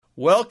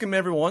Welcome,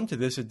 everyone, to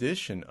this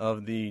edition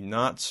of the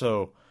Not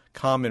So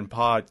Common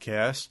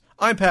Podcast.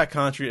 I'm Pat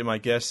Contry, and my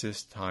guest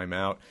this time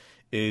out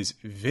is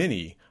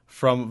Vinny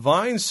from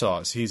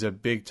Vinesauce. He's a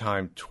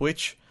big-time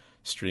Twitch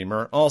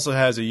streamer, also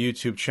has a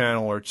YouTube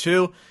channel or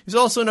two. He's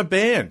also in a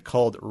band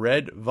called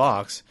Red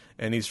Vox,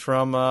 and he's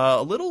from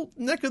a little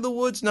neck of the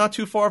woods not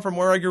too far from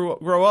where I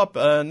grew up,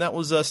 and that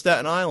was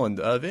Staten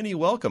Island. Vinny,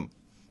 welcome.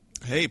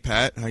 Hey,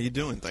 Pat. How you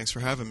doing? Thanks for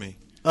having me.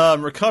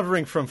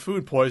 Recovering from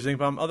food poisoning,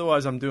 but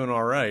otherwise I'm doing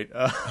all right.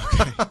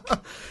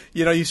 Okay.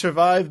 You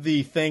survived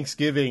the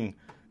Thanksgiving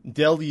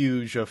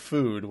deluge of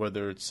food,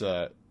 whether it's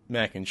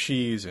mac and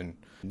cheese and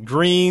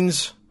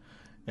greens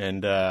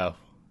and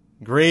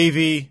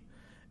gravy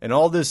and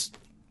all this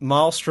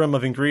maelstrom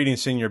of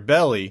ingredients in your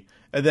belly.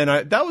 And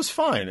then that was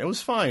fine. It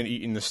was fine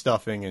eating the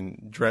stuffing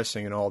and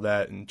dressing and all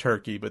that and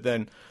turkey. But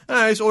then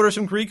I just ordered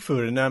some Greek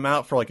food, and I'm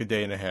out for like a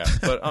day and a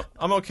half. But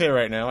I'm okay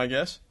right now, I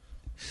guess.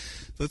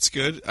 That's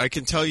good. I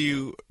can tell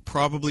you,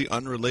 probably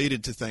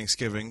unrelated to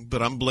Thanksgiving,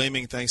 but I'm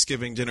blaming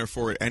Thanksgiving dinner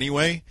for it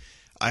anyway.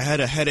 I had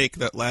a headache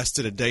that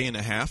lasted a day and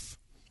a half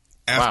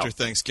after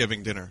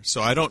Thanksgiving dinner.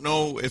 So I don't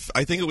know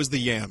I think it was the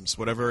yams.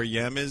 Whatever a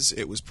yam is,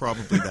 it was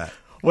probably that.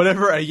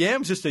 Whatever, a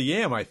yam's just a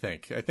yam, I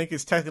think. I think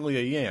it's technically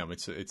a yam.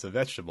 It's a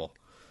vegetable.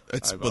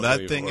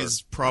 That thing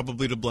is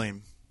probably to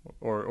blame.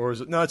 Or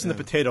is it? No, it's in the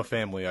potato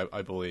family,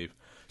 I believe.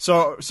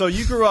 So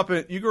you grew up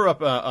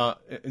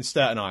in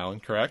Staten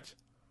Island, correct?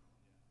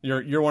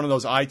 You're one of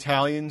those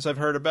Italians I've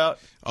heard about?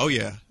 Oh,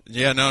 yeah.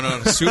 Yeah, no,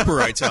 super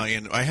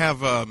Italian. I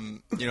have,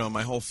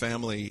 my whole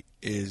family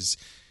is...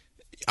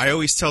 I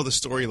always tell the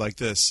story like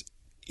this.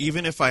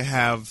 Even if I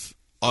have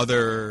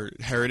other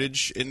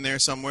heritage in there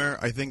somewhere,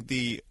 I think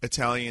the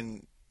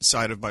Italian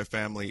side of my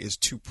family is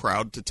too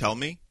proud to tell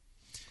me.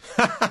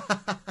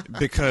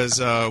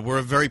 Because we're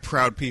a very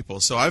proud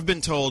people. So I've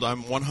been told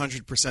I'm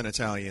 100%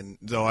 Italian,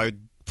 though I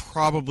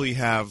probably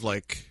have,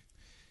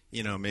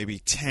 maybe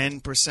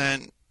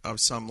 10% of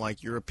some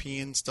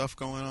European stuff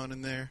going on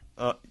in there.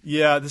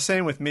 Yeah, the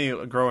same with me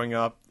growing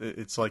up.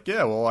 It's like,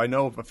 I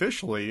know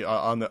officially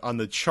on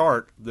the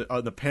chart,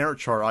 the parent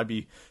chart, I'd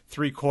be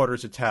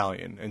 3/4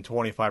 Italian and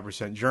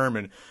 25%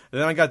 German.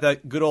 And then I got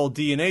that good old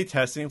DNA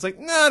testing. It's like,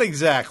 not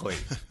exactly.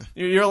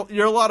 You're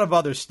a lot of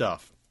other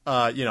stuff.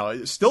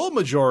 Still a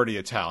majority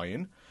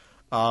Italian,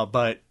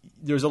 but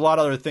there's a lot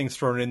of other things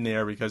thrown in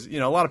there because a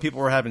lot of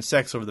people were having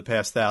sex over the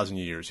past 1,000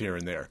 years here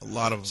and there. A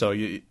lot of them. So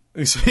you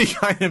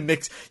kind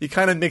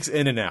of mix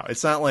in and out.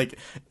 It's not like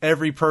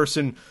every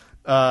person,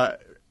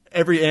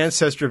 every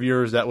ancestor of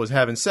yours that was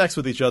having sex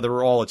with each other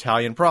were all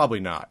Italian.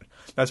 Probably not.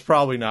 That's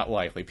probably not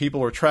likely.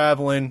 People were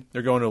traveling.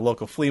 They're going to a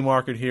local flea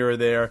market here or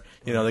there.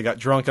 They got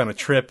drunk on a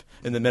trip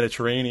in the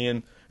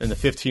Mediterranean in the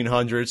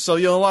 1500s. So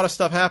a lot of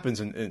stuff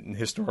happens in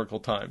historical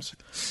times.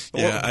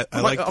 Yeah,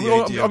 I like the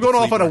idea. I'm going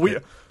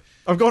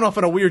off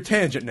on a weird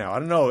tangent now. I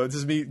don't know. This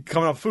is me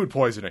coming off food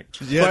poisoning.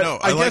 Yeah,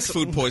 but I like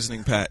food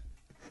poisoning, Pat.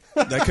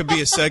 That could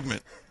be a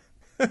segment.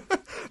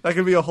 That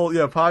could be a whole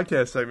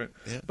podcast segment.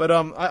 Yeah. But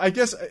I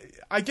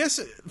guess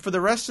for the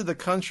rest of the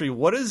country,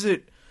 what is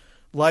it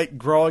like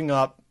growing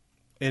up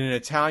in an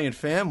Italian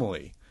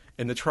family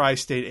in the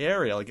tri-state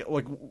area?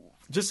 Like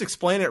just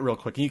explain it real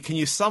quick. Can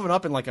you sum it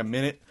up in a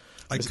minute?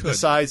 I could.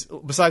 Besides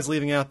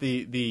leaving out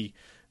the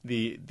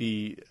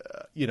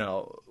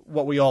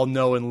what we all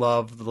know and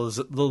love, the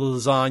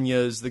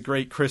lasagnas, the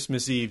great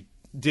Christmas Eve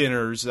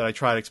dinners that I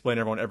try to explain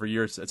to everyone every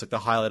year. It's like the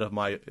highlight of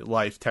my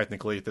life,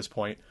 technically, at this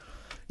point.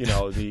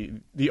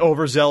 The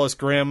overzealous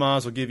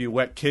grandmas will give you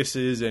wet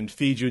kisses and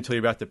feed you until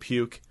you're about to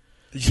puke.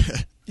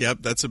 Yeah, yep,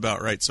 that's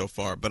about right so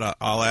far. But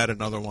I'll add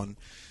another one.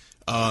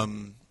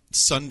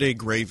 Sunday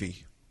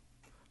gravy.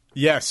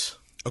 Yes.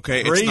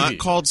 Okay, gravy. It's not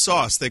called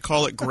sauce. They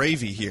call it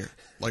gravy here.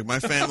 Like my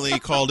family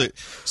called it.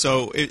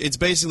 So it's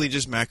basically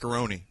just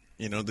macaroni.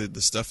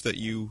 The stuff that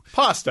you...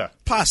 Pasta.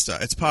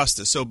 It's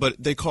pasta. So,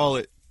 but they call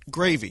it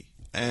gravy.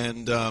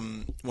 And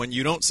when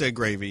you don't say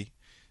gravy,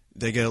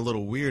 they get a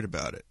little weird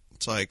about it.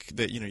 It's like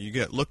that, you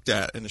get looked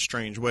at in a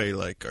strange way,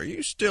 like, are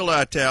you still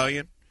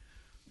Italian?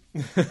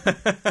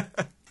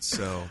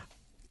 So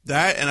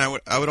that, and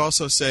I would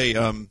also say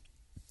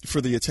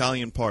for the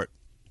Italian part,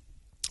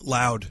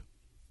 loud.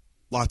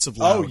 Lots of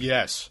loud. Oh,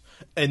 yes.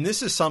 And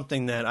this is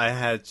something that I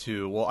had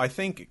to, I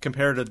think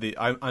compared to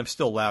I'm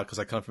still loud because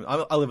I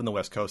live in the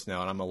West Coast now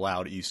and I'm a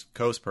loud East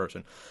Coast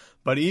person.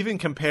 But even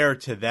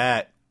compared to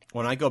that,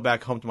 when I go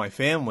back home to my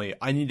family,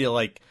 I need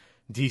to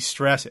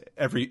de-stress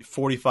every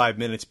 45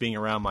 minutes being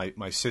around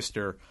my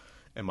sister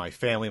and my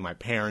family, my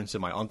parents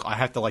and my uncle. I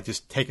have to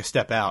just take a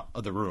step out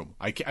of the room.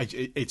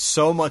 It's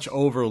so much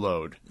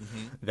overload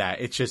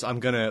that it's just, I'm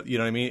going to, you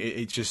know what I mean?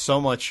 It's just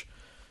so much,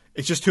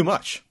 it's just too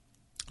much.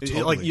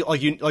 Totally.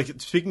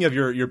 Speaking of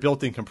your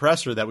built-in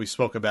compressor that we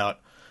spoke about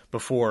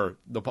before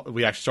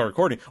we actually started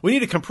recording, we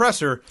need a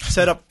compressor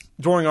set up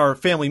during our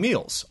family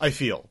meals. I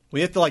feel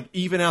we have to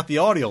even out the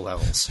audio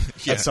levels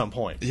at some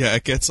point. Yeah,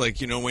 it gets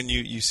when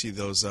you see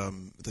those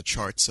the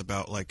charts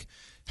about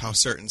how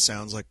certain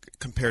sounds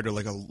compared to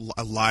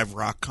a live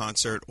rock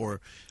concert or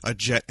a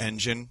jet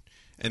engine,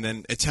 and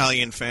then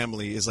Italian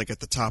family is like at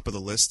the top of the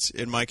list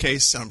in my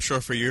case. I'm sure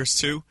for yours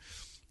too.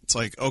 It's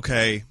like,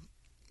 okay,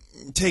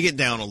 take it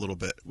down a little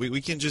bit.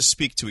 We can just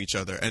speak to each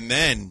other. And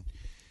then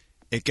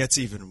it gets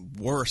even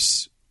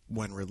worse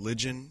when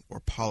religion or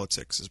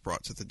politics is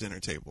brought to the dinner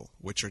table,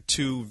 which are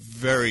two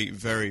very,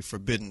 very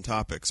forbidden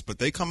topics. But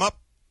they come up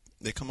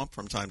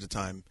from time to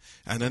time,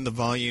 and then the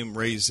volume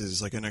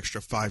raises like an extra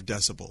 5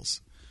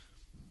 decibels.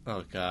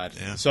 Oh God!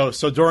 Yeah. So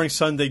during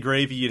Sunday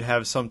gravy, you'd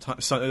have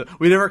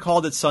we never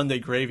called it Sunday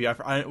gravy.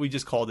 We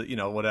just called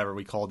it, whatever.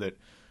 We called it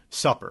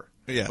supper.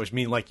 Yeah. Which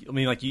mean like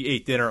you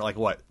ate dinner at like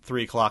what,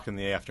 3:00 in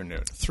the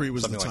afternoon. 3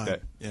 was something the time.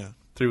 like that. Yeah.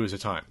 3 was the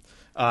time.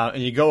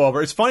 And you go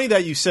over. It's funny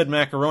that you said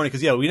macaroni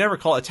because we never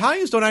call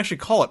Italians don't actually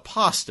call it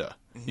pasta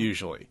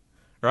usually,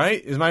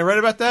 right? Am I right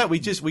about that? We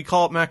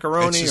call it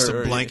macaroni. It's just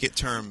a blanket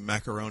term,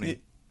 macaroni.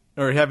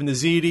 Or having the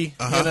ziti,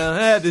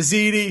 the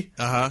ziti.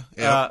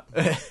 Yeah.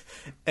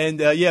 And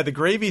the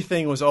gravy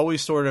thing was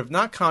always sort of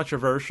not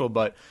controversial,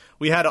 but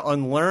we had to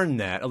unlearn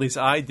that. At least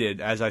I did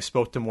as I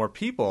spoke to more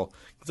people.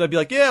 Because I'd be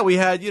like, we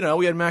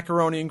had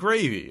macaroni and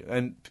gravy.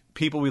 And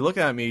people would look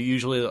at me,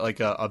 usually like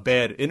a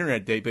bad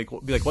internet date, be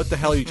like, what the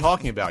hell are you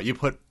talking about? You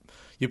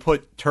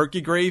put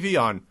turkey gravy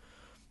on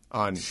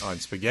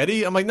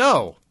spaghetti? I'm like,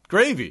 no,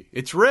 gravy.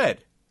 It's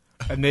red.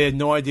 And they had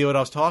no idea what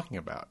I was talking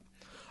about.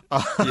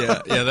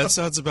 Yeah, that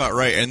sounds about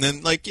right. And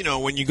then,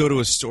 when you go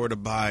to a store to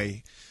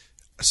buy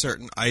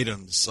certain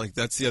items, like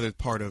that's the other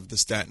part of the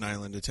Staten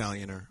Island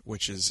Italiener,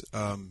 which is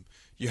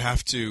you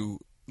have to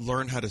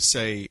learn how to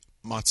say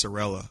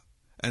mozzarella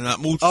and not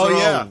mozzarella. Oh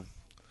yeah,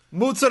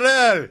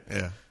 mozzarella.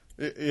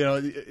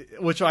 Yeah,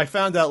 which I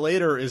found out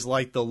later is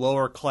like the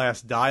lower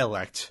class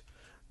dialect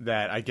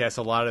that I guess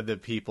a lot of the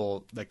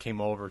people that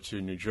came over to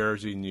New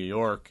Jersey, New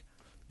York,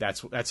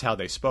 that's how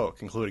they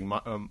spoke, including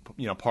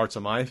parts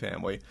of my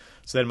family.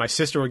 So then my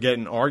sister would get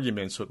in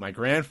arguments with my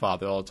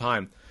grandfather all the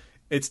time.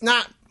 It's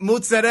not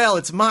mozzarella,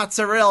 it's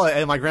mozzarella.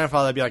 And my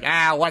grandfather would be like,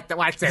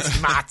 what's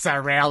this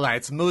mozzarella?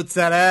 It's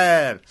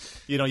mozzarella.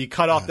 You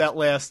cut off that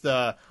last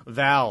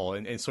vowel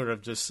and sort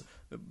of just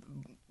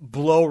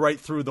blow right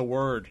through the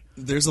word.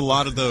 There's a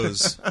lot of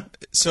those.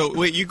 So,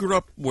 wait, you grew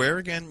up where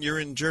again? You're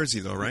in Jersey,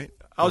 though, right?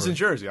 I was in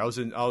Jersey. I was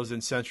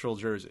in Central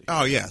Jersey.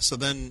 Oh, yeah. So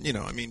then,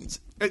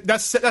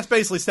 That's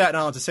basically Staten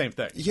Island. It's the same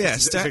thing. Yeah,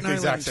 it's Staten the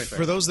Island, same thing.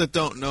 for those that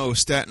don't know,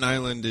 Staten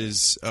Island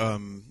is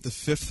the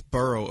 5th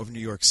borough of New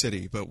York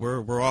City, but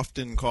we're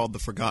often called the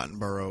Forgotten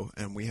Borough,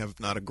 and we have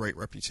not a great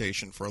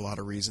reputation for a lot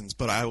of reasons.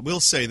 But I will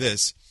say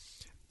this.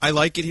 I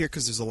like it here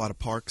because there's a lot of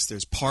parks.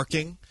 There's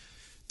parking.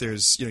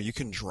 There's, you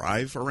can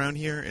drive around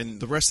here. And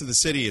the rest of the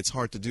city, it's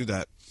hard to do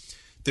that.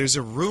 There's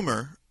a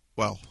rumor.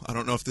 Well, I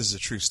don't know if this is a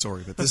true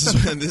story, but this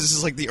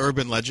is like the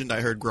urban legend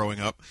I heard growing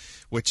up,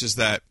 which is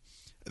that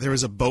there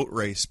was a boat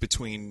race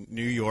between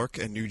New York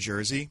and New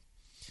Jersey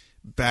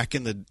back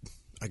in the.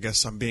 I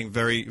guess I'm being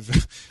very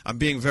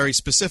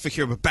specific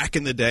here, but back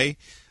in the day,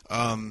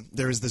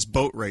 there was this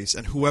boat race,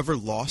 and whoever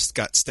lost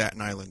got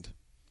Staten Island.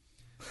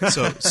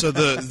 So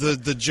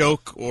the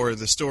joke or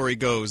the story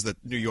goes that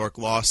New York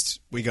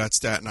lost, we got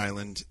Staten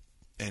Island,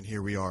 and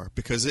here we are.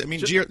 Because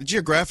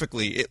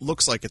geographically, it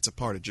looks like it's a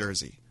part of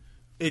Jersey.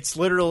 It's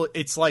literally,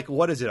 it's like,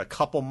 what is it, a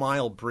couple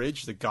mile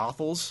bridge, the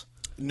Goethals?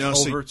 No,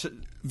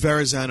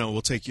 Verrazano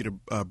will take you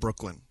to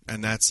Brooklyn,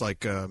 and that's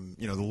like the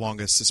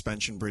longest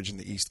suspension bridge in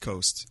the East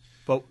Coast.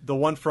 But the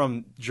one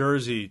from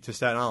Jersey to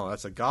Staten Island,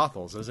 that's the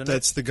Goethals, isn't it?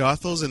 That's the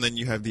Goethals, and then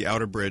you have the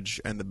Outer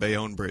Bridge and the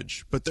Bayonne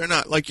Bridge. But they're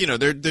not like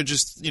they're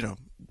just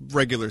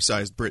regular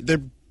sized bridge.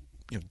 They're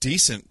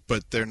decent,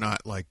 but they're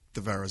not like the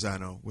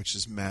Verrazano, which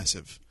is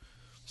massive.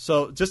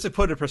 So just to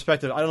put it in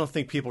perspective, I don't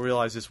think people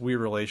realize this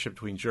weird relationship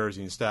between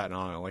Jersey and Staten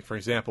Island. Like, for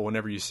example,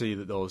 whenever you see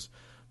that those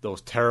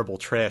terrible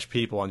trash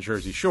people on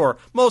Jersey Shore,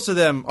 most of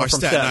them are from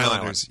Staten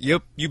Islanders. Island.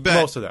 Yep, you bet.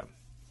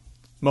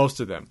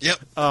 Most of them. Yep.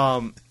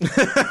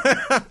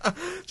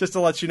 Just to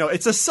let you know,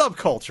 it's a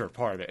subculture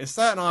part of it. And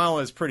Staten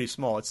Island is pretty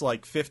small. It's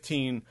like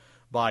 15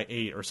 by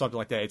 8 or something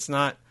like that. It's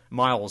not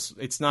miles.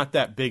 It's not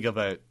that big of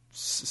a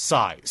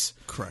size.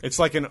 Correct. It's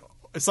like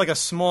a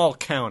small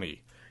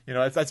county.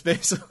 That's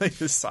basically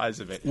the size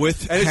of it.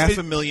 With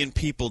 500,000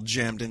 people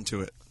jammed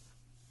into it.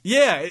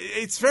 Yeah,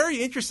 it's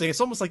very interesting. It's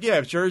almost like,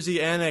 if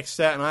Jersey annexed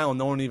Staten Island,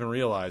 no one would even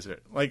realize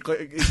it. Like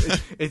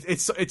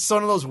it's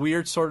one of those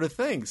weird sort of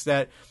things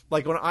that,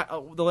 like, when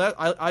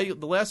the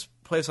last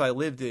place I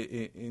lived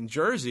in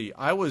Jersey,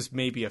 I was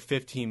maybe a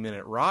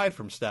 15-minute ride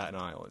from Staten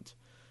Island.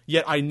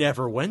 Yet I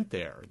never went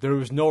there. There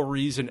was no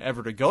reason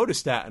ever to go to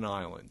Staten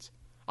Island.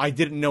 I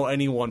didn't know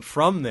anyone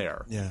from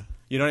there. Yeah.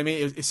 You know what I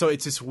mean? So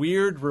it's this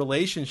weird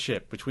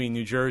relationship between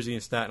New Jersey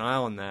and Staten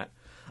Island that,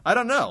 I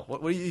don't know.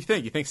 What do you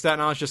think? You think Staten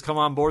Island's just come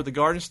on board the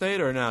Garden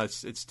State, or no?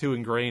 It's too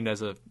ingrained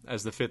as the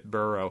 5th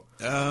borough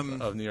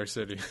of New York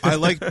City. I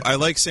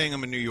like saying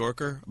I'm a New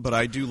Yorker, but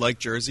I do like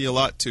Jersey a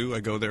lot too.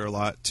 I go there a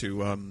lot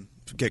to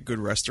get good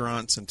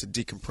restaurants and to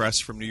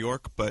decompress from New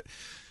York. But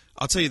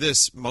I'll tell you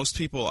this: most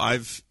people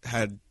I've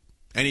had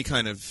any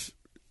kind of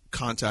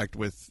contact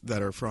with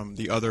that are from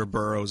the other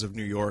boroughs of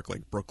New York,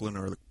 like Brooklyn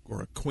or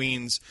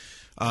Queens,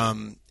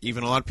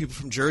 even a lot of people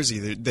from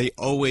Jersey, they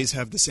always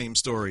have the same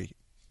story.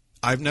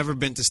 I've never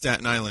been to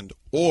Staten Island,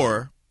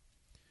 or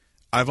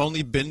I've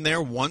only been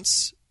there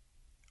once,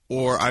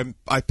 or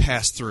I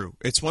passed through.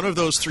 It's one of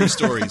those three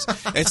stories.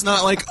 It's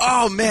not like,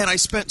 oh man, I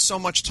spent so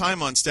much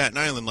time on Staten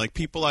Island. Like,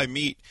 people I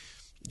meet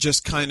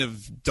just kind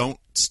of don't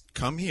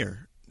come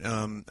here.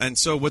 And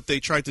so what they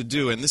tried to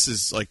do, and this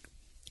is like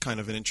kind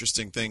of an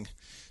interesting thing,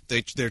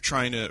 they're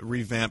trying to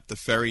revamp the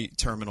ferry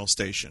terminal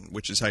station,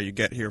 which is how you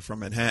get here from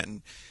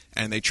Manhattan.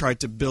 And they tried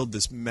to build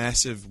this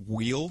massive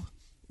wheel,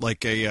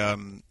 like a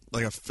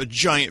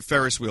giant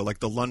Ferris wheel, like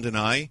the London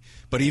Eye,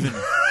 but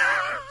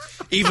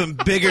even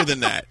bigger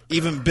than that,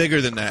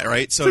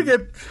 right? So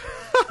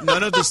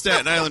none of the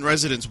Staten Island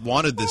residents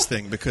wanted this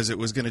thing because it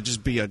was going to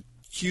just be a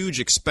huge,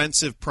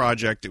 expensive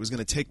project. It was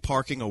going to take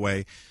parking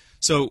away.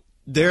 So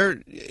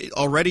they're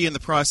already in the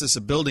process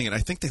of building it. I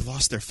think they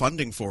lost their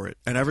funding for it,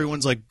 and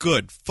everyone's like,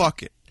 good,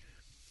 fuck it.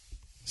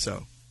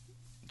 So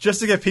just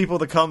to get people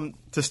to come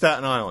to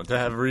Staten Island to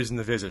have a reason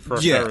to visit for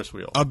a Ferris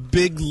wheel. A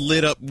big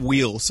lit-up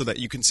wheel so that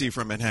you can see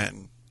from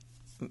Manhattan.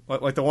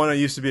 Like the one that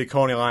used to be at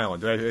Coney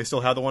Island. Do they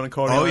still have the one in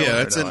Coney Island? Oh,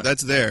 yeah,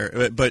 that's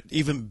there, but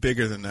even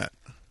bigger than that.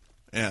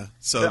 Yeah.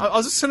 So I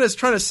was just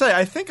trying to say,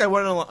 I think I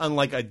went on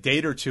like a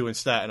date or two in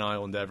Staten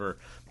Island ever.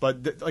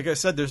 But like I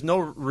said, there's no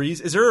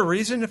reason. Is there a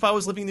reason if I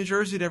was living in New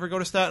Jersey to ever go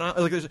to Staten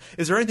Island? Like,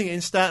 is there anything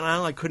in Staten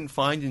Island I couldn't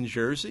find in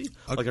Jersey?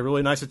 Like a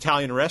really nice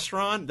Italian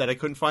restaurant that I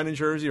couldn't find in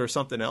Jersey, or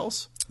something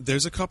else?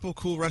 There's a couple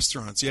cool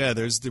restaurants. Yeah,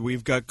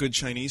 we've got good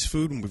Chinese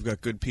food, and we've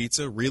got good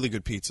pizza, really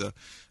good pizza.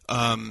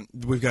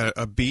 We've got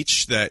a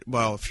beach that,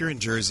 well, if you're in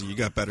Jersey, you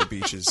got better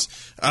beaches.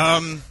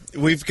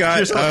 We've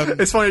got...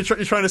 it's funny,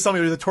 you're trying to sell me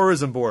with a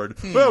tourism board.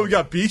 Well, we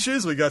got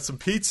beaches, we got some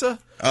pizza.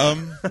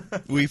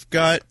 We've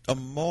got a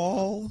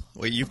mall.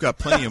 Wait, you've got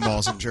plenty of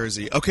malls in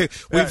Jersey. Okay,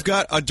 we've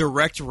got a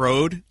direct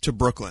road to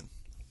Brooklyn.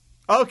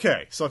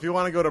 Okay, so if you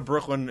want to go to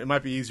Brooklyn, it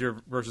might be easier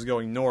versus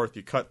going north.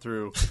 You cut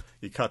through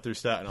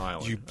Staten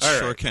Island. You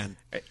sure can.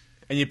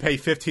 And you pay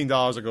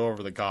 $15 to go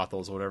over the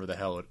Goethals, or whatever the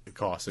hell it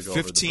costs to go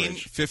over the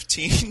bridge.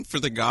 15 for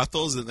the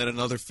Goethals, and then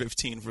another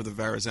 15 for the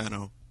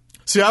Verrazano.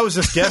 See, I was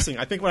just guessing.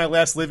 I think when I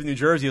last lived in New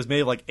Jersey, it was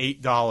maybe like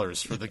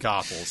 $8 for the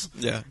Goethals.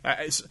 Yeah.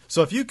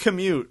 So if you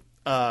commute,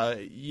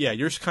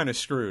 you're kind of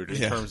screwed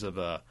in terms of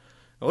at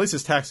least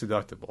it's tax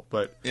deductible.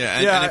 But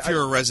and if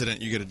you're a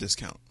resident, you get a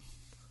discount.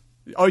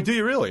 Oh, do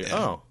you really? Yeah.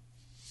 Oh,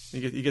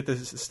 you get the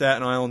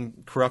Staten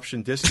Island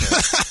corruption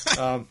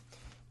discount.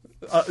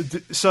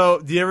 So,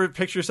 do you ever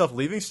picture yourself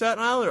leaving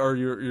Staten Island, or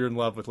you're in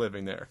love with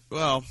living there?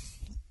 Well,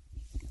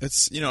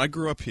 it's I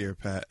grew up here,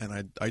 Pat,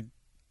 and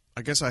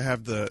I guess I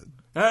have the.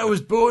 I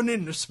was born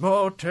in a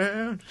small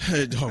town.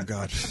 Oh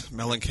God,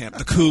 Mellencamp,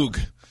 the Coug,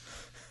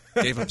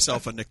 gave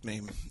himself a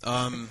nickname.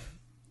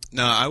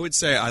 No, I would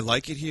say I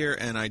like it here,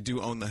 and I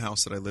do own the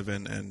house that I live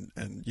in,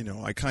 and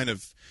I kind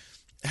of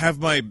have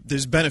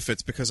there's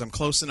benefits because I'm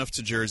close enough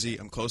to Jersey,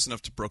 I'm close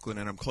enough to Brooklyn,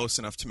 and I'm close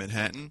enough to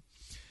Manhattan.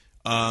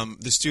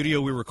 The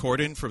studio we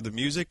record in for the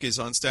music is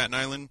on Staten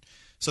Island.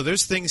 So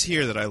there's things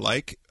here that I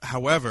like.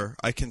 However,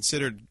 I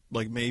considered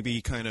like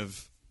maybe kind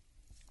of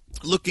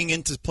looking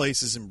into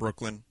places in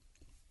Brooklyn.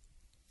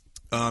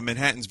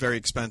 Manhattan's very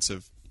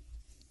expensive.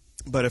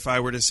 But if I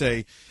were to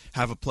say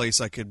have a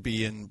place I could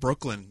be in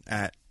Brooklyn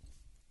at,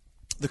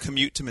 the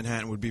commute to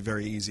Manhattan would be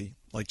very easy,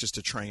 like just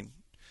a train.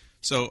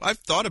 So I've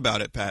thought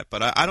about it, Pat,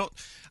 but I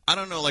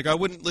don't know. Like I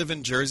wouldn't live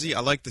in Jersey. I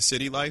like the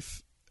city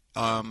life.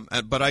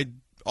 But I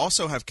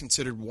also have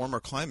considered warmer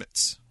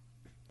climates.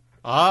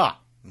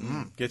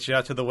 Get you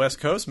out to the West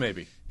Coast,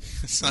 maybe.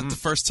 It's not the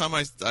first time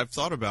I've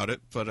thought about it,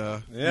 but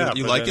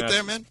you but like it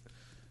there, man?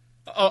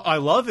 Oh, I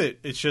love it.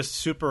 It's just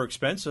super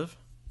expensive.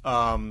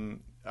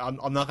 I'm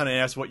not going to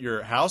ask what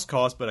your house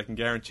costs, but I can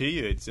guarantee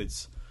you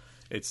it's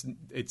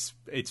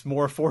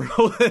more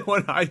affordable than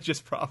what I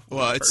just probably.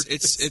 Well,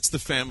 it's the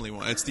family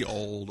one. It's the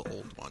old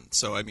one.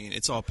 So I mean,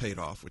 it's all paid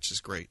off, which is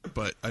great.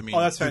 But I mean,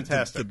 that's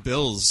fantastic. The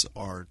bills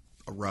are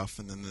rough,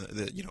 and then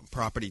the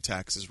property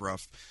tax is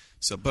rough.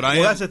 So, but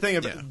that's the thing.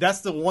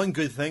 That's the one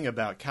good thing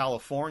about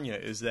California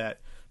is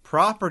that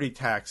property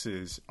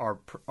taxes are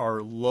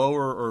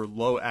lower or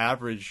low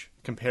average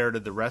compared to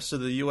the rest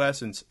of the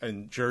U.S.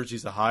 and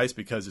Jersey's the highest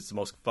because it's the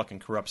most fucking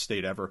corrupt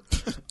state ever.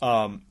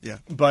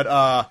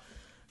 But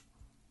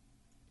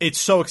it's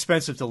so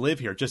expensive to live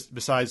here. Just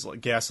besides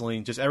like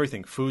gasoline, just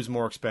everything. Food's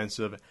more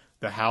expensive.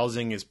 The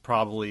housing is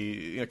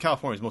probably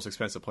California's the most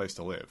expensive place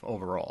to live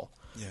overall.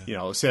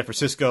 Yeah. San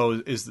Francisco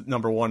is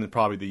number one in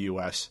probably the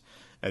U.S.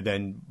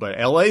 But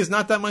L.A. is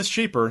not that much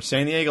cheaper.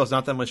 San Diego is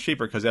not that much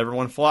cheaper because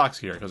everyone flocks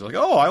here because they're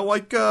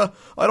like,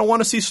 I don't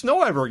want to see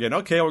snow ever again.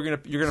 Okay, you're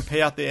gonna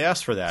pay out the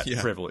ass for that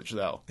privilege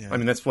though. Yeah. I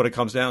mean, that's what it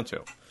comes down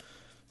to.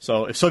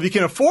 So if you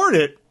can afford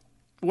it,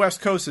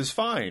 West Coast is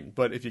fine.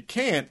 But if you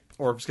can't,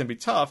 or if it's gonna be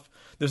tough,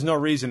 there's no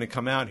reason to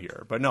come out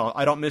here. But no,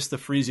 I don't miss the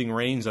freezing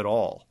rains at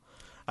all.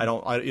 I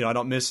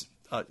don't miss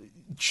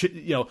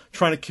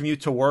trying to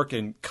commute to work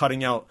and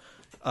cutting out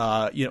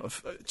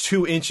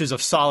 2 inches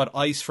of solid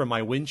ice from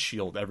my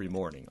windshield every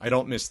morning. I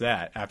don't miss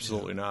that.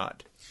 Absolutely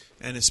not.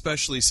 And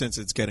especially since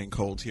it's getting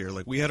cold here.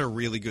 Like, we had a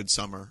really good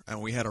summer,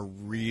 and we had a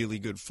really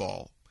good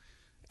fall.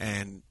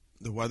 And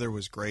the weather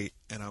was great,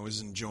 and I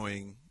was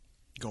enjoying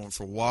going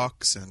for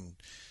walks and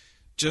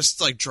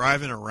just, like,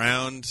 driving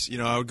around. You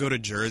know, I would go to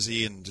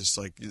Jersey and just,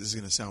 like, this is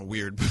going to sound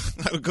weird,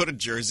 but I would go to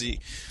Jersey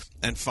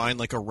and find,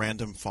 like, a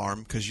random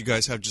farm, because you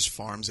guys have just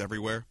farms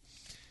everywhere.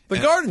 The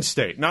Garden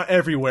State, not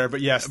everywhere,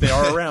 but yes, they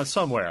are around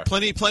somewhere.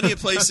 Plenty of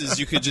places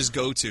you could just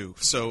go to.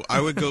 So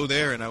I would go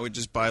there and I would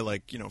just buy,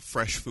 like,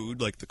 fresh food,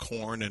 like the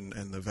corn and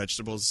the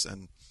vegetables,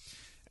 and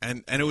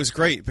it was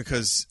great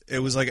because it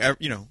was like,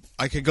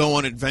 I could go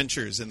on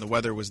adventures and the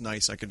weather was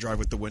nice. I could drive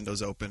with the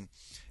windows open.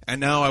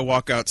 And now I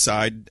walk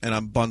outside and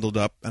I'm bundled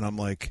up and I'm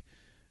like,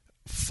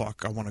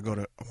 fuck, I want to go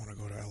to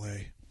LA.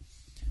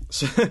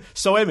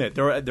 So wait a minute,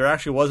 there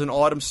actually was an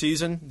autumn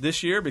season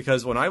this year,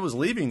 because when I was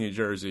leaving New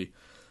Jersey,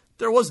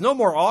 there was no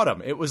more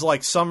autumn. It was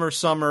like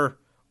summer,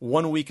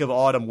 1 week of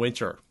autumn,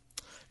 winter.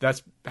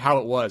 That's how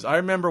it was. I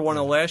remember one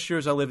of the last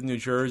years I lived in New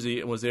Jersey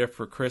and was there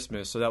for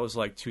Christmas, so that was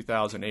like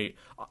 2008.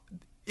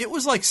 It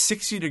was like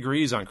 60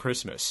 degrees on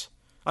Christmas.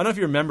 I don't know if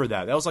you remember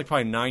that. That was like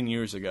probably 9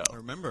 years ago. I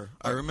remember.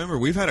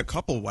 We've had a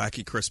couple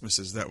wacky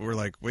Christmases that were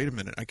like, wait a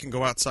minute, I can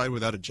go outside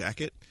without a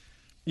jacket?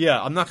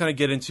 Yeah, I'm not going to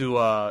get into.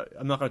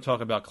 I'm not going to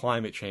talk about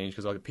climate change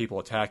because I'll get people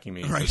attacking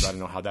me. Right. I don't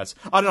know how that's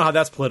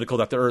political.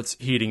 That the Earth's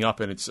heating up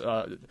and it's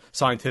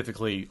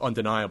scientifically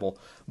undeniable.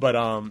 But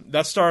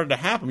that started to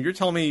happen. You're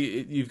telling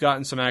me you've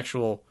gotten some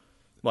actual,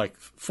 like,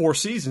 4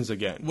 seasons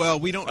again. Well,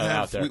 we don't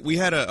have. We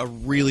had a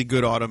really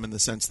good autumn in the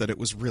sense that it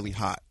was really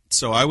hot.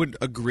 So I would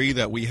agree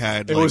that we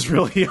had. It was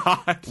really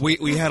hot.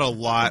 We had a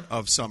lot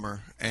of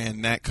summer,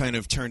 and that kind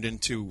of turned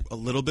into a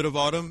little bit of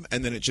autumn,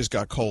 and then it just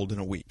got cold in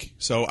a week.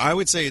 So I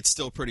would say it's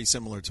still pretty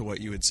similar to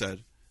what you had said.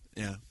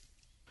 Yeah.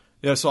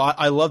 Yeah, so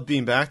I loved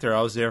being back there.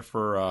 I was there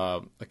for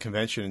a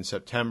convention in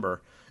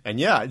September. And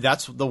yeah,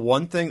 that's the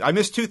one thing. I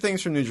missed 2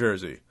 things from New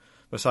Jersey,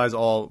 besides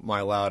all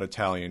my loud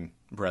Italian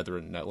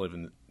brethren that live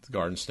in the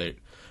Garden State.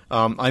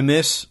 I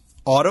miss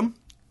autumn,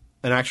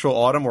 an actual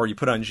autumn where you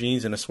put on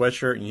jeans and a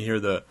sweatshirt and you hear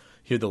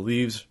the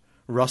leaves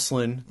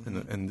rustling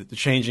and the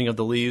changing of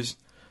the leaves.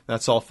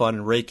 That's all fun,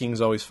 and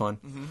raking's always fun.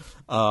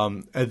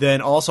 Mm-hmm. And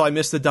then also I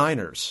miss the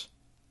diners.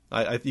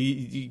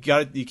 You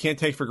can't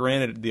take for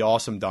granted the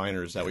awesome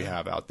diners that we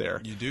have out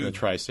there. You do. In the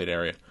tri-state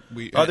area.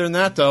 Other than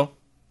that, though,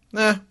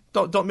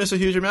 don't miss a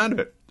huge amount of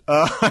it.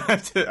 I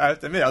have to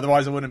admit,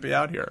 otherwise I wouldn't be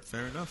out here.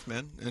 Fair enough,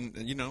 man.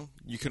 And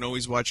you can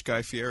always watch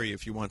Guy Fieri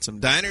if you want some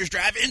diners,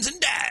 drive-ins,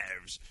 and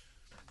dives.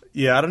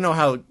 Yeah, I don't know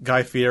how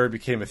Guy Fieri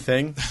became a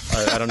thing.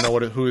 I don't know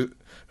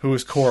who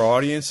his core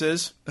audience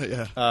is.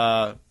 Yeah.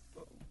 But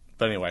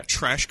anyway.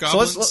 Trash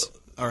goblins?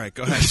 All right,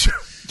 go ahead.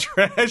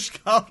 Trash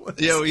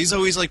goblins? Yeah, he's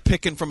always like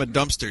picking from a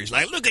dumpster. He's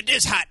like, look at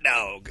this hot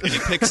dog. And he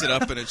picks it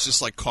up and it's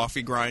just like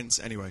coffee grinds.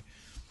 Anyway.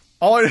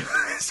 All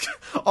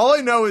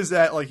I know is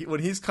that, like, when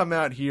he's come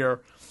out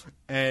here,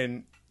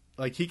 and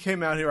like he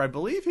came out here, I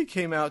believe he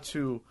came out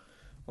to,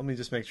 let me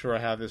just make sure I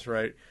have this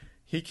right.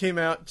 He came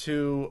out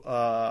to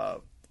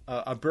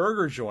a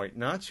burger joint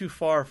not too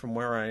far from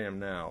where I am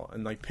now,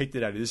 and like picked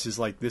it out. This is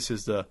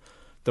the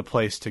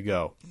place to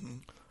go.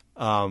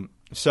 Mm-hmm.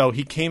 So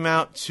he came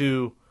out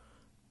to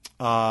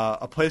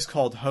a place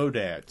called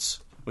Hodad's,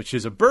 which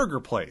is a burger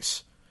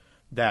place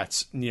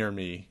that's near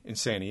me in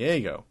San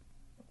Diego,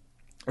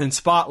 and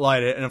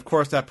spotlight it. And of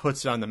course, that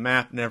puts it on the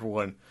map, and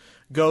everyone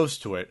goes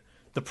to it.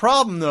 The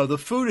problem, though, the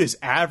food is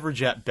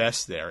average at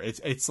best there. It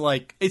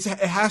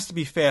has to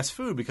be fast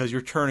food because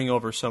you're turning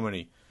over so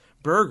many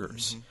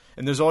burgers. Mm-hmm.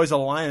 And there's always a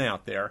line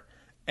out there.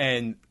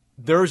 And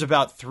there's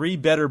about 3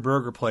 better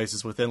burger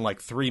places within like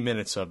 3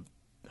 minutes of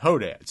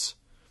Hodad's.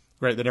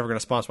 Right, they're never going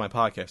to sponsor my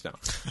podcast now.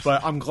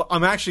 But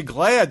I'm actually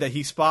glad that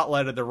he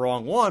spotlighted the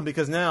wrong one,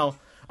 because now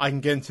I can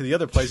get into the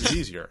other places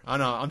easier. I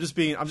know, I'm just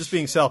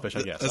being selfish,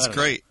 I guess. That's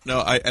great. No,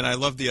 I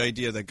love the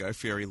idea that Guy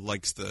Fieri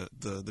likes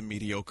the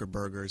mediocre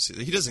burgers.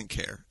 He doesn't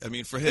care. I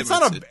mean, for him,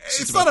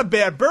 it's not a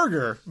bad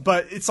burger,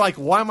 but it's like,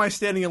 why am I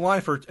standing in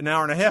line for an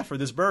hour and a half for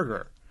this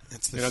burger?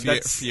 It's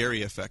the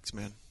Fieri effect,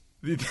 man.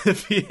 The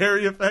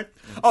Fieri effect?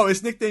 Oh,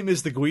 his nickname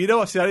is the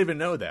Guido? See, I didn't even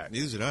know that.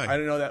 Neither did I. I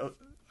didn't know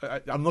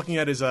that. I'm looking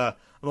at his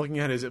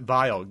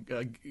bio,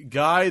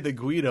 Guy the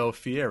Guido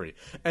Fieri.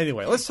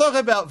 Anyway, let's talk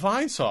about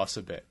Vine Sauce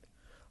a bit.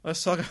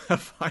 Let's talk about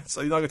Vine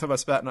Sauce. You're not going to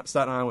talk about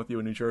Staten Island with you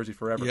in New Jersey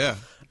forever. Yeah.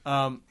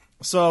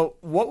 So,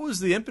 what was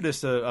the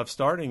impetus of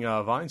starting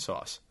Vine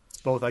Sauce?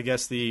 Both, I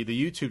guess, the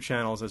YouTube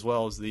channels as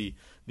well as the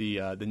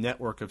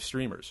network of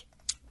streamers.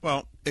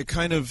 Well,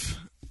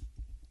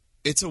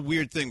 it's a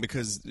weird thing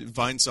because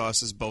Vine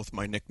Sauce is both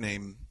my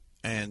nickname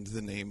and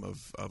the name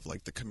of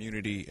like the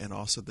community, and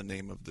also the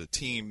name of the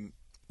team,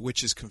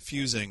 which is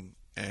confusing,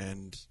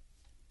 and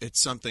it's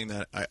something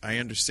that I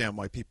understand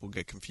why people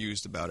get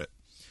confused about it.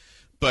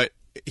 But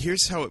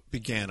here's how it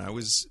began. I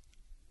wanted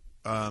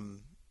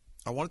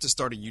to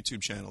start a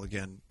YouTube channel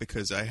again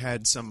because I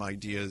had some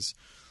ideas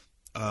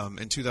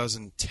in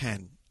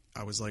 2010.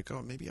 I was like,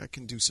 oh, maybe I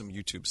can do some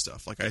YouTube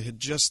stuff. Like I had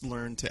just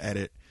learned to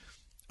edit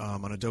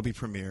on Adobe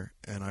Premiere,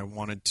 and I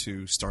wanted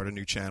to start a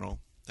new channel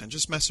and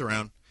just mess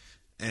around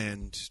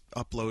and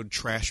upload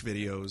trash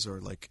videos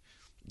or like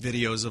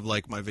videos of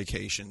like my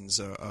vacations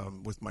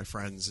with my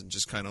friends and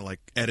just kind of like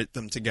edit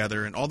them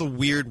together and all the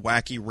weird,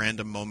 wacky,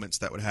 random moments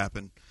that would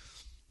happen.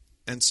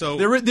 And so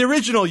the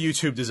original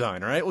YouTube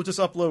design, right? We'll just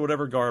upload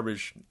whatever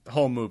garbage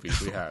home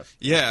movies we have.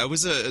 Yeah, it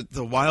was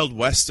the Wild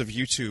West of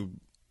YouTube.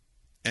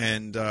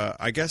 And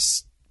I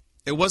guess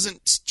it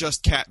wasn't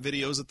just cat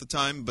videos at the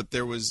time, but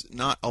there was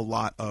not a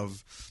lot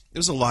of – there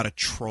was a lot of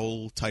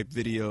troll-type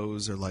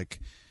videos or like,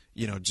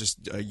 you know,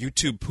 just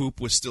YouTube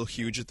poop was still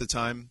huge at the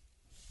time.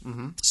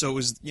 Mm-hmm. So it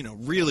was, you know,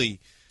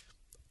 really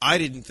 – I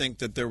didn't think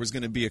that there was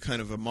going to be a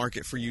kind of a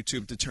market for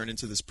YouTube to turn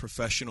into this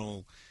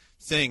professional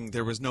thing.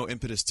 There was no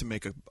impetus to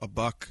make a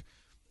buck.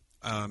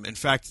 In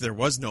fact, there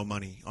was no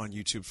money on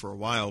YouTube for a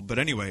while. But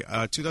anyway,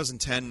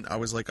 2010, I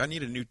was like, I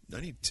need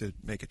to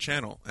make a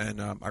channel.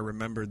 And I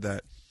remembered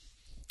that,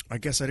 I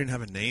guess I didn't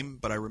have a name,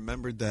 but I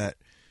remembered that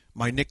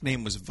my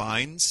nickname was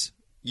Vines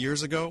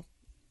years ago.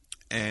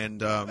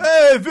 And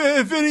hey,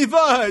 Vinny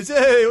Vines!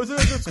 Hey,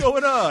 what's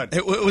going on?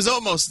 It was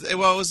almost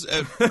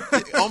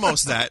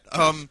almost that.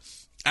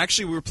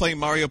 Actually, we were playing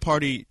Mario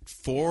Party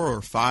 4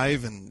 or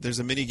 5, and there's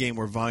a mini game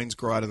where vines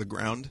grow out of the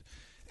ground.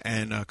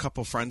 And a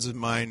couple friends of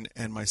mine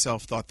and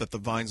myself thought that the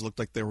vines looked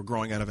like they were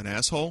growing out of an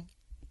asshole.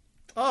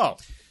 Oh.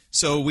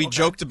 So we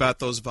joked about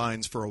those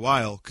vines for a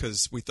while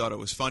because we thought it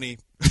was funny.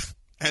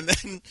 And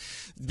then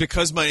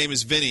because my name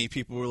is Vinny,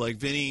 people were like,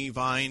 Vinny,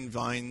 Vine,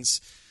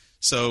 Vines.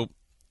 So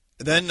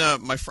then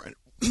my friend,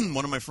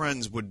 one of my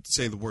friends would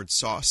say the word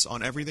sauce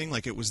on everything,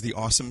 like it was the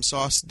awesome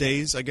sauce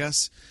days, I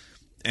guess.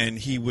 And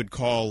he would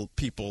call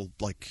people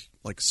like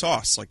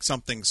sauce, like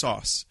something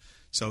sauce.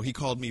 So he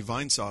called me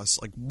Vine Sauce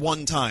like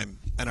one time,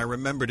 and I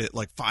remembered it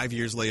like 5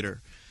 years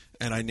later,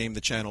 and I named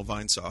the channel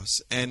Vine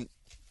Sauce. And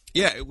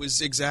yeah, it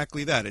was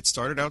exactly that. It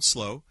started out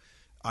slow.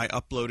 I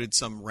uploaded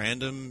some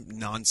random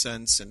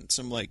nonsense and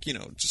some like, you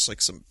know, just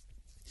like some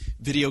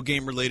video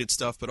game related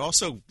stuff, but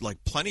also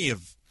like plenty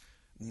of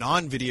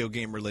non-video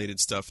game related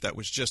stuff that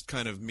was just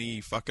kind of me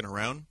fucking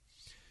around.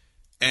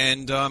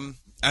 And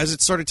as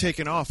it started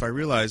taking off, I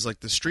realized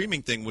like the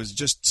streaming thing was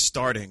just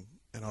starting,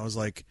 and I was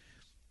like,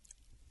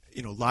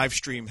 you know,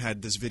 Livestream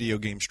had this video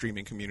game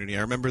streaming community.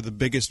 I remember the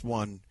biggest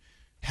one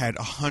had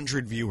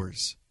 100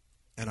 viewers,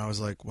 and I was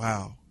like,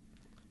 wow.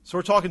 So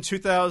we're talking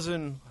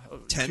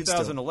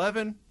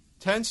 2011?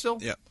 10 still?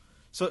 Yeah.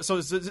 So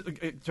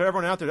to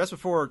everyone out there, that's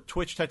before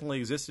Twitch technically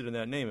existed in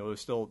that name. It was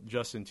still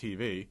Justin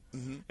TV.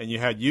 Mm-hmm. And you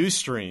had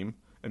Ustream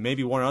and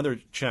maybe one other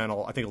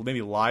channel, I think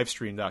maybe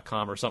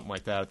Livestream.com or something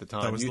like that at the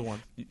time. That was the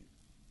one.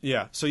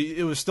 Yeah, so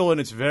it was still in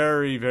its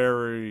very,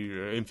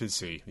 very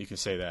infancy. You can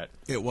say that.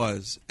 It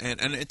was,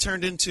 and it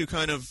turned into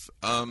kind of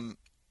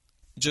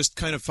just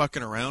kind of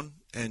fucking around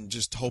and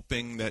just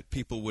hoping that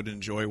people would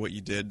enjoy what you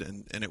did,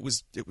 and it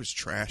was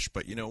trash.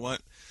 But you know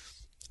what?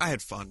 I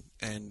had fun,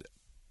 and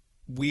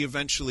we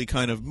eventually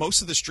kind of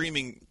most of the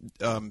streaming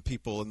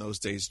people in those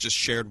days just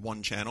shared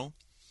one channel,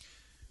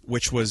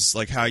 which was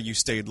like how you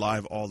stayed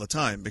live all the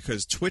time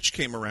because Twitch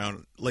came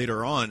around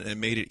later on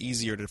and made it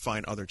easier to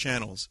find other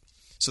channels,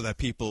 so that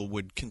people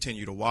would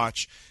continue to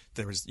watch.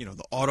 There was, you know,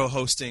 the auto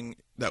hosting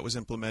that was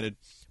implemented.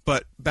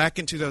 But back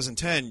in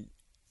 2010,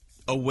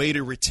 a way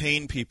to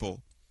retain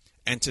people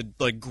and to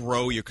like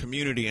grow your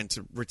community and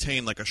to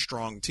retain like a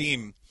strong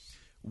team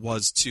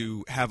was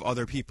to have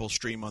other people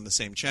stream on the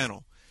same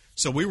channel.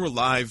 So we were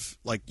live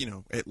like, you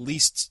know, at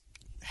least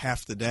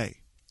half the day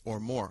or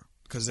more.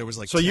 Because there was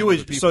like so you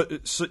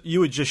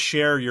would just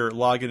share your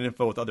login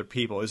info with other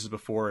people. This is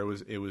before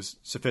it was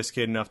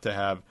sophisticated enough to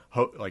have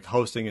like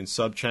hosting and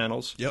sub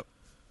channels. Yep.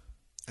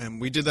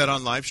 And we did that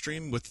on live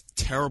stream with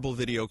terrible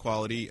video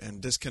quality and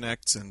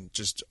disconnects and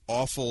just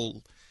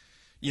awful.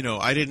 You know,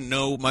 I didn't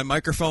know my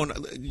microphone.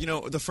 You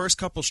know, the first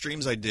couple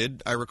streams I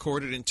did, I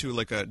recorded into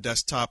like a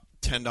desktop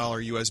 $10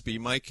 USB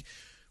mic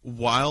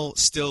while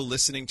still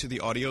listening to the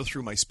audio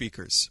through my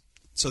speakers.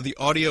 So the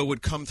audio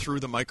would come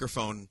through the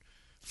microphone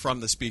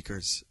from the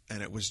speakers,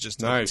 and it was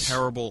just a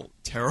terrible,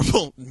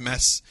 terrible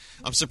mess.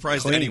 I'm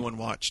surprised anyone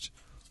watched.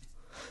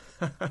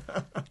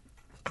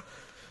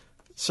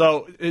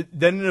 So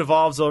then it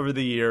evolves over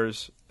the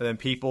years, and then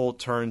people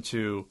turn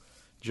to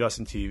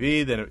Justin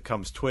TV. Then it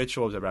comes Twitch.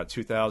 What was it, about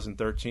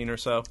 2013 or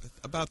so?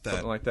 About that.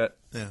 Something like that.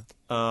 Yeah.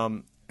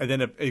 And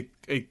then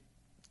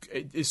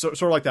it's sort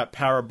of like that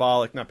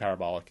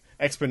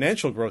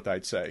exponential growth,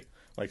 I'd say.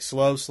 Like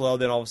slow,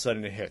 then all of a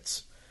sudden it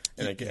hits,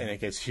 and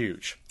it gets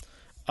huge.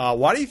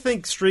 Why do you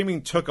think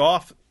streaming took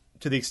off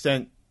to the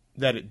extent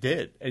that it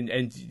did? And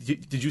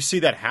did you see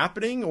that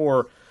happening,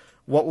 or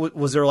what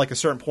was there like a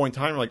certain point in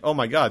time where like, oh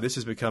my God, this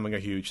is becoming a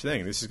huge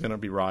thing. This is going to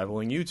be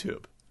rivaling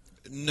YouTube?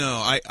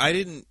 No, I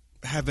didn't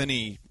have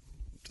any.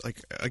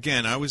 Like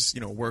again, I was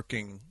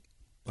working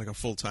like a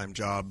full-time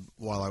job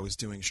while I was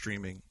doing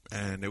streaming,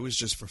 and it was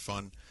just for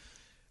fun.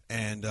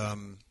 And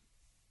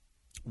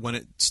when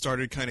it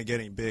started kind of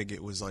getting big,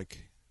 it was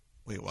like,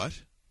 wait,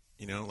 what?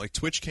 Like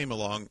Twitch came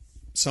along.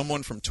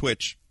 someone from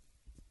Twitch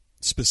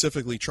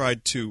specifically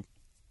tried to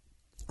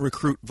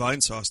recruit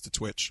Vinesauce to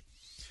Twitch,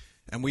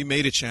 and we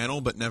made a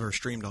channel but never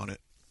streamed on it.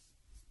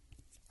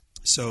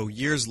 So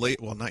years late,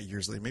 well, not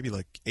years later, maybe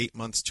like 8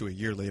 months to a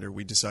year later,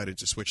 we decided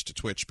to switch to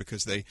Twitch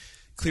because they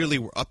clearly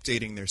were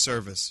updating their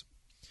service.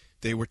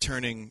 They were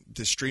turning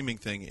the streaming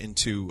thing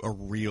into a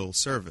real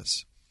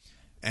service,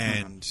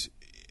 and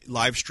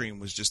live stream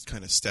was just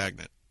kind of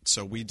stagnant.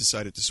 So we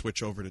decided to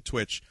switch over to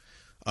Twitch.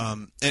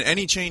 And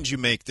any change you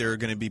make, there are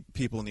going to be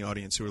people in the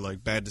audience who are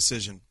like, bad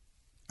decision.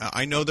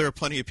 I know there are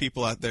plenty of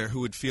people out there who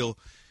would feel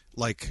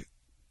like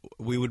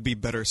we would be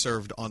better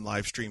served on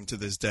live stream to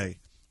this day,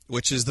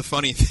 which is the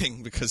funny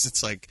thing because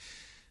it's like,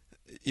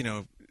 you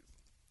know,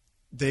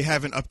 they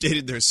haven't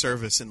updated their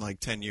service in like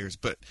 10 years.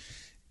 But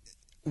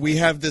we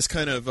have this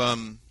kind of,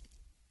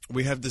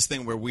 we have this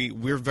thing where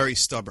we're very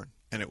stubborn.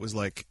 And it was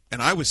like,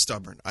 and I was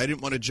stubborn. I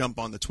didn't want to jump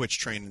on the Twitch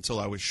train until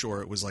I was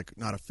sure it was like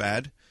not a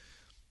fad.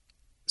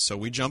 So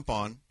we jump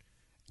on,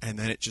 and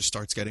then it just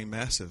starts getting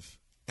massive.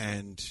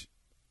 And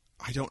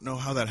I don't know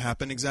how that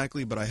happened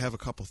exactly, but I have a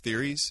couple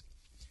theories,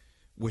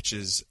 which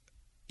is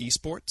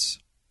esports,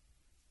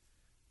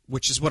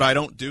 which is what I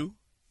don't do.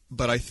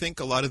 But I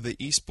think a lot of the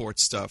esports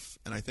stuff,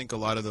 and I think a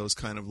lot of those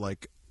kind of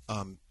like,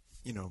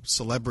 you know,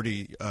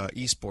 celebrity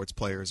esports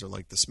players or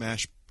like the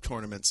Smash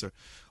tournaments or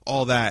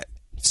all that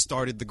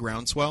started the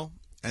groundswell.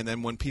 And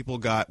then when people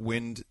got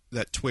wind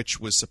that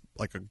Twitch was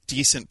like a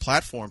decent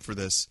platform for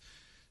this,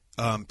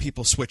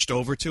 people switched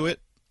over to it.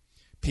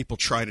 People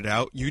tried it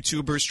out.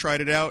 YouTubers tried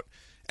it out.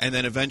 And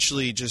then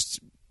eventually just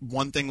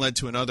one thing led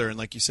to another. And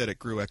like you said, it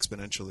grew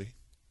exponentially.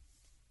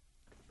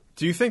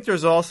 Do you think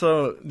there's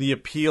also the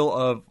appeal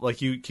of,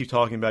 like you keep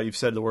talking about, you've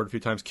said the word a few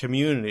times,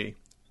 community,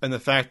 and the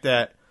fact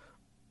that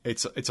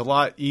it's a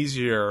lot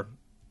easier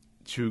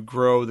to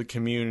grow the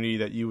community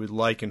that you would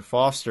like and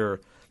foster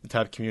the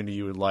type of community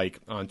you would like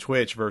on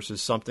Twitch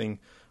versus something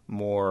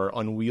more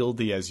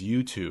unwieldy as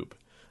YouTube?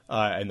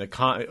 And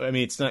I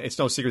mean, it's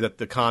no secret that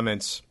the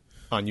comments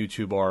on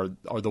YouTube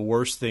are the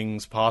worst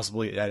things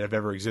possibly that have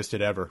ever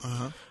existed ever.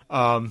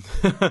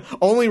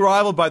 Only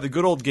rivaled by the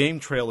good old game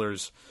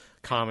trailers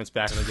comments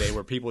back in the day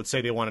where people would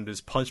say they wanted to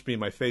just punch me in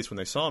my face when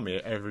they saw me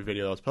every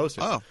video that was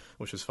posted,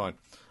 which was fun.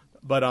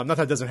 But not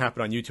that it doesn't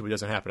happen on YouTube. It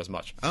doesn't happen as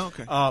much. Oh,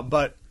 okay.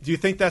 But do you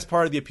think that's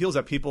part of the appeal is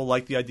that people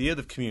like the idea of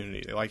the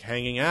community? They like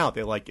hanging out.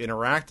 They like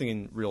interacting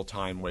in real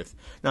time with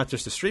not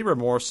just the streamer,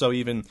 more so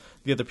even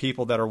the other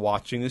people that are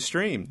watching the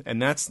stream.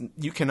 And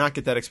you cannot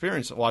get that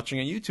experience watching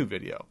a YouTube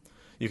video.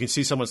 You can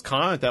see someone's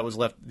comment that was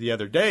left the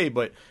other day,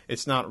 but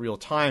it's not real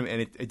time,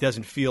 and it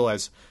doesn't feel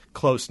as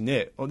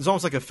close-knit. There's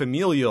almost like a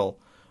familial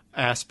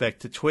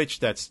aspect to Twitch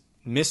that's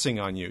missing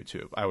on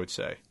YouTube, I would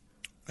say.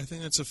 I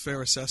think that's a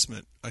fair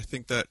assessment. I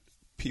think that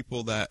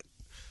people that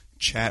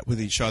chat with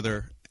each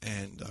other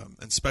and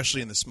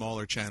especially in the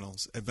smaller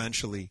channels,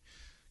 eventually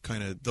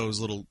kind of those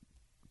little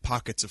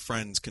pockets of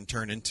friends can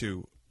turn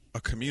into a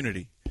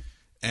community.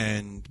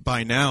 And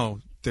by now,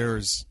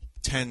 there's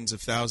tens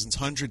of thousands,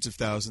 hundreds of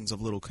thousands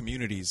of little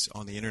communities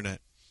on the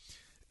internet.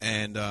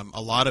 And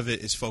a lot of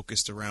it is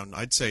focused around,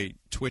 I'd say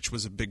Twitch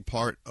was a big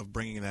part of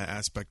bringing that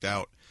aspect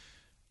out.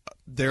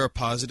 There are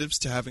positives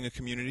to having a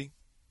community.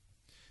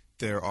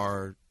 There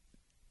are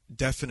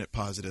definite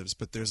positives,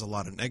 but there's a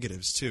lot of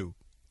negatives too.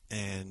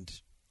 And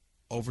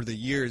over the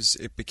years,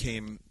 it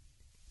became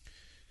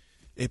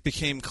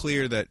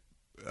clear that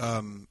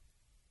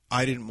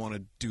I didn't want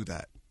to do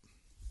that.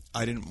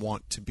 I didn't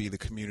want to be the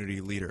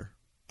community leader.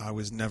 I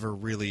was never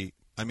really,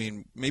 I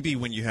mean, maybe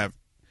when you have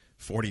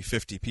 40,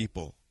 50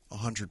 people,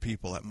 100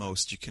 people at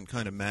most, you can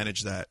kind of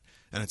manage that,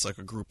 and it's like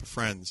a group of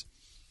friends.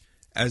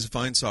 As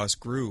Vinesauce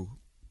grew,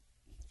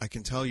 I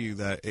can tell you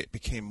that it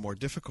became more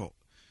difficult.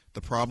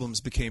 The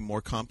problems became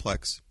more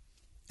complex,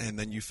 and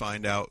then you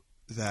find out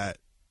that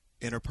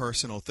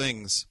interpersonal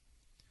things,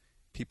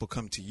 people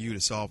come to you to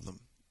solve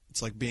them.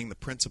 It's like being the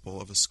principal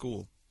of a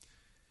school.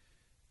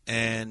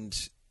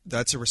 And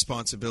that's a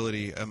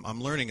responsibility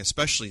I'm learning,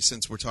 especially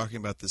since we're talking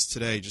about this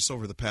today. Just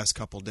over the past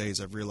couple of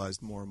days, I've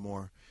realized more and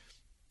more.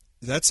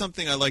 That's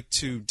something I like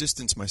to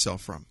distance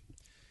myself from.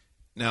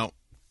 Now,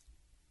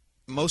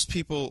 most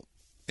people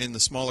in the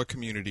smaller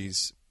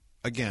communities,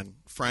 again,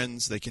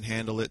 friends, they can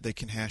handle it, they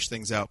can hash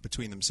things out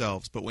between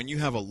themselves. But when you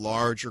have a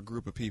larger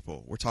group of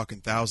people, we're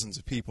talking thousands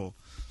of people,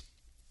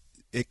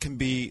 it can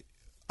be,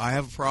 I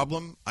have a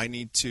problem, I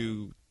need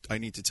to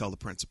tell the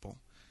principal.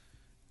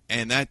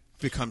 And that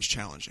becomes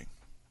challenging.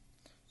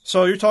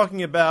 So you're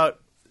talking about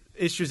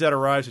issues that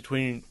arise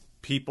between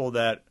people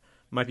that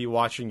might be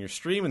watching your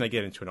stream and they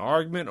get into an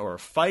argument or a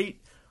fight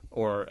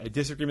or a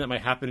disagreement that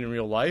might happen in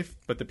real life,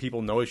 but the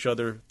people know each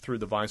other through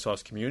the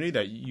Vinesauce community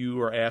that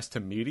you are asked to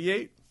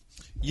mediate?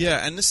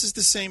 Yeah, and this is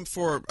the same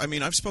for, I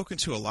mean, I've spoken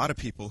to a lot of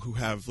people who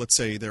have, let's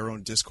say, their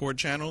own Discord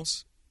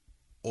channels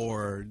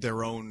or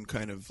their own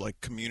kind of like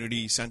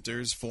community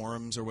centers,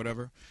 forums or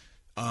whatever.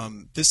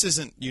 This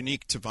isn't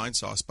unique to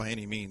Vinesauce by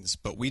any means,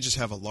 but we just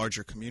have a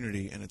larger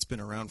community, and it's been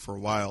around for a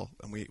while,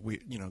 and we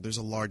you know, there's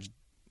a large,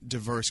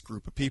 diverse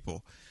group of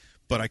people.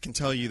 But I can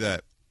tell you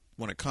that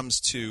when it comes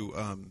to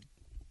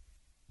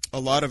a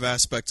lot of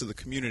aspects of the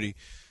community.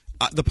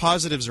 The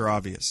positives are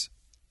obvious,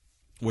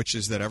 which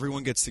is that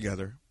everyone gets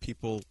together,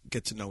 people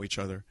get to know each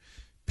other,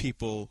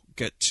 people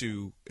get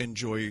to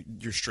enjoy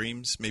your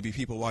streams, maybe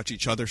people watch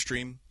each other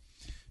stream,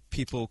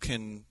 people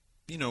can,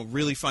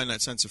 really find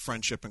that sense of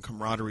friendship and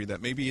camaraderie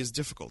that maybe is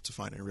difficult to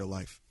find in real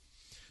life.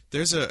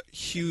 There's a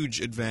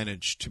huge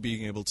advantage to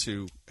being able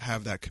to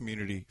have that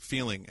community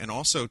feeling, and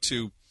also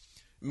to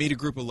meet a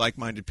group of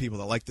like-minded people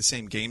that like the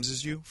same games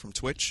as you from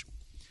Twitch.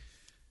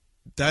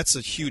 That's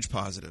a huge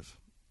positive.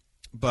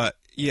 But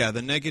yeah,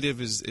 the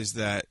negative is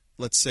that,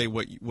 let's say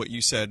what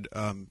you said,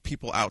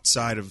 people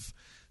outside of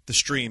the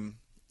stream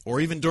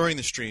or even during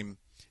the stream,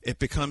 it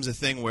becomes a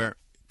thing where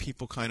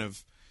people kind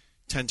of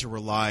tend to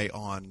rely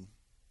on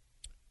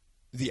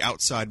the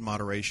outside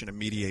moderation and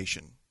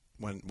mediation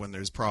when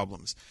there's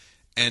problems.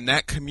 And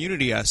that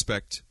community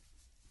aspect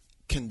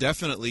can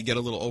definitely get a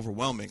little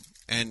overwhelming.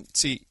 And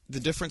see, the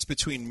difference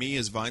between me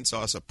as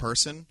Vinesauce, a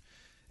person,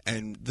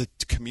 and the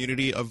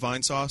community of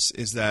Vinesauce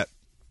is that,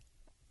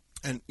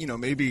 and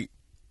maybe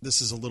this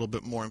is a little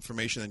bit more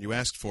information than you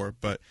asked for,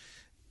 but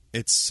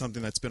it's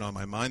something that's been on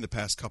my mind the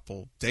past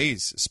couple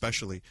days,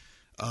 especially.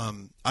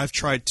 I've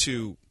tried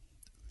to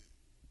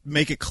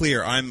make it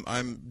clear I'm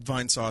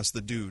Vinesauce the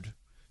dude.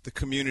 The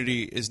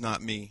community is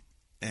not me.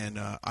 And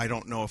I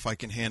don't know if I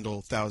can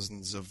handle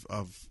thousands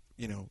of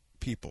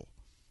people.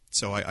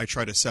 So I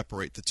try to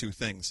separate the two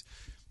things.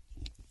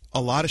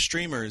 A lot of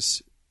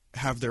streamers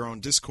have their own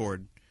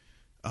Discord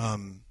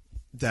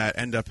that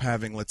end up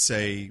having, let's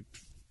say,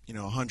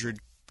 100,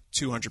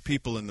 200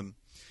 people in them.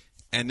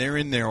 And they're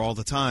in there all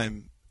the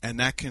time. And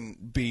that can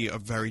be a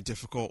very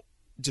difficult,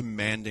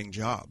 demanding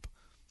job.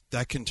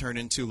 That can turn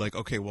into like,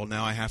 okay, well,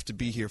 now I have to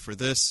be here for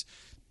this.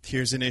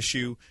 Here's an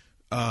issue.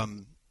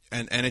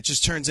 And it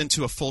just turns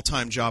into a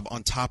full-time job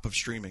on top of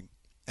streaming,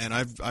 and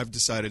I've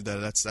decided that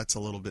that's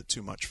a little bit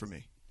too much for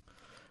me.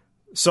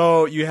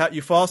 So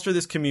you foster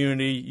this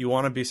community, you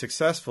want to be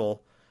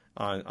successful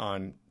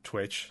on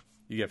Twitch.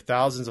 You have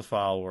thousands of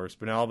followers,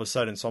 but now all of a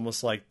sudden it's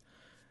almost like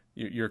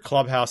your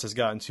clubhouse has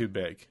gotten too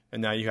big,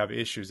 and now you have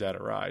issues that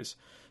arise.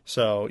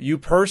 So you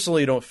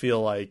personally don't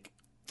feel like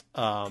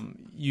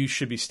you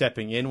should be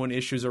stepping in when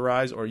issues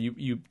arise, or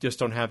you just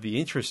don't have the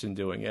interest in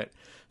doing it.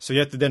 So you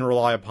have to then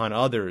rely upon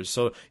others.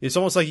 So it's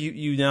almost like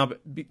you now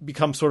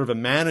become sort of a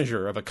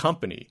manager of a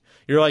company.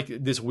 You're like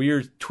this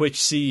weird Twitch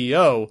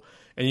CEO,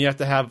 and you have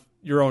to have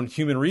your own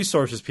human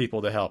resources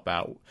people to help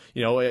out.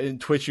 In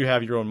Twitch you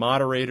have your own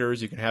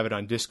moderators. You can have it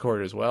on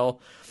Discord as well.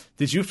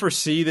 Did you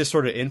foresee this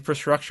sort of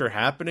infrastructure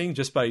happening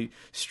just by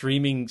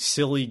streaming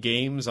silly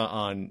games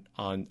on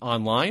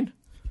online?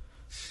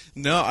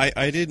 No,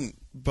 I didn't.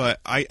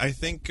 But I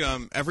think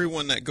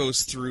everyone that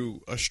goes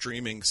through a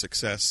streaming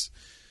success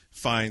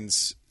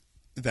finds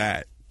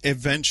that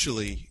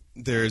eventually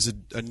there's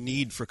a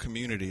need for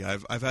community.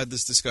 I've had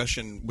this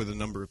discussion with a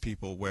number of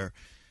people where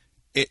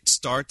it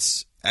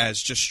starts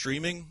as just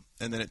streaming,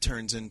 and then it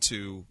turns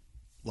into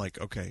like,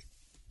 okay,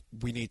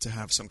 we need to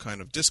have some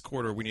kind of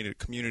Discord, or we need a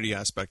community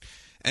aspect.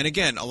 And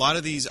again, a lot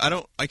of these,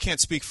 I can't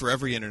speak for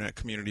every internet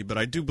community, but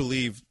I do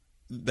believe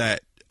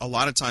that a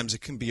lot of times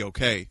it can be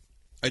okay.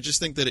 I just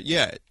think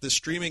that, the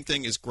streaming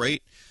thing is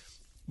great,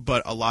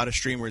 but a lot of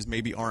streamers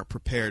maybe aren't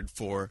prepared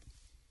for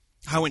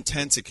how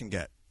intense it can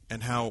get,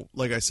 and how,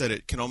 like I said,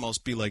 it can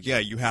almost be like,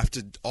 you have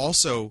to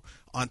also,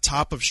 on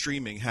top of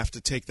streaming, have to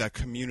take that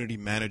community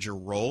manager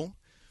role,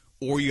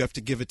 or you have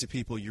to give it to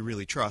people you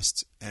really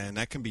trust, and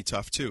that can be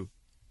tough too.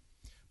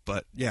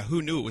 But,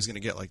 who knew it was going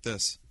to get like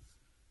this?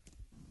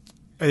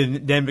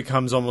 And then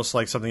becomes almost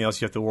like something else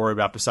you have to worry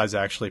about besides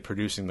actually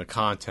producing the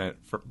content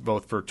for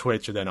both for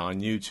Twitch and then on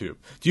YouTube.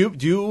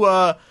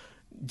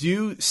 Do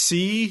you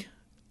see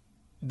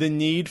the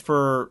need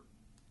for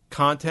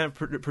content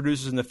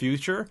producers in the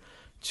future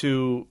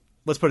to,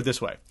 let's put it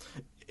this way,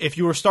 if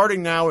you were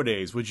starting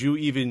nowadays, would you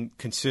even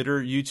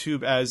consider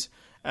YouTube as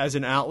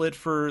an outlet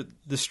for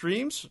the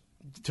streams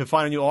to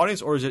find a new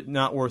audience, or is it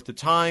not worth the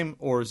time,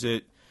 or is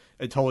it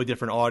a totally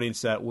different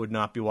audience that would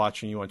not be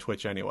watching you on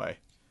Twitch anyway?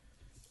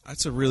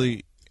 That's a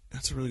really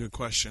good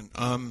question.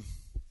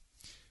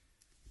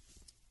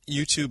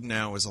 YouTube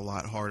now is a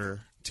lot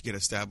harder to get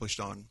established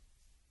on,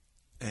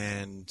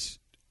 and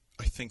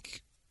I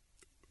think,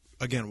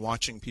 again,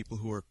 watching people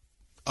who are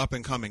up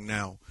and coming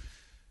now,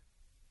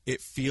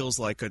 it feels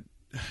like a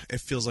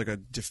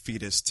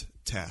defeatist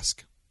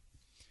task.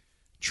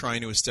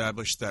 Trying to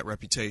establish that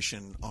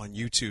reputation on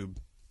YouTube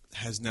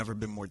has never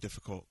been more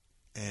difficult,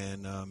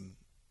 and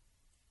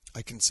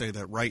I can say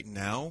that right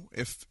now,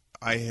 if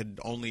I had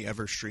only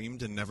ever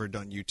streamed and never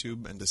done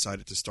YouTube and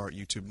decided to start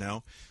YouTube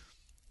now,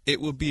 it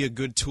would be a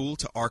good tool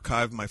to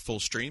archive my full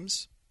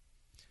streams,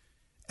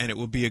 and it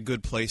would be a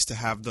good place to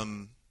have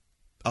them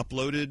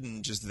uploaded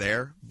and just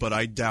there, but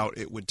I doubt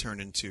it would turn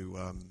into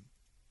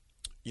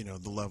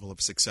the level of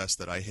success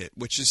that I hit,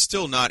 which is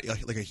still not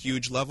like a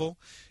huge level.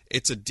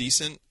 It's a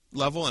decent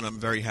level, and I'm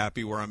very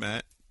happy where I'm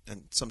at,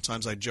 and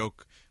sometimes I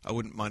joke I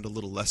wouldn't mind a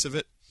little less of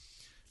it,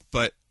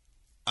 but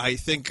I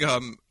think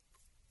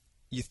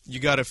you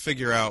got to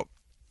figure out,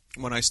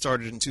 when I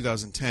started in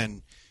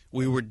 2010,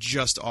 we were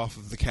just off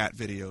of the cat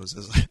videos,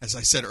 as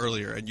I said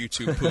earlier, and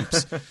YouTube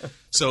poops.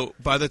 So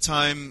by the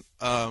time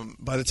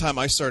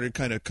I started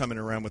kind of coming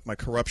around with my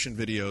corruption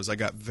videos, I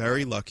got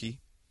very lucky.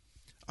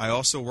 I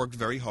also worked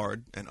very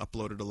hard and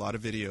uploaded a lot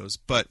of videos,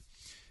 but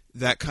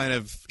that kind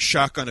of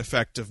shotgun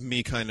effect of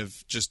me kind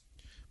of just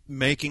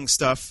making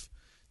stuff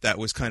that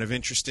was kind of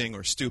interesting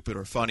or stupid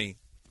or funny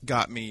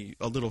got me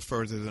a little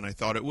further than I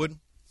thought it would.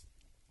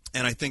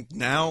 And I think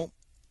now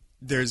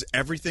there's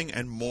everything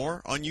and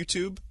more on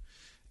YouTube,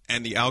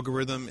 and the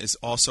algorithm is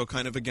also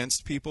kind of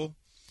against people.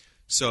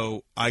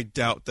 So I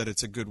doubt that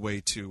it's a good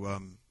way to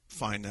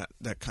find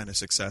that kind of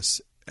success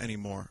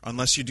anymore,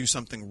 unless you do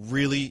something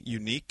really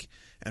unique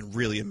and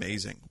really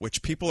amazing,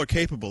 which people are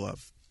capable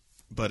of.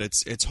 But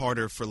it's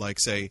harder for, like,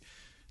 say,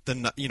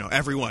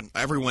 everyone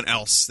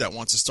else that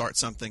wants to start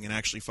something and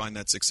actually find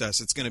that success.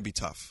 It's going to be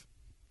tough.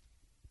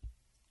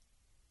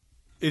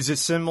 Is it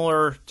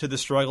similar to the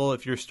struggle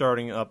if you're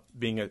starting up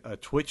being a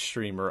Twitch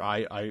streamer?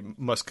 I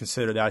must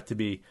consider that to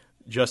be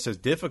just as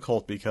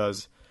difficult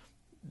because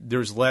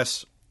there's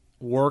less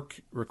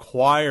work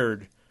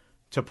required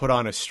to put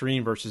on a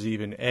stream versus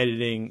even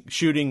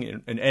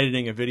shooting and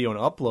editing a video and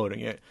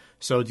uploading it.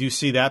 So do you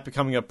see that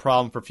becoming a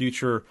problem for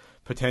future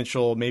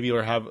potential, maybe,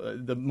 or have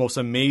the most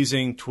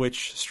amazing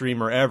Twitch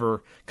streamer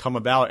ever come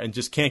about and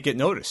just can't get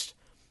noticed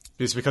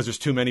just because there's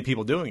too many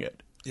people doing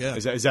it? Yeah.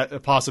 Is that a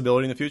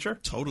possibility in the future?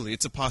 Totally.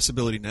 It's a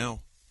possibility now.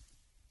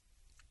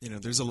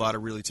 There's a lot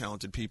of really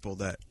talented people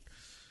that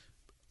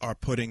are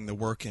putting the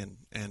work in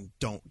and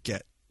don't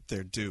get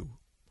their due.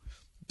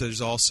 There's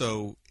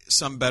also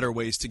some better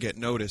ways to get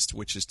noticed,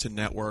 which is to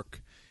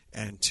network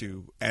and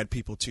to add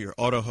people to your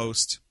auto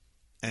host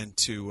and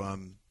to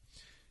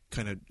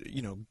kind of,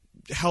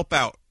 help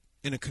out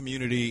in a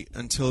community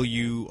until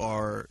you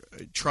are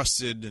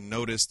trusted and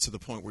noticed to the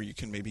point where you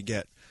can maybe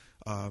get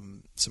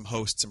some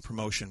hosts and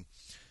promotion.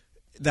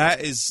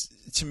 That is,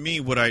 to me,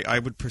 what I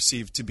would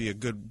perceive to be a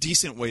good,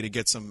 decent way to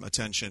get some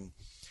attention.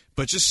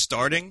 But just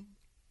starting,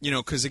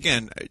 because,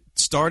 again,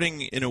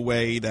 starting in a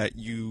way that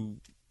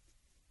you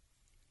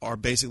are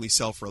basically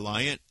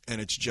self-reliant and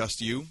it's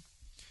just you,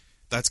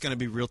 that's going to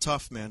be real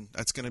tough, man.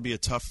 That's going to be a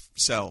tough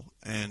sell.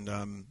 And,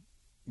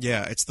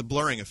 it's the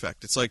blurring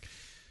effect. It's like,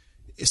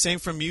 same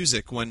for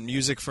music. When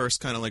music first,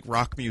 kind of like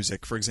rock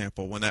music, for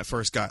example, when that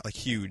first got, like,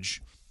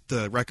 huge,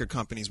 the record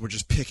companies were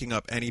just picking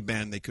up any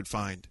band they could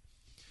find.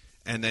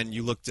 And then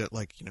you looked at,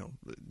 like,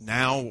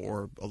 now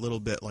or a little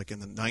bit like in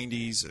the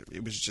 90s,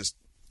 it was just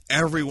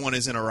everyone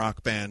is in a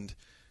rock band.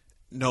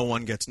 No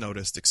one gets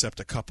noticed except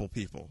a couple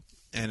people.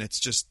 And it's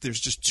just, there's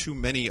just too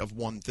many of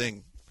one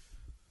thing.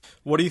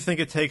 What do you think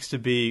it takes to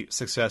be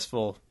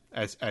successful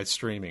at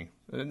streaming?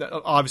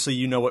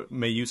 Obviously, what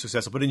made you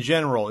successful, but in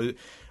general,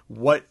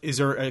 what is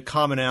there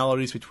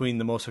commonalities between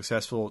the most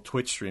successful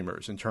Twitch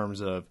streamers in terms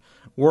of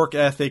work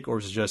ethic, or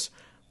is it just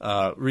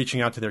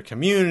reaching out to their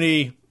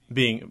community,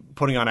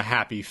 putting on a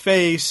happy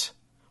face?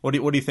 What do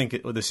you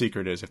think the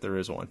secret is, if there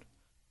is one?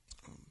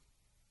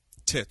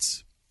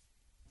 Tits.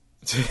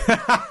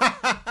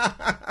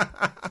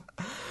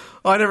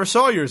 Oh, I never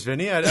saw yours,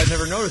 Vinny. I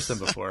never noticed them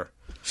before.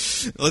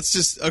 Let's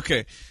just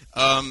okay.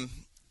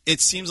 It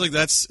seems like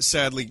that's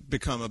sadly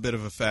become a bit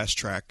of a fast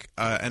track.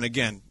 And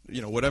again,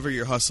 whatever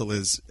your hustle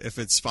is, if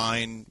it's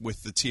fine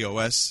with the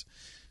TOS,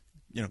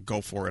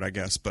 go for it, I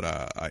guess. But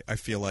I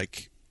feel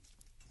like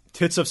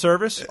tits of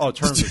service. Oh,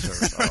 terms of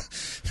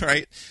service. Oh.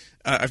 Right.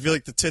 I feel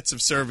like the tits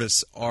of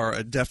service are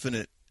a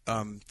definite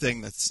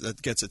thing that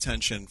gets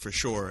attention for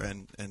sure,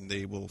 and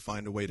they will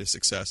find a way to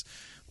success.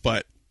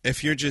 But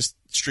if you're just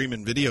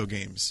streaming video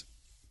games,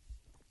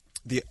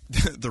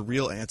 the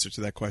real answer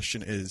to that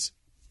question is,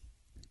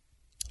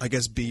 I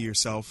guess, be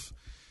yourself.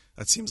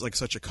 That seems like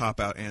such a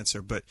cop-out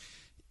answer, but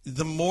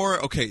the more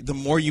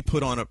you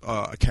put on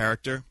a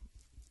character,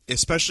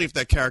 especially if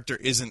that character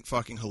isn't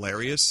fucking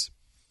hilarious,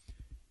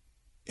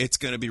 it's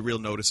going to be real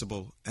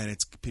noticeable, and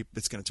it's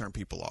going to turn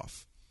people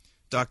off.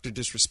 Dr.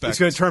 Disrespect. It's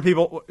going to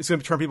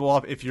turn people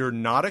off if you're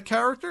not a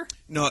character?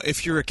 No,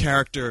 if you're a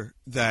character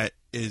that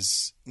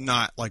is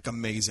not, like,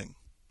 amazing.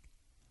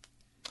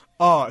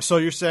 Oh, so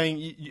you're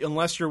saying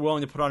unless you're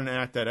willing to put on an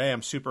act that, hey,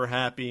 I'm super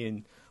happy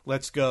and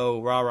let's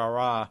go, rah, rah,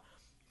 rah,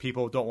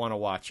 people don't want to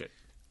watch it.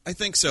 I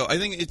think so. I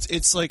think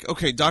it's like,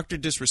 okay, Dr.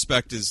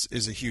 Disrespect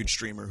is a huge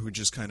streamer who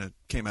just kind of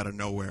came out of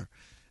nowhere.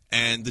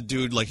 And the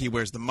dude, like, he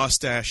wears the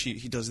mustache,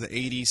 he does the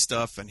 80s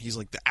stuff, and he's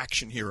like the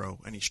action hero,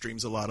 and he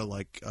streams a lot of,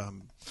 like,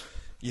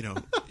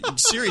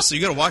 seriously,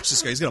 you got to watch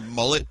this guy. He's got a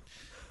mullet.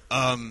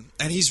 And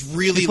he's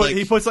really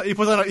he puts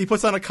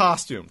on a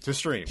costume to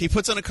stream. He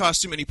puts on a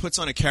costume and he puts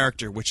on a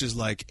character which is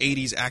like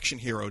 80s action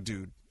hero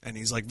dude, and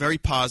he's like very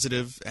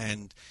positive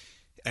and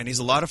he's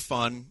a lot of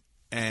fun,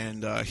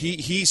 and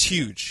he's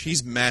huge.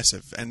 He's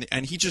massive,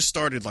 and he just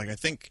started, like,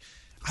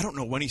 I don't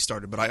know when he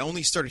started, but I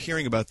only started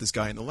hearing about this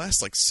guy in the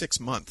last, like, 6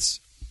 months.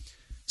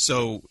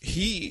 So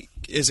he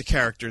is a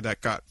character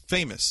that got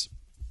famous.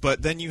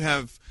 But then you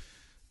have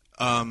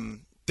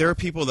there are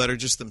people that are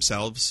just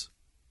themselves,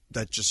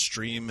 that just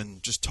stream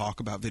and just talk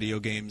about video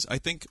games. I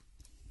think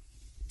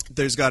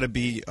there's got to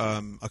be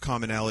a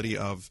commonality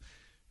of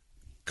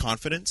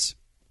confidence,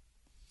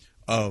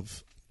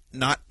 of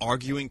not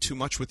arguing too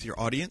much with your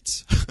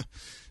audience,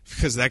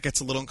 because that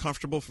gets a little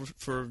uncomfortable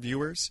for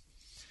viewers.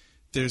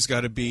 There's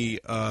got to be,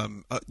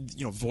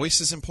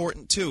 voice is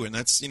important too, and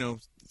that's,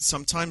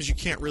 sometimes you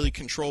can't really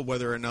control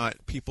whether or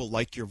not people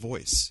like your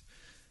voice.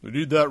 We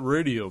need that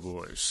radio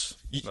voice,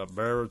 that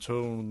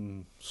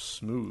baritone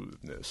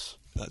smoothness.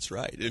 That's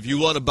right. If you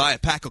want to buy a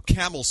pack of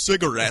Camel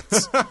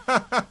cigarettes.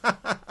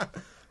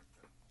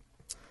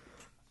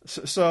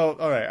 So,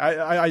 all right.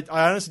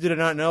 I honestly did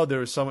not know there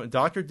was some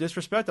Dr.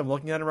 Disrespect. I'm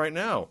looking at him right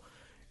now.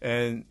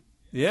 And,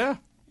 yeah,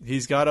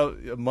 he's got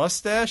a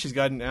mustache. He's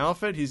got an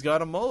outfit. He's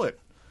got a mullet.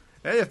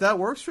 Hey, if that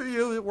works for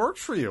you, it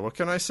works for you. What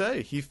can I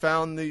say? He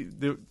found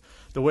the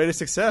way to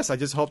success. I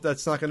just hope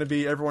that's not going to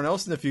be everyone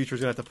else in the future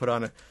is going to have to put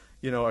on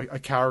a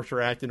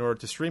character act in order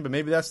to stream. But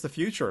maybe that's the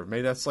future.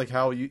 Maybe that's like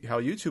how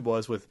YouTube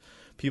was with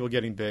people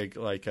getting big,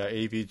 like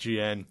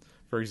AVGN,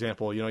 for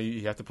example.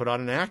 You have to put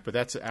on an act, but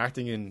that's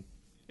acting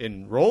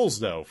in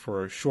roles, though,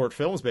 for short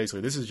films,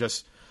 basically. This is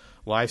just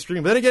live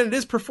streaming. But then again, it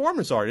is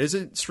performance art.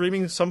 Isn't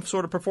streaming some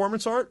sort of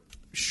performance art?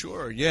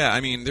 Sure, yeah. I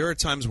mean, there are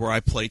times where I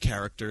play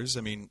characters.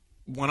 I mean,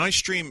 when I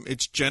stream,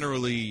 it's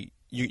generally,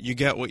 you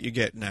get what you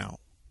get now.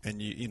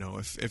 And,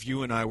 if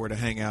you and I were to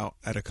hang out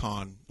at a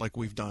con, like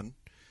we've done,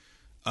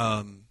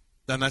 then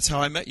that's how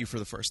I met you for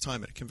the first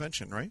time at a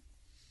convention, right?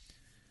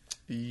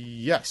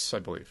 Yes, I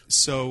believe.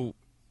 So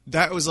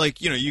that was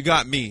like, you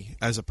got me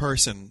as a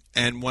person.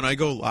 And when I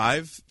go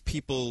live,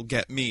 people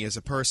get me as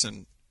a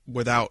person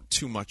without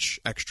too much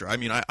extra. I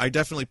mean, I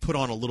definitely put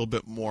on a little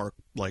bit more,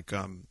 like,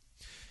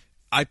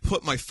 I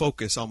put my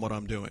focus on what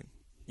I'm doing,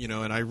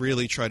 and I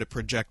really try to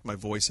project my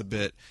voice a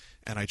bit,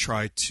 and I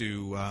try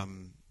to,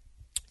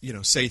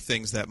 say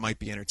things that might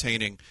be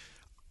entertaining.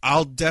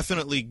 I'll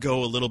definitely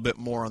go a little bit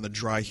more on the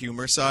dry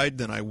humor side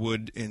than I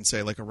would in,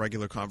 say, like a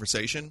regular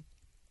conversation.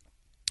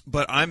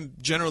 But I'm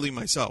generally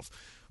myself.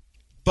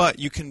 But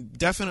you can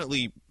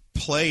definitely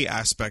play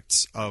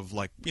aspects of,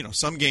 like,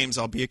 some games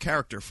I'll be a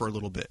character for a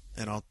little bit,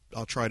 and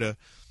I'll try to,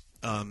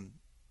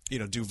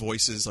 do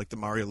voices like the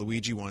Mario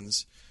Luigi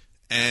ones,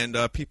 and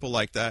people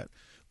like that.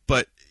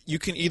 But you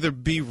can either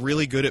be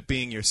really good at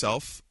being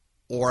yourself,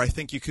 or I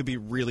think you could be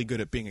really good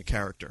at being a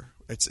character.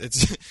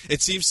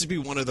 It seems to be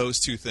one of those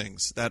two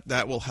things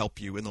that will help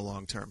you in the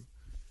long term.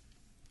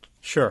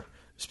 Sure.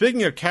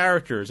 Speaking of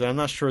characters, and I'm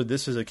not sure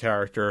this is a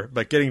character,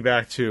 but getting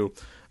back to,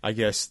 I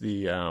guess,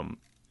 the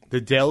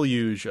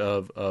deluge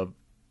of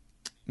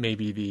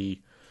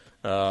maybe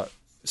the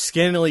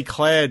scantily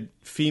clad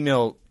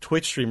female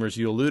Twitch streamers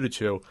you alluded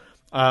to.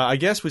 I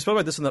guess we spoke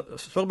about this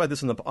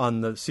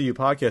on the CU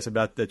podcast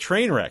about the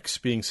train wrecks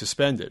being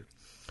suspended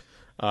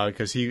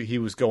because he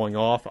was going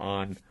off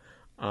on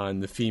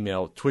the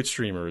female Twitch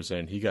streamers,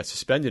 and he got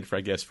suspended for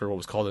what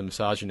was called a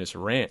misogynist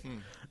rant.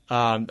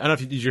 I don't know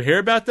did you hear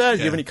about that? Do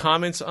you have any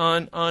comments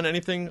on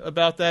anything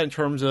about that in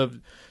terms of,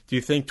 do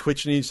you think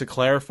Twitch needs to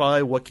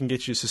clarify what can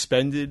get you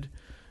suspended,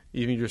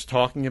 even just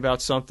talking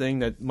about something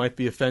that might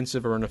be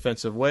offensive or an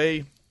offensive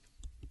way?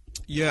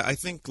 Yeah, I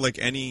think like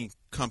any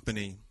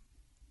company,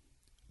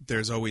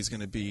 there's always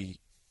going to be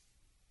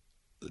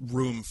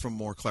room for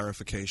more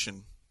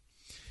clarification.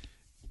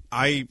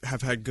 I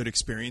have had good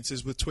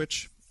experiences with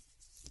Twitch,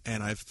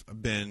 and I've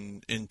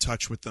been in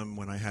touch with them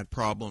when I had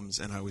problems,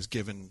 and I was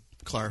given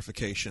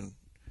clarification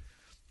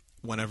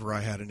whenever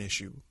I had an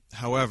issue.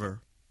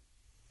 However,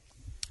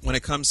 when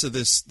it comes to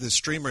this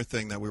streamer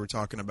thing that we were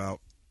talking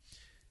about,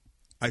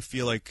 I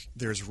feel like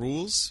there's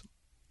rules,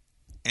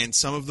 and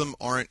some of them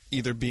aren't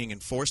either being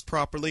enforced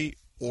properly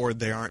or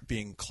they aren't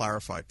being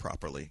clarified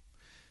properly.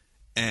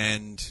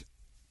 And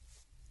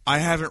I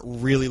haven't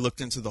really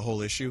looked into the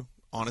whole issue,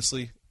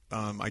 honestly.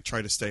 I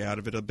try to stay out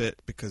of it a bit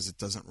because it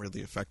doesn't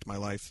really affect my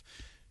life.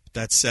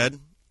 That said,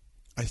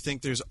 I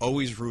think there's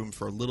always room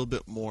for a little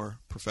bit more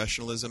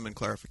professionalism and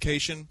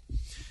clarification.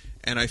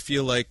 And I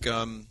feel like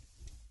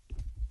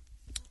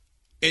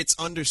it's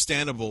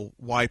understandable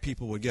why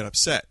people would get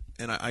upset.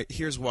 And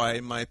here's why,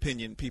 in my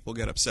opinion, people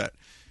get upset.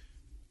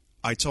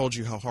 I told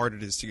you how hard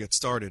it is to get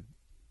started.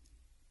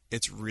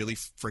 It's really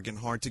friggin'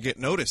 hard to get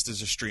noticed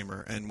as a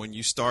streamer. And when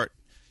you start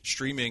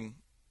streaming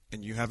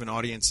and you have an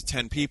audience of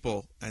 10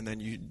 people, and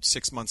then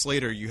 6 months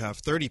later you have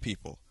 30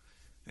 people,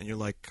 and you're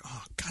like,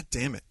 oh, God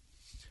damn it.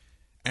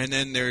 And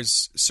then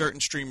there's certain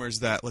streamers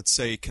that, let's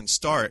say, can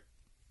start,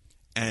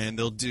 and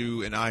they'll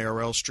do an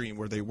IRL stream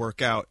where they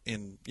work out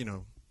in,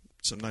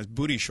 some nice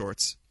booty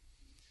shorts,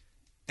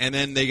 and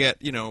then they get,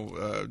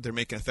 they're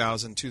making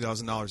 $1,000,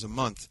 $2,000 a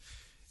month.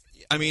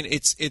 I mean,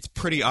 it's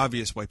pretty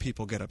obvious why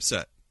people get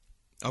upset.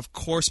 Of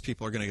course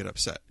people are going to get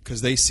upset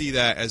because they see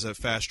that as a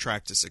fast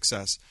track to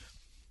success.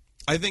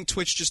 I think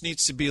Twitch just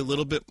needs to be a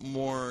little bit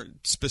more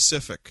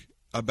specific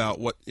about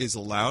what is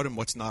allowed and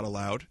what's not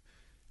allowed,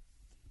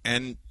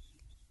 and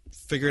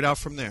figure it out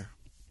from there.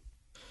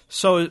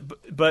 So,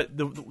 but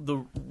the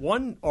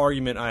one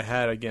argument I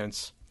had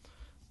against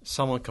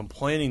someone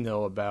complaining,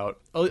 though, about,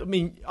 I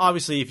mean,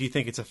 obviously, if you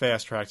think it's a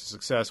fast track to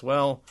success,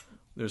 well,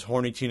 There's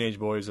horny teenage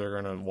boys that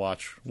are going to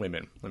watch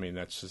women. I mean,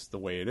 that's just the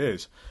way it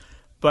is.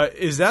 But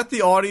is that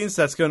the audience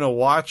that's going to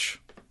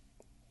watch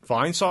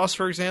Vinesauce,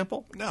 for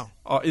example? No.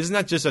 Isn't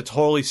that just a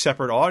totally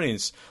separate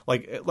audience?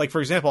 Like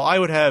for example, I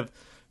would have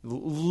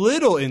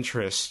little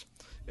interest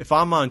if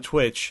I'm on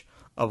Twitch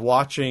of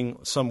watching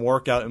some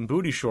workout in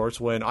booty shorts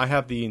when I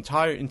have the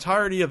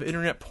entirety of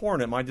internet porn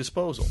at my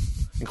disposal,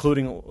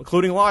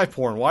 including live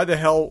porn. Why the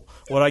hell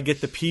would I get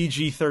the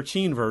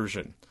PG-13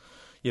 version,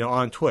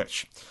 on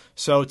Twitch?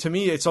 So to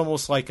me, it's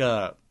almost like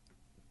a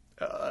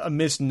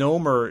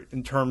misnomer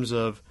in terms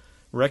of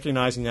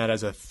recognizing that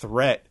as a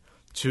threat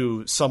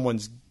to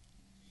someone's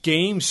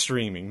game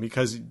streaming,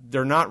 because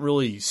they're not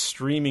really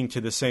streaming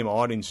to the same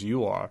audience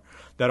you are.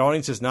 That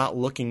audience is not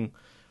looking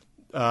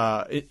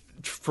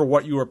for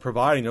what you are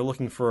providing. They're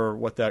looking for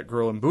what that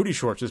girl in booty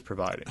shorts is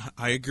providing.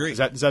 I agree.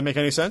 Does that make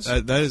any sense?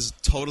 That is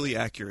totally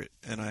accurate,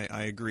 and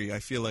I agree. I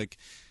feel like,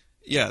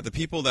 the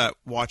people that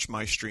watch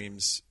my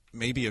streams,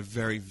 maybe a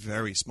very,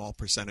 very small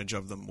percentage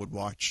of them would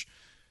watch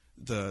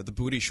the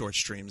booty short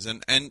streams,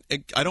 and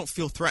I don't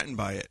feel threatened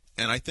by it.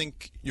 And I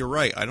think you're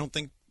right. I don't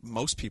think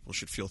most people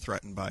should feel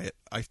threatened by it.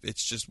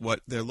 It's just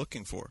what they're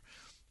looking for.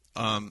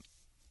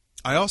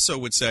 I also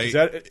would say,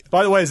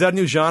 by the way, is that a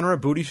new genre,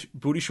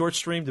 booty short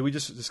stream? Did we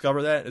just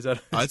discover that? Is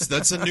that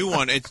that's a new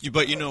one?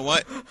 But you know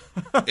what?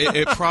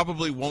 It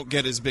probably won't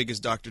get as big as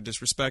Dr.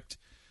 Disrespect,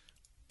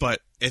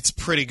 but it's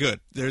pretty good.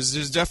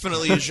 There's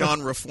definitely a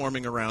genre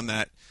forming around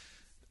that.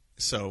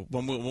 So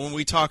when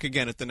we talk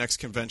again at the next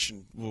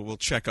convention, we'll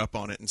check up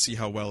on it and see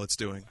how well it's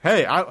doing.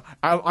 Hey,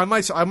 I'm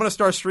going to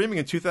start streaming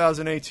in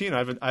 2018.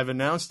 I've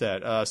announced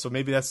that. So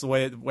maybe that's the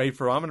way I'm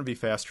going to be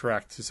fast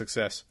tracked to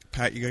success.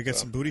 Pat, you gotta get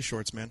some booty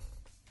shorts, man.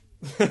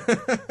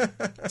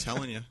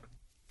 Telling you.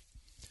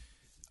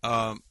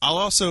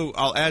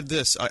 I'll add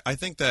this. I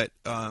think that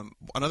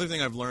another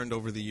thing I've learned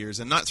over the years,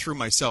 and not through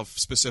myself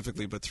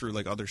specifically, but through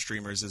like other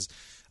streamers, is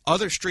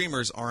other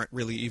streamers aren't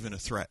really even a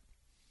threat,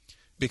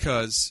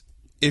 because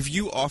if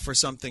you offer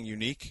something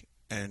unique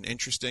and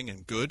interesting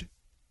and good,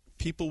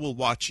 people will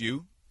watch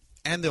you,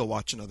 and they'll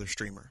watch another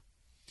streamer.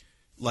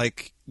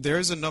 Like,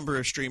 there's a number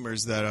of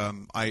streamers that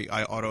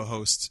I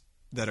auto-host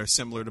that are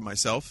similar to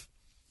myself,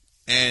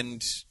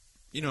 and,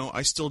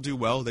 I still do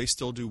well, they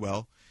still do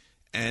well,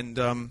 and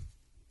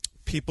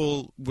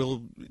people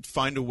will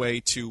find a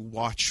way to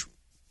watch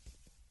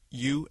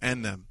you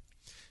and them.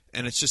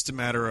 And it's just a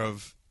matter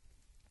of,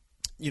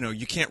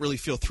 you can't really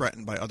feel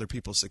threatened by other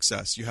people's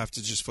success. You have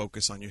to just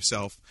focus on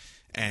yourself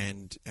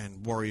and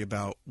worry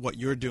about what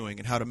you're doing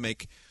and how to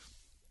make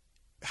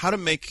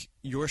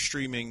your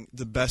streaming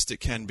the best it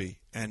can be,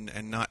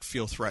 and not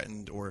feel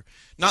threatened, or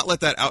not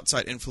let that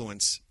outside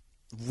influence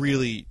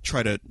really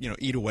try to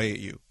eat away at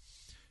you.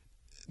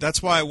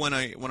 That's why when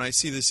I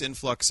see this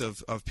influx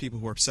of people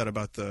who are upset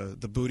about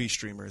the booty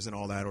streamers and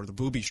all that, or the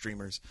booby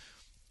streamers,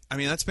 I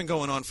mean, that's been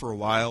going on for a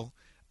while.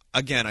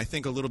 Again, I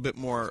think a little bit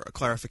more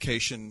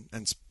clarification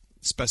and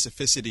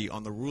specificity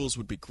on the rules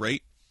would be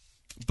great.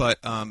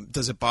 But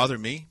does it bother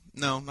me?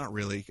 No, not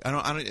really. I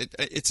don't.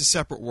 It's a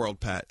separate world,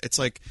 Pat. It's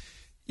like,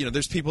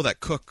 there's people that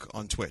cook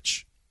on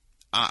Twitch.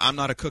 I'm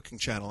not a cooking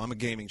channel. I'm a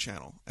gaming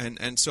channel,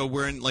 and so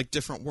we're in like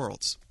different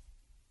worlds.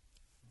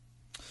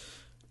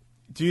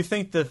 Do you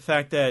think the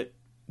fact that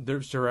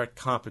there's direct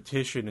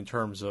competition in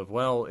terms of,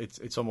 well,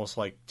 it's almost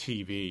like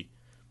TV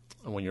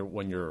when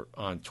you're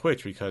on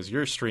Twitch, because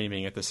you're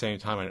streaming at the same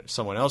time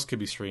someone else could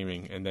be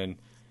streaming, and then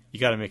you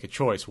got to make a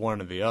choice,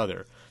 one or the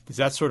other. Does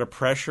that sort of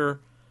pressure,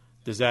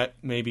 does that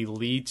maybe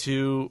lead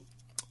to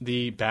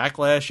the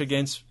backlash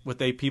against what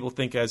people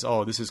think as,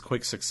 oh, this is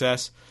quick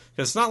success?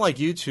 Because it's not like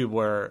YouTube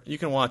where you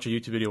can watch a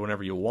YouTube video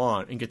whenever you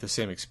want and get the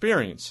same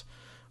experience.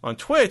 On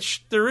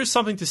Twitch, there is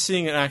something to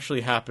seeing it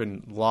actually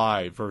happen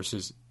live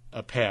versus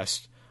a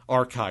past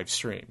archive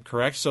stream,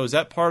 correct? So is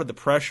that part of the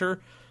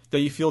pressure that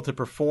you feel to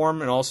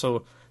perform, and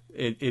also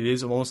it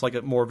is almost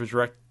like more of a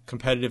direct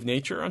competitive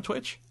nature on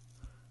Twitch?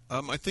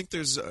 I think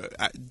there's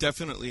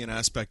definitely an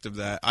aspect of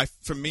that.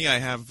 For me, I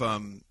have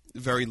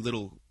very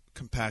little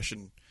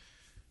compassion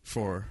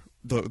for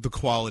the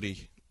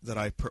quality that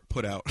I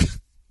put out.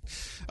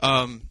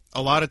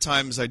 A lot of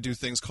times I do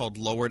things called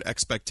lowered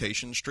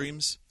expectation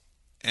streams,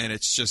 and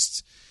it's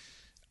just,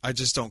 I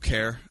just don't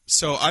care.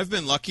 So I've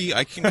been lucky.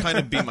 I can kind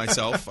of be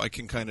myself. I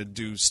can kind of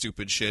do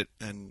stupid shit,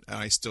 and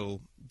I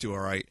still do all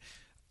right.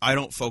 I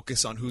don't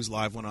focus on who's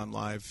live when I'm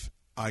live.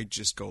 I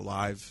just go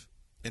live.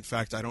 In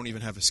fact, I don't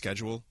even have a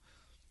schedule,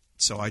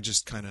 so I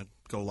just kind of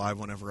go live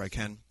whenever I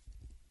can.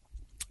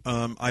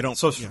 I don't.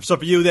 So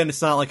for you, then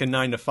it's not like a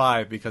 9 to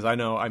 5, because I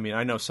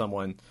know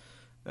someone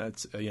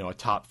that's a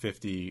top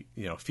 50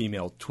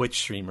 female Twitch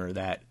streamer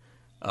that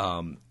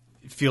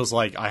feels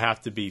like I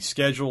have to be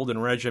scheduled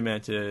and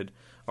regimented,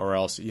 or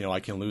else I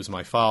can lose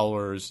my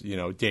followers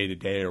day to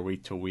day or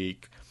week to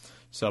week.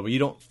 So, but you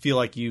don't feel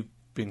like you've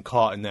been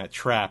caught in that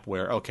trap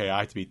where, okay, I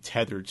have to be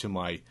tethered to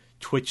my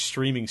Twitch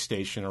streaming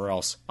station, or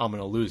else I'm going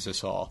to lose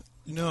this all.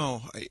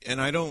 No,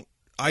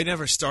 I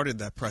never started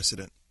that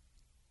precedent.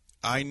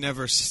 I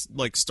never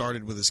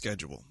started with a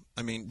schedule.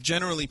 I mean,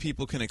 generally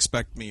people can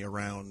expect me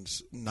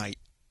around night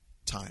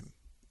time,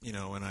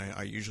 and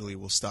I usually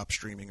will stop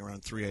streaming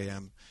around 3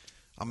 a.m.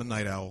 I'm a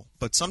night owl.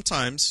 But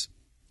sometimes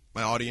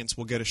my audience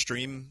will get a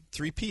stream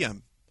 3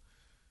 p.m.,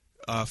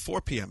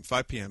 4 p.m.,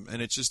 5 p.m.,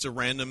 and it's just a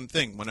random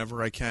thing.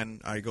 Whenever I can,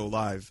 I go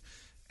live.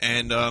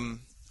 And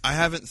I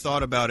haven't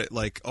thought about it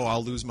like, oh,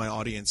 I'll lose my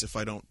audience if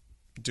I don't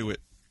do it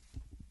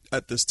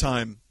at this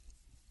time.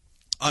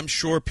 I'm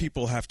sure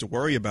people have to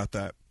worry about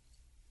that.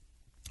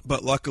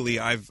 But luckily,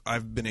 I've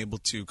been able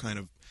to kind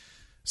of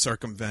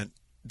circumvent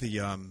the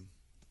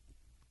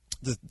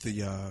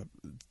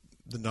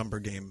number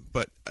game.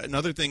 But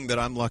another thing that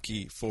I'm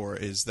lucky for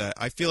is that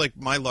I feel like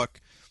my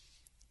luck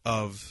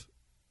of,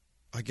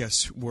 I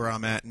guess, where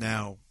I'm at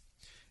now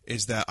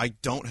is that I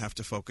don't have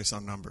to focus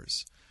on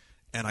numbers.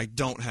 And I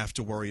don't have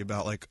to worry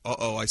about, like,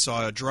 uh-oh, I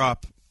saw a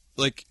drop.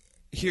 Like,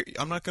 here,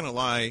 I'm not going to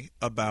lie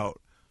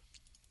about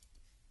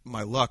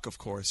my luck, of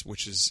course,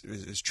 which is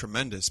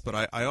tremendous.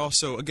 But I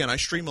also, again, I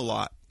stream a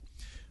lot.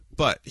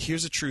 But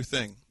here's a true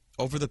thing.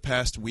 Over the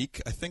past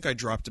week, I think I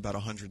dropped about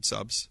 100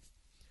 subs.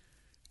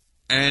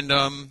 And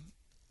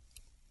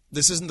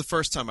this isn't the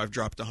first time I've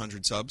dropped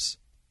 100 subs.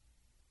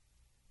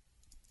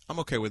 I'm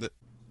okay with it.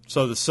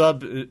 So the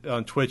sub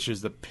on Twitch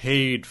is the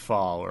paid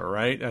follower,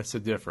 right? That's the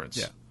difference.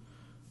 Yeah.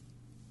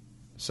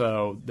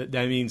 So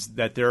that means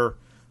that they're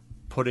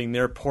putting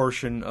their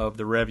portion of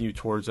the revenue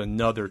towards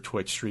another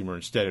Twitch streamer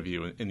instead of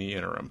you in the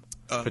interim,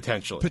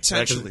 potentially.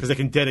 Potentially. Because they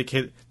can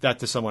dedicate that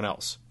to someone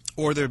else.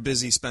 Or they're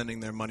busy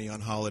spending their money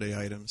on holiday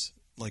items,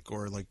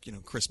 or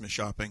Christmas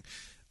shopping.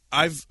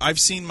 I've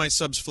seen my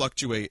subs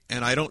fluctuate,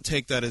 and I don't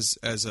take that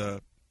as a...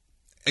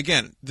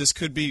 Again, this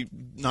could be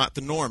not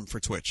the norm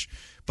for Twitch,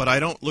 but I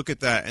don't look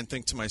at that and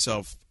think to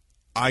myself,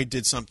 I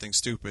did something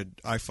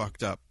stupid, I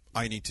fucked up.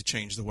 I need to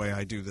change the way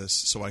I do this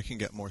so I can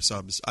get more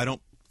subs. I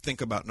don't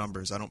think about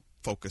numbers. I don't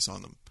focus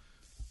on them.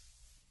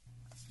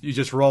 You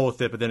just roll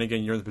with it, but then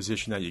again, you're in the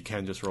position that you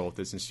can just roll with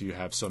it since you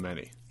have so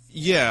many.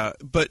 Yeah,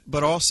 but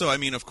also, I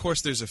mean, of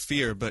course there's a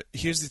fear, but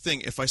here's the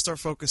thing. If I start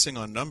focusing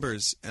on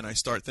numbers and I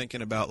start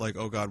thinking about, like,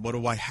 oh, God, what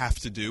do I have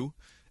to do?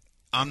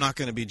 I'm not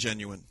going to be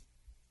genuine,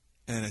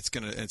 and it's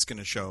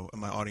gonna show.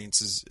 And my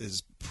audience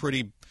is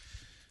pretty...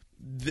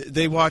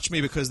 They watch me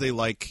because they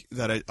like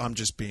that I'm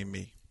just being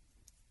me.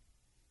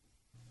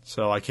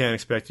 So I can't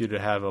expect you to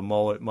have a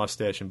mullet,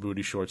 mustache, and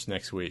booty shorts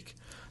next week.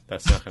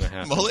 That's not going to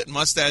happen. Mullet,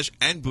 mustache,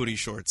 and booty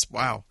shorts.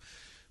 Wow.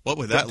 What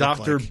would that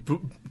look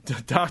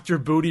like? Dr.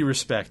 Booty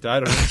Respect.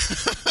 I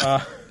don't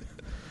know.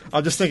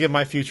 I'll just think of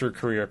my future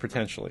career,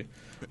 potentially.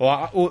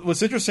 Well,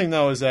 what's interesting,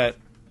 though, is that,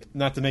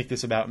 not to make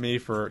this about me,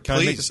 can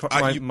I make this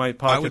my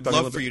podcast? I would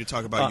love for you to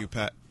talk about you,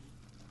 Pat.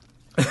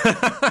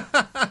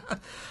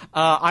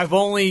 I've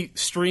only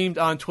streamed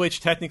on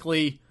Twitch,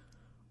 technically...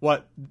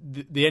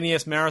 the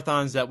NES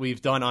marathons that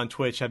we've done on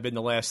Twitch have been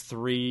the last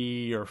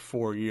 3 or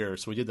 4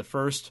 years. So we did the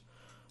first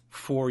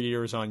 4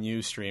 years on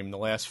Ustream, the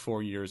last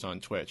 4 years on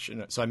Twitch.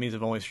 And so that means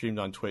I've only streamed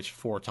on Twitch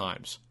 4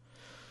 times.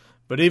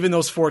 But even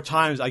those 4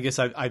 times, I guess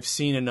I've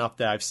seen enough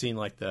that I've seen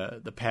like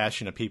the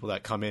passion of people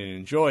that come in and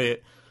enjoy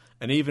it.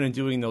 And even in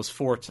doing those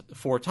four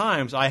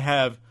times, I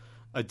have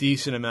a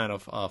decent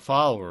amount of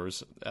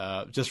followers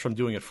just from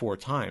doing it 4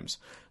 times.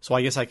 So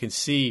I guess I can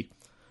see...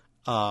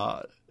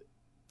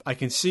 I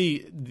can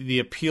see the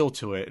appeal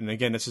to it, and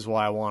again, this is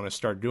why I want to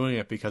start doing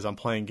it, because I'm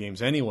playing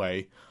games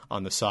anyway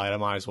on the side. I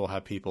might as well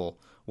have people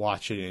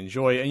watch it and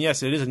enjoy it. And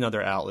yes, it is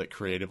another outlet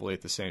creatively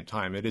at the same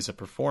time. It is a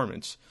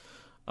performance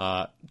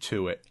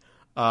to it.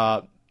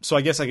 So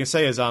I guess I can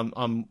say is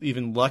I'm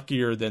even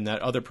luckier than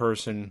that other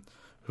person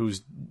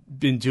who's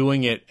been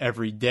doing it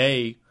every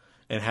day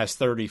and has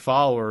 30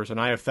 followers,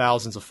 and I have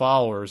thousands of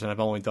followers, and I've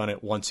only done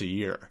it once a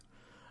year.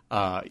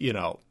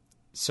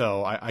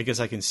 So I guess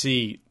I can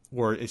see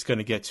where it's going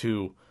to get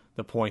to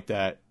the point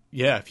that,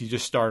 yeah, if you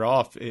just start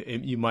off,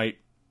 you might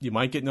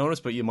get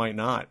noticed, but you might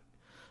not.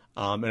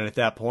 And at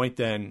that point,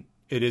 then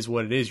it is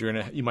what it is.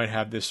 You might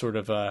have this sort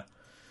of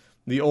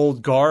the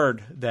old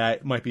guard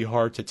that might be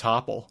hard to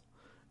topple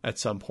at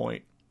some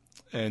point.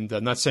 And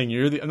I'm not saying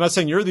you're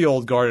the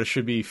old guard that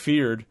should be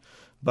feared,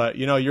 but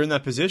you're in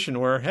that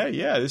position where, hey,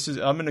 yeah,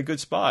 I'm in a good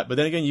spot. But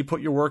then again, you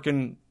put your work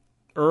in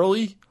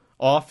early,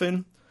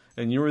 often,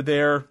 and you were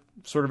there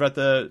sort of at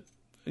the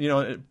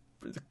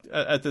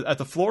at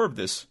the floor of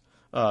this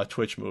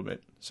Twitch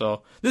movement.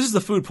 So this is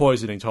the food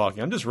poisoning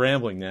talking. I'm just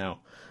rambling now.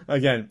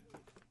 Again.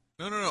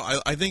 No.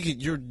 I think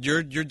you're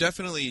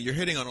definitely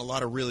hitting on a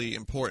lot of really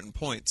important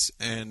points.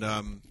 And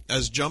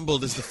as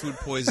jumbled as the food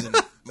poison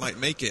might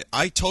make it,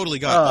 I totally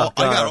got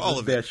all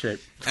of it. Bad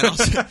shape.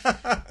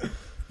 And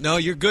no,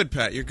 you're good,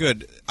 Pat. You're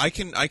good. I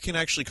can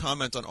actually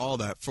comment on all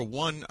that. For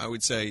one, I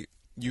would say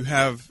you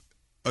have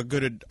a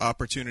good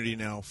opportunity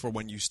now for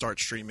when you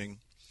start streaming.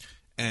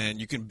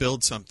 And you can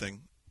build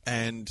something,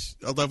 and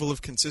a level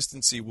of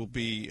consistency will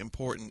be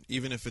important,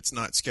 even if it's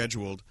not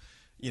scheduled.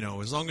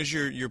 As long as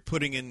you're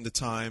putting in the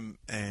time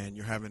and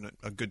you're having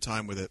a good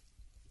time with it.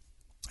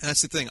 And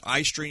that's the thing.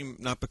 I stream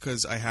not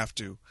because I have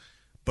to,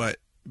 but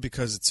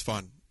because it's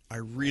fun. I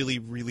really,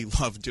 really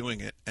love doing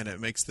it, and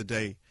it makes the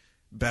day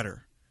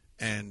better.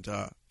 And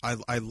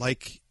I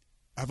like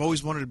I've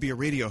always wanted to be a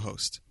radio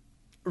host.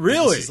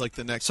 Really? This is like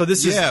the next. So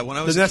this is when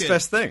I was the a next kid,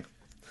 best thing.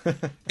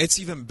 It's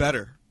even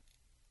better.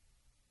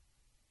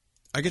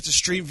 I get to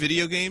stream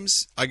video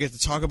games. I get to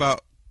talk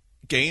about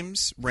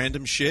games,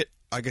 random shit.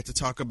 I get to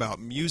talk about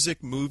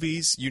music,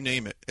 movies, you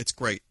name it. It's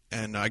great.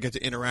 And I get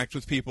to interact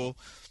with people.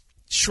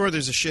 Sure,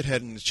 there's a shithead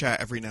in the chat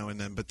every now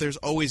and then, but there's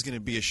always going to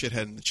be a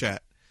shithead in the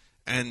chat.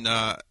 And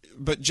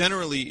but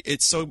generally,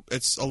 it's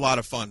a lot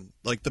of fun.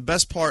 Like, the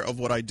best part of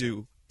what I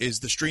do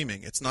is the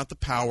streaming. It's not the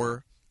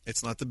power.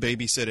 It's not the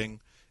babysitting.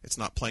 It's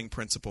not playing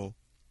Principal.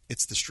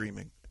 It's the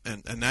streaming.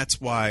 And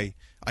that's why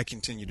I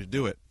continue to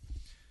do it.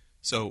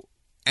 So,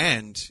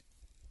 and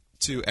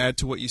to add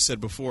to what you said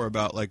before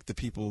about, like, the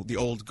people, the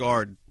old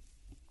guard,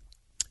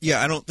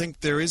 yeah, I don't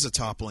think there is a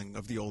toppling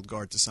of the old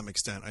guard to some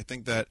extent. I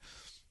think that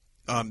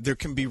there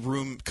can be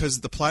room,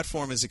 because the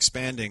platform is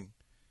expanding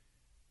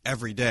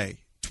every day.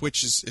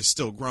 Twitch is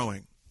still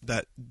growing,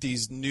 that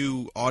these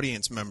new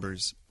audience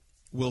members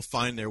will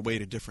find their way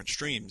to different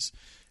streams.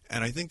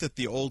 And I think that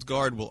the old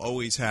guard will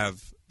always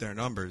have their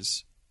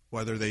numbers,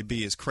 whether they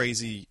be as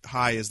crazy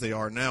high as they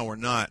are now or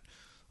not.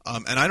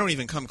 And I don't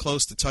even come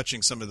close to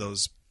touching some of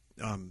those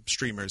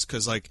streamers,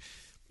 because, like,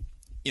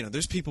 you know,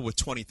 there's people with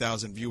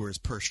 20,000 viewers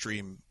per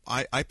stream.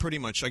 I pretty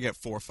much, I get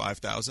 4,000 or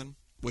 5,000,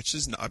 which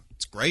is not,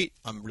 it's great.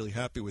 I'm really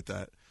happy with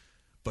that.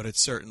 But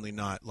it's certainly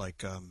not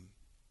like,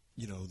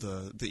 you know,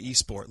 the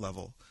esport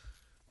level.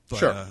 But,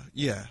 sure.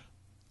 Yeah.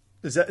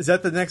 Is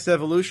that the next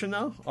evolution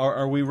now?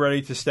 Are we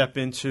ready to step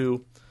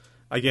into,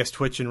 I guess,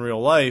 Twitch in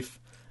real life?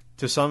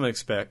 To some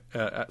aspect,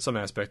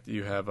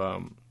 you have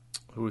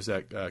who was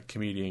that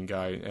comedian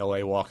guy in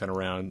L.A. walking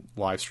around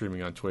live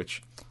streaming on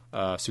Twitch?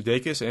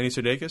 Sudeikis, Andy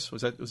Sudeikis,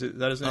 was that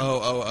his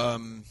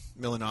name?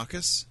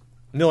 Milanakis.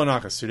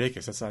 Milanakis,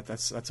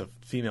 Sudeikis. That's a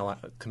female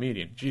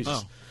comedian.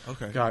 Jesus. Oh,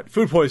 okay. God,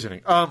 food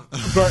poisoning.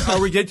 But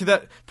are we getting to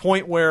that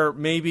point where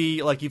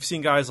maybe, like, you've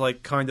seen guys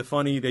like Kinda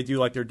Funny, they do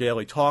like their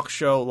daily talk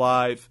show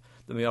live,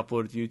 then they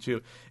upload it to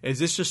YouTube. Is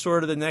this just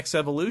sort of the next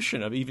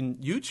evolution of even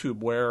YouTube,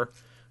 where,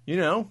 you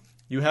know,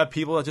 you have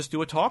people that just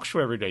do a talk show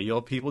every day.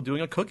 You'll have people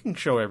doing a cooking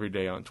show every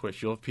day on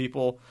Twitch. You'll have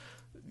people,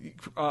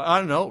 I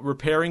don't know,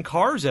 repairing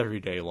cars every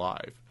day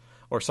live,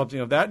 or something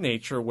of that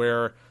nature,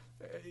 where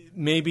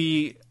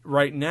maybe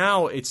right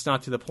now it's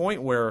not to the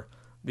point where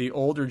the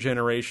older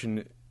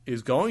generation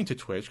is going to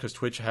Twitch, because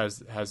Twitch has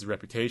the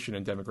reputation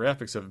and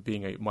demographics of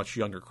being a much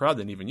younger crowd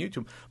than even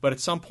YouTube. But at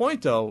some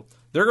point, though,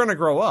 they're going to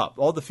grow up.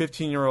 All the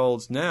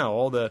 15-year-olds now,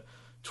 all the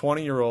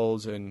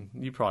 20-year-olds, and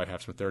you probably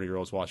have some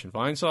 30-year-olds watching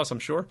Vinesauce, I'm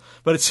sure.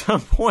 But at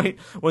some point,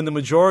 when the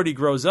majority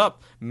grows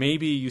up,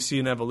 maybe you see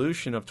an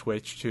evolution of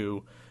Twitch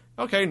to,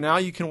 okay, now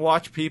you can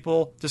watch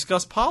people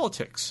discuss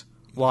politics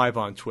live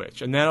on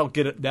Twitch, and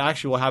that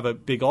actually will have a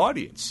big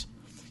audience.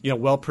 You know,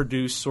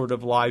 well-produced sort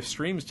of live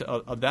streams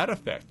of that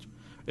effect.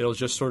 It'll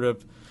just sort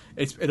of,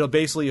 it'll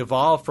basically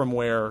evolve from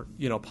where,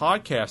 you know,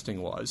 podcasting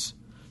was,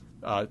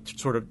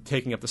 sort of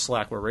taking up the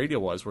slack where radio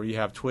was, where you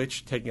have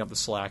Twitch taking up the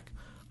slack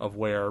of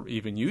where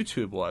even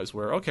YouTube was,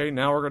 where, okay,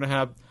 now we're going to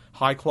have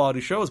high-quality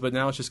shows, but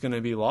now it's just going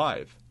to be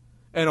live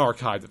and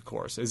archived, of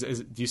course.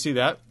 Do you see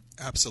that?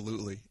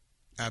 Absolutely.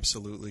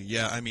 Absolutely.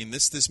 Yeah, I mean,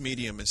 this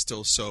medium is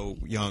still so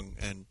young,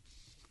 and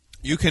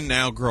you can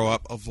now grow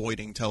up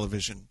avoiding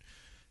television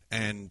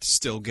and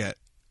still get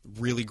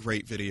really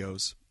great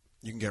videos.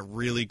 You can get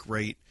really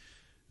great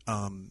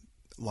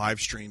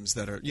live streams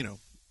that are, you know,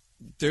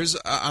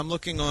 I'm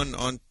looking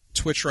on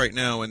Twitch right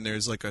now, and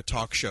there's like a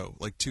talk show,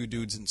 like Two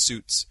Dudes in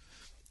Suits,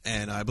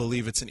 and I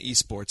believe it's an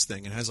esports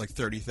thing. It has like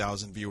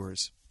 30,000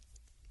 viewers.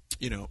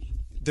 You know,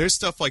 there's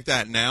stuff like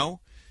that now,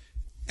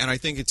 and I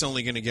think it's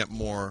only going to get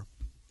more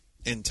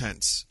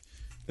intense.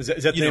 Is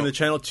that the name of the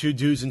channel? Two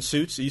Dudes in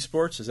Suits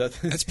Esports? Is that?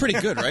 That's pretty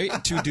good,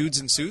 right? Two Dudes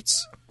in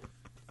Suits.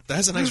 That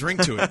has a nice ring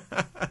to it.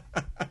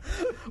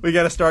 We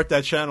got to start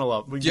that channel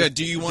up.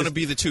 Do you want to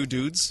be the two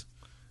dudes?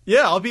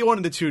 Yeah, I'll be one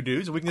of the two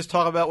dudes. We can just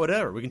talk about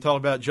whatever. We can talk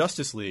about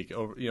Justice League,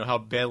 or, you know, how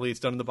badly it's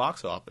done in the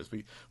box office.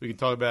 We can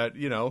talk about,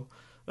 you know,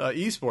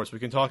 esports. We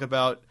can talk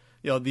about,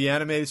 you know, the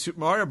animated Super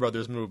Mario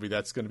Brothers movie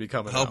that's going to be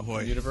coming out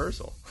from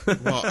Universal.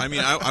 Well, I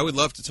mean, I would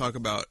love to talk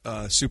about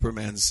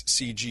Superman's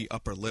CG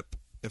upper lip,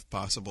 if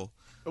possible.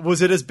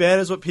 Was it as bad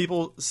as what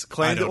people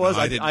claimed it was?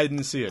 I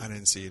didn't see it. I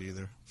didn't see it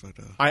either. But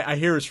I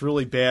hear it's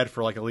really bad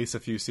for like at least a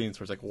few scenes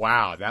where it's like,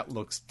 wow, that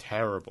looks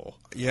terrible.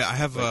 Yeah, I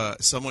have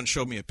someone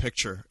showed me a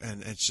picture,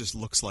 and it just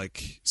looks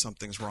like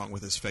something's wrong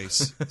with his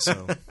face.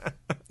 So,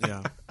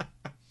 yeah.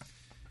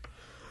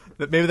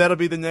 Maybe that'll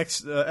be the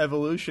next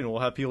evolution. We'll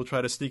have people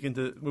try to sneak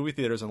into movie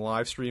theaters and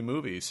live stream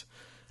movies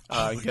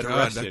and get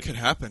arrested. That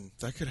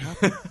could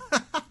happen.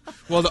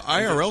 Well, the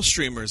IRL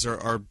streamers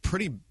are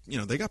pretty, you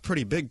know, they got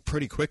pretty big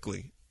pretty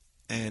quickly.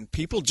 And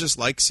people just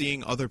like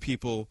seeing other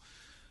people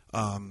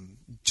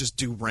just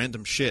do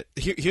random shit.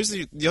 Here's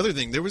the other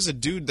thing. There was a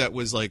dude that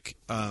was like,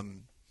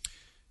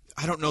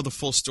 I don't know the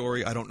full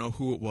story. I don't know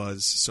who it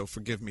was, so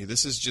forgive me.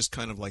 This is just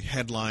kind of like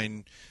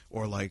headline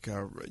or like,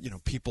 you know,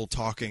 people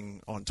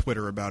talking on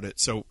Twitter about it.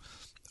 So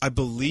I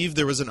believe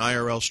there was an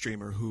IRL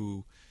streamer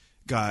who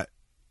got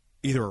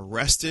either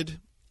arrested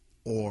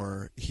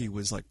or he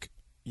was like,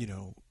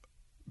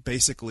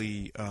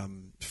 basically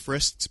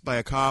frisked by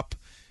a cop,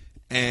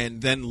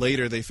 and then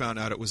later they found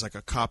out it was like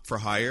a cop for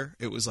hire.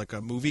 It was like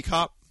a movie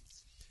cop.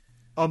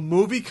 A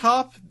movie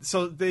cop?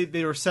 So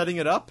they were setting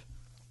it up?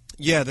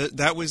 Yeah,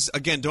 that was,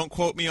 again, don't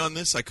quote me on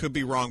this. I could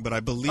be wrong, but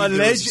I believe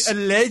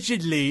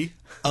allegedly.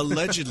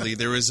 Allegedly,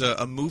 there was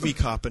a movie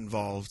cop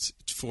involved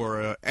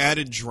for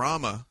added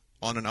drama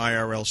on an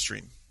IRL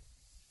stream.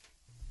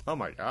 Oh,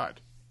 my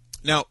God.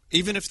 Now,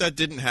 even if that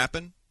didn't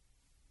happen,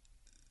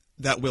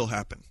 that will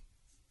happen.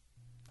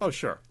 Oh,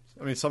 sure.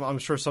 I mean, I'm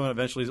sure someone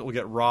eventually will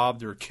get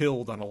robbed or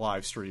killed on a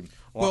live stream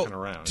walking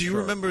around. Do you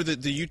remember the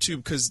YouTube?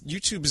 Because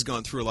YouTube has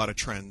gone through a lot of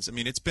trends. I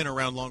mean, it's been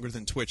around longer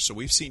than Twitch, so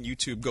we've seen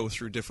YouTube go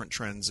through different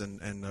trends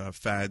and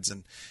fads.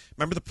 And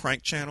remember the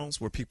prank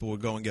channels where people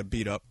would go and get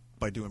beat up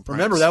by doing pranks?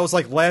 Remember, that was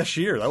like last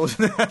year. That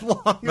wasn't that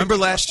long. Remember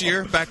last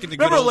year, back in the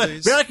good old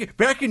days?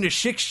 Back in the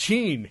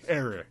 16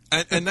 era.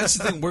 And that's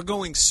the thing. We're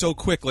going so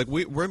quick. Like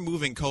we're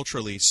moving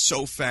culturally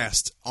so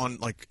fast on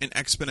like an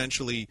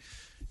exponentially,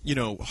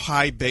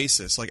 high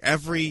basis. Like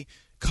every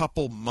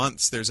couple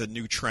months there's a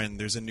new trend,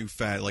 there's a new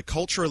fad. Like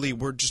culturally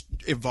we're just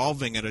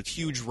evolving at a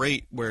huge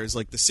rate, whereas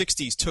like the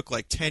 60s took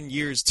like 10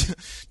 years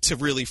to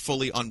really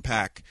fully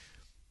unpack.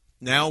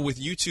 Now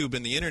with YouTube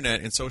and the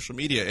internet and social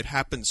media, it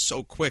happens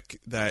so quick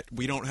that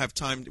we don't have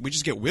time. We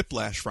just get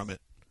whiplash from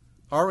it.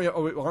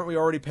 Aren't we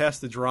already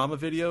past the drama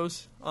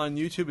videos on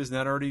YouTube? Isn't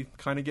that already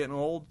kind of getting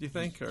old, do you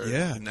think? Or?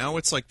 Yeah, now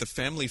it's like the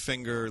Family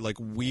Finger, like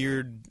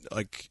weird,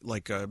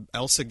 like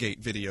Elsa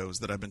Gate videos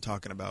that I've been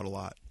talking about a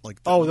lot.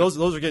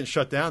 Those are getting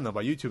shut down though.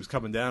 By YouTube's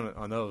coming down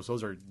on those.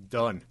 Those are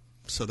done.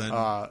 So then,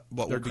 what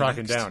they're will be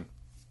cracking next? down.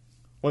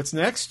 What's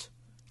next?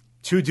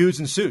 2 dudes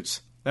in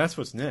suits. That's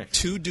what's next.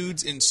 2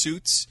 dudes in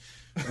suits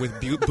with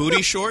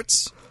booty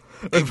shorts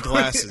and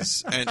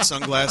glasses and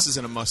sunglasses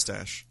and a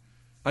mustache.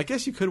 I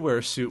guess you could wear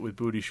a suit with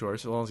booty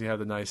shorts as long as you have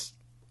the nice,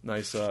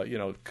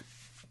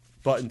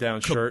 button-down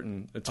shirt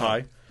and a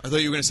tie. I thought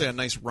you were going to say a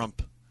nice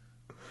rump.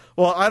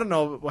 Well, I don't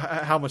know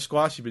how much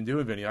squats you've been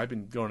doing, Vinny. I've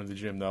been going to the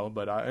gym, though,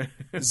 but I...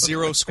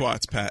 0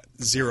 squats, Pat.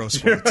 0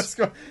 squats.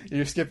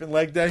 You're skipping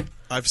leg day?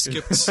 I've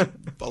skipped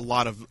a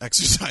lot of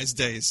exercise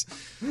days.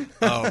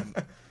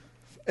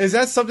 Is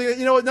that something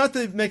that, not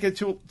to make it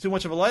too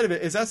much of a light of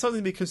it, is that something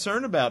to be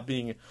concerned about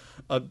being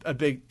a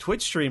big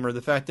Twitch streamer,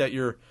 the fact that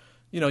you're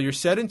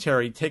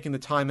sedentary, taking the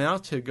time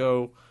out to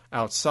go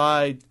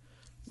outside,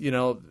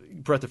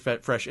 breath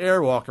of fresh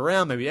air, walk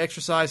around, maybe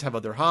exercise, have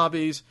other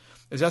hobbies.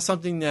 Is that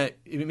something that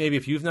maybe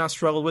if you've not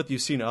struggled with,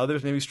 you've seen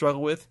others maybe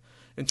struggle with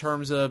in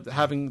terms of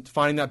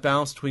finding that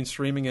balance between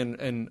streaming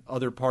and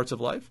other parts of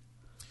life?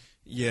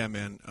 Yeah,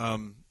 man.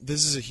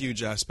 This is a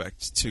huge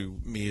aspect to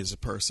me as a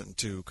person,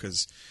 too,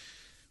 because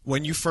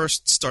when you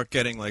first start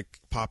getting like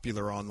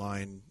popular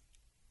online,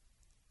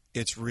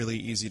 it's really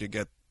easy to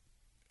get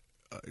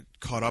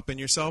caught up in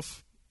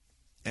yourself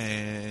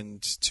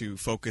and to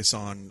focus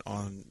on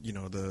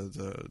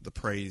the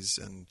praise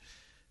and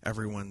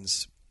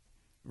everyone's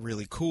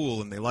really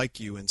cool and they like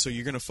you, and so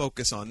you're going to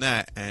focus on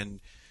that, and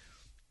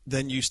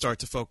then you start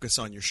to focus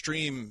on your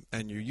stream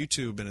and your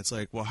YouTube, and it's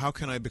like, well, how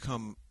can I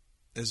become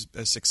as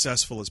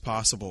successful as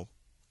possible?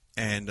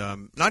 And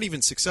not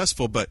even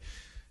successful, but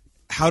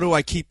how do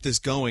I keep this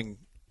going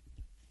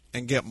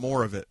and get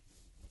more of it?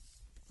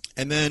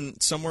 And then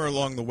somewhere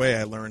along the way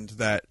I learned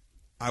that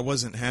I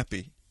wasn't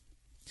happy,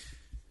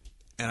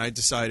 and I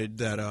decided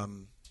that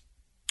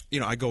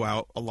I go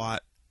out a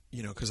lot,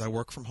 because I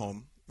work from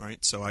home,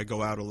 right? So I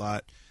go out a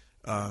lot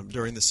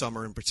during the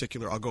summer in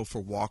particular. I'll go for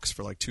walks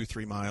for like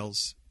 2-3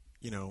 miles.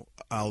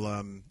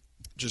 I'll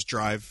just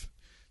drive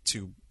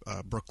to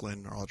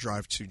Brooklyn, or I'll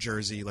drive to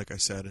Jersey, like I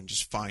said, and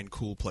just find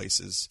cool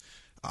places.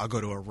 I'll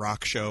go to a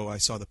rock show. I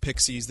saw the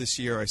Pixies this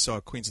year. I saw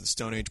Queens of the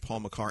Stone Age,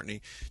 Paul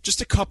McCartney.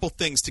 Just a couple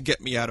things to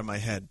get me out of my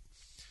head.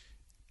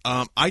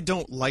 I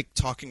don't like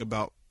talking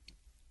about,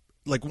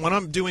 like, when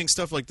I'm doing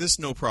stuff like this,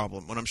 no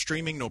problem. When I'm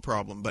streaming, no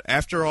problem. But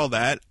after all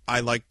that, I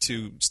like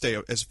to stay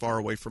as far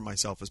away from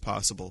myself as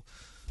possible.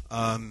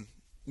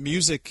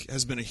 Music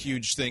has been a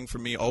huge thing for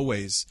me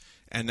always.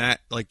 And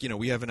that,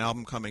 we have an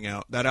album coming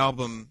out. That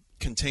album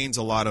contains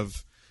a lot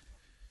of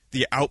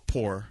the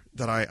outpour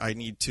that I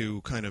need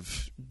to kind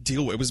of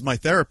deal with. It was my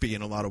therapy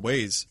in a lot of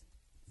ways,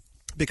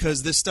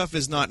 because this stuff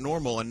is not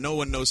normal and no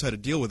one knows how to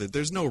deal with it.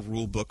 There's no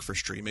rule book for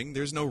streaming.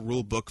 There's no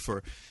rule book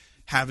for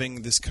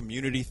having this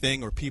community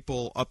thing or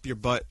people up your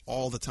butt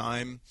all the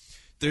time.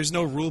 There's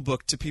no rule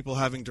book to people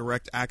having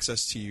direct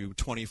access to you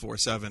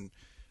 24/7.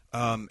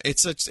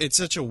 It's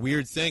such a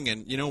weird thing,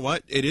 and you know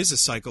what? It is a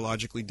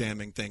psychologically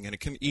damning thing, and it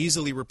can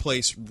easily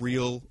replace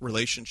real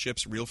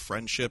relationships, real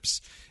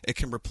friendships. It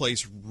can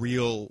replace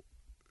real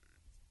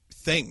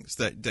things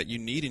that you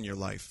need in your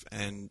life,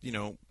 and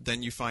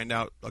then you find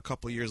out a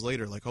couple years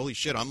later, like, holy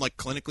shit, I'm like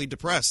clinically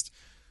depressed.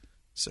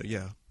 So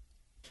yeah.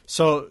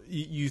 So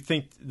you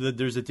think that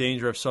there's a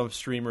danger of some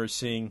streamers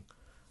seeing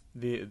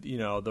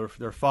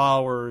their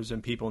followers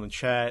and people in the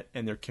chat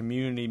and their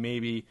community,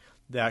 maybe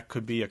that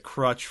could be a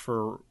crutch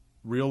for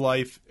real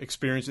life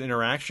experience and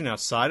interaction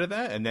outside of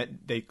that, and that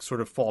they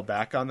sort of fall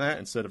back on that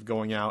instead of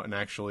going out and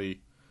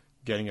actually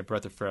getting a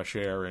breath of fresh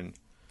air and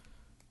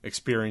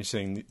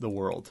experiencing the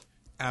world.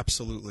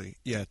 Absolutely.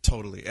 Yeah,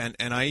 totally. And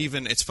I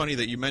even, it's funny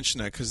that you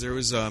mentioned that, because there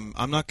was, I'm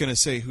not going to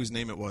say whose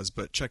name it was,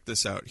 but check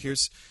this out.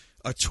 Here's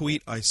a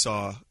tweet I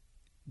saw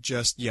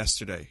just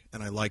yesterday,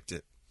 and I liked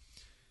it.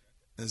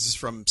 This is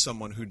from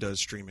someone who does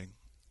streaming.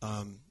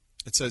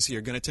 It says here,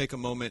 going to take a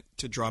moment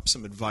to drop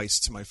some advice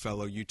to my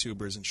fellow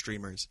YouTubers and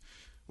streamers.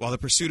 While the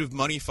pursuit of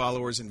money,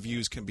 followers, and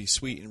views can be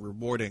sweet and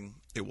rewarding,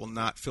 it will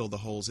not fill the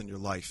holes in your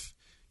life.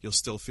 You'll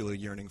still feel a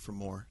yearning for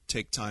more.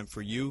 Take time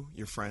for you,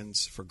 your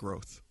friends, for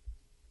growth.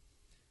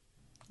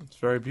 It's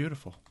very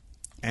beautiful.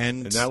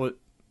 And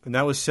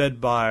that was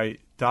said by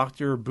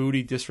Dr.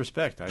 Booty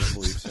Disrespect, I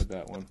believe, said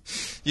that one.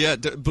 Yeah,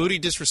 Booty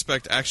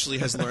Disrespect actually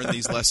has learned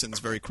these lessons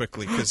very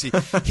quickly, because he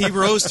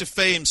rose to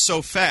fame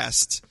so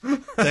fast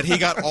that he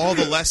got all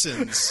the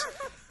lessons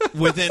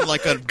within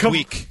like a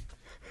week.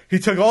 He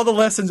took all the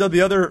lessons of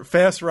the other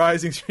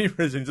fast-rising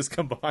streamers and just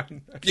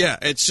combined them. Yeah,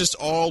 it's just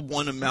all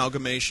one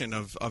amalgamation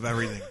of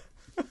everything.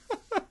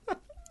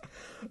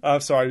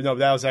 I'm sorry. No,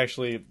 that was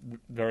actually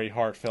very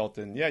heartfelt.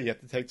 And, yeah, you have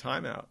to take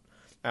time out.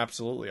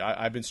 Absolutely.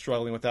 I've been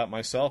struggling with that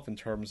myself in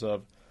terms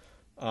of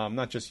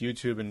not just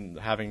YouTube and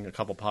having a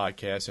couple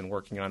podcasts and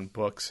working on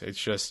books. It's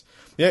just,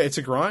 yeah, it's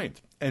a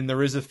grind. And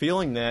there is a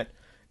feeling that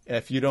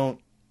if you don't,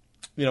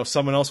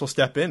 someone else will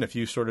step in if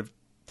you sort of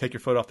take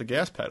your foot off the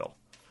gas pedal.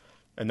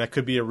 And that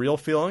could be a real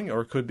feeling,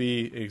 or it could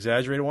be an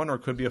exaggerated one, or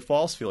it could be a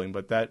false feeling.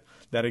 But that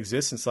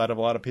exists inside of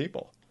a lot of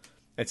people.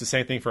 It's the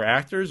same thing for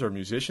actors or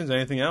musicians,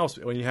 anything else.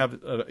 When you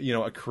have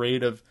a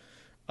creative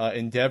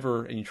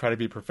endeavor and you try to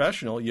be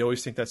professional, you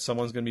always think that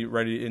someone's going to be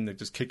ready to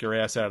just kick your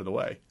ass out of the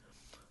way.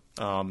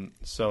 Yeah.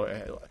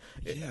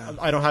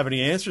 I don't have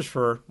any answers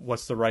for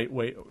what's the right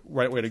way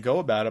to go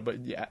about it. But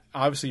yeah,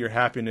 obviously your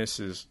happiness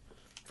is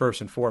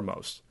first and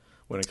foremost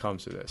when it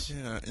comes to this.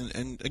 Yeah,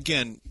 and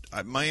again,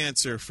 my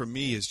answer for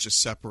me is just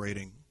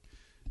separating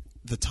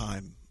the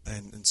time.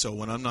 And so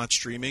when I'm not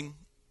streaming,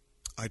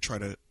 I try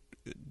to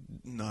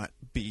not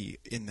be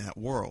in that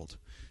world,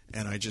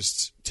 and I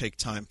just take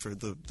time for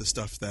the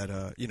stuff that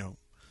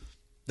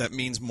that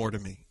means more to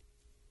me,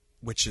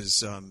 which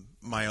is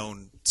my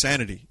own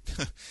sanity.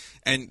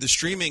 And the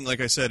streaming,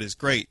 like I said, is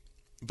great,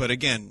 but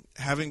again,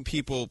 having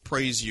people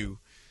praise you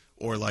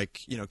or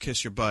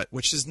kiss your butt,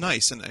 which is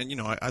nice, and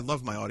I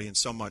love my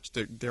audience so much.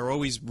 They're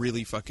always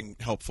really fucking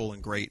helpful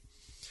and great.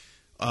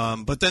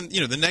 But then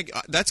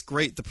that's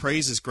great. The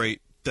praise is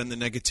great. Then the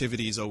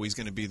negativity is always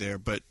going to be there.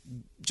 But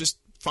just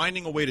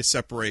finding a way to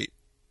separate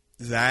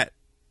that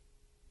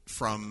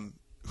from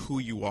who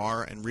you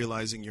are and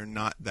realizing you're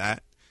not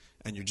that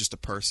and you're just a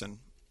person,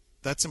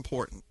 that's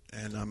important.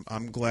 And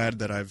I'm glad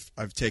that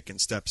I've taken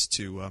steps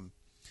to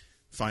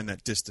find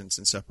that distance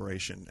and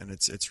separation, and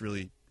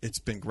it's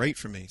been great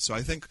for me. So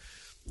I think,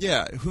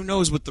 yeah, who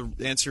knows what the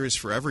answer is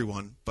for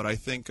everyone, but I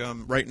think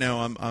right now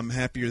I'm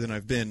happier than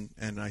I've been,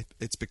 and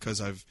it's because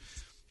I've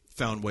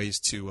found ways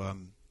to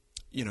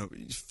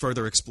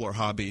further explore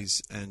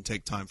hobbies and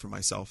take time for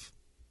myself.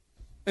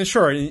 And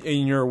sure,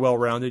 and you're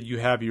well-rounded. You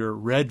have your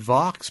Red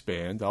Vox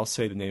band. I'll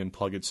say the name and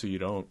plug it so you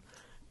don't.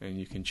 And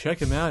you can check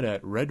them out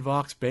at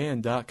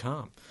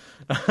redvoxband.com.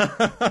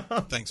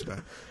 Thanks,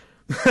 Pat.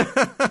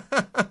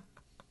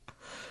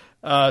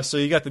 So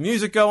you got the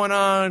music going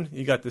on,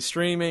 you got the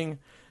streaming,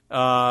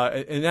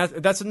 and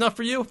that's enough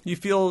for you? You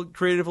feel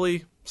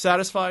creatively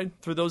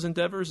satisfied through those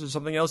endeavors? Is there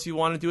something else you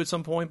want to do at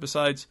some point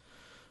besides,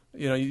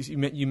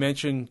 you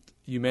mentioned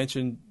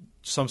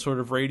some sort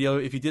of radio?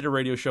 If you did a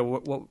radio show,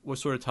 what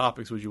sort of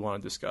topics would you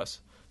want to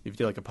discuss? If you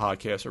did like a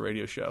podcast or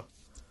radio show?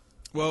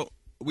 Well,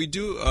 we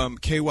do,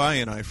 KY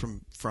and I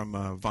from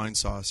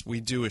Vinesauce, we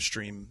do a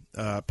stream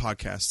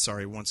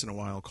podcast, once in a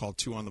while called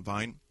Two on the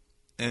Vine.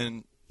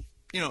 And,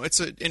 it's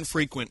an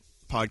infrequent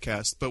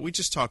podcast, but we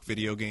just talk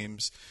video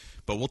games,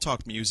 but we'll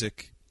talk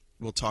music,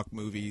 we'll talk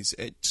movies,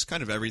 it's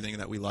kind of everything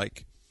that we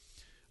like.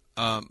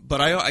 But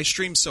I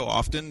stream so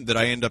often that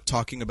I end up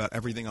talking about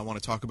everything I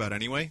want to talk about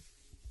anyway.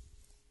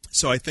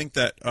 So I think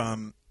that,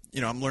 I've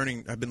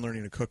been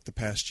learning to cook the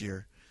past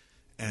year,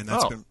 and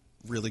that's been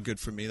really good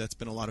for me. That's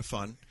been a lot of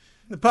fun.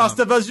 The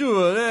pasta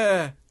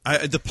vajour,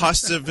 the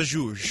pasta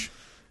vajour.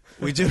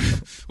 We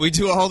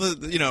do all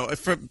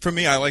the, for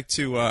me, I like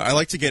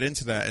to get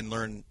into that and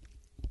learn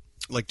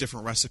like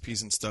different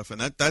recipes and stuff, and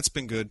that's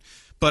been good.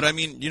 But I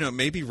mean,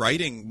 maybe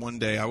writing one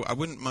day, I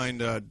wouldn't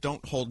mind,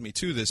 don't hold me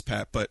to this,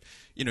 Pat, but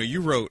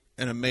you wrote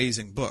an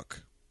amazing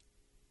book.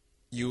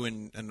 You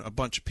and a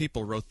bunch of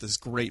people wrote this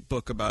great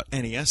book about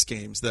NES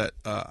games that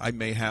I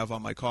may have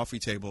on my coffee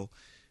table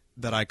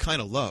that I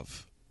kind of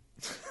love.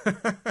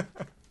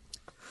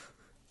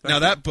 Now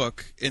that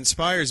book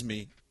inspires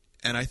me,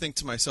 and I think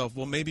to myself,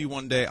 well, maybe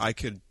one day I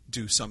could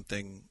do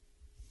something,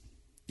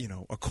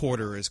 a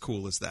quarter as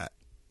cool as that.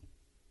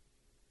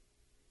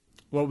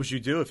 What would you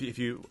do if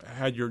you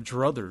had your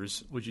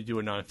druthers? Would you do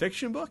a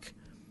nonfiction book?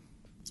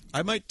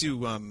 I might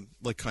do I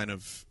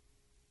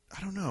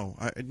don't know.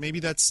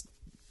 Maybe that's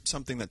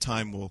something that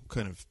time will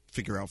kind of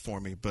figure out for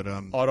me. But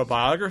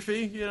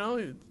Autobiography,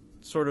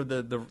 sort of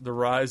the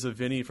rise of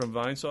Vinny from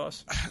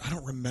Vinesauce. I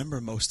don't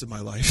remember most of my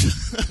life.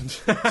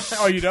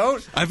 Oh, you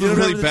don't? I have You a don't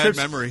really remember bad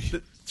the memory.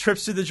 The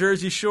trips to the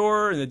Jersey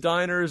Shore and the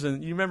diners,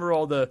 and you remember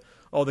all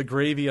the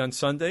gravy on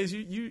Sundays.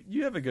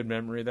 You have a good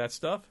memory of that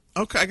stuff.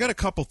 Okay, I got a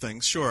couple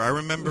things. Sure, I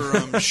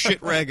remember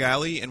Shit Rag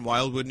Alley in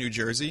Wildwood, New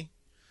Jersey.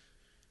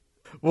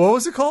 What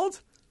was it called?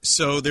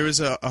 So there was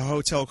a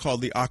hotel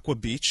called the Aqua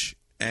Beach,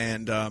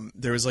 and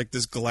there was like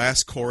this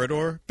glass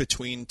corridor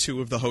between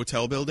two of the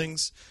hotel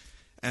buildings.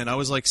 And I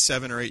was like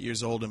 7 or 8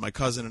 years old, and my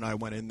cousin and I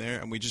went in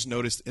there, and we just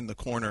noticed in the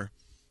corner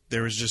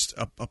there was just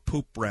a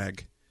poop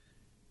rag.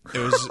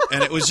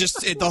 It was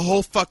just the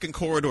whole fucking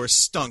corridor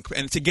stunk.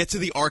 And to get to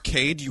the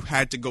arcade, you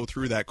had to go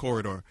through that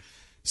corridor.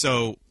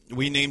 So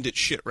we named it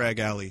Shit Rag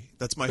Alley.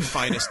 That's my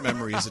finest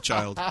memory as a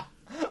child.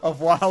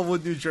 Of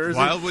Wildwood, New Jersey.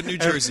 Wildwood, New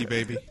Jersey,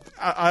 baby.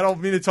 I don't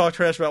mean to talk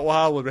trash about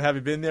Wildwood, but have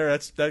you been there?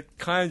 That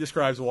kind of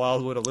describes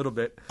Wildwood a little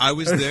bit. I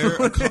was there.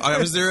 I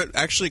was there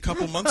actually a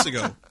couple months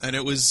ago, and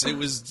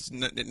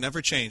it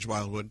never changed.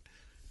 Wildwood.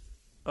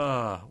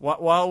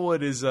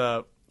 Wildwood is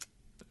for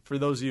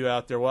those of you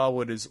out there.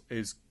 Wildwood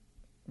is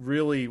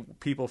really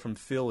people from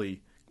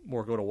Philly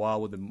more go to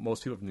Wildwood than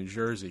most people from New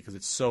Jersey because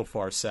it's so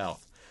far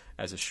south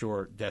as a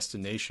short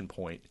destination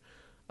point.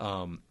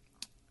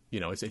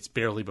 It's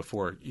barely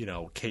before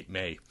Cape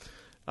May.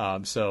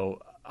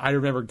 So I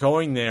remember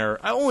going there.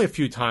 Only a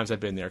few times I've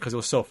been there because it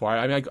was so far.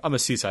 I mean, I'm a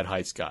Seaside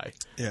Heights guy.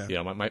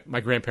 Yeah.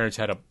 My grandparents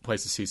had a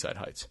place at Seaside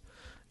Heights.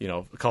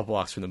 A couple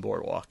blocks from the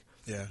boardwalk.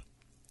 Yeah.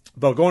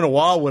 But going to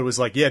Wildwood was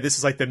like, this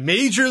is like the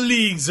major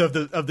leagues of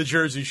the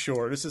Jersey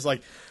Shore. This is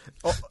like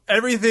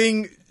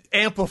everything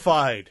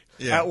amplified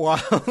at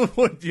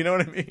Wildwood. You know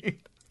what I mean?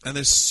 And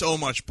there's so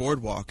much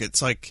boardwalk.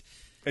 It's like.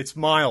 It's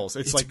miles.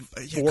 It's like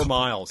 4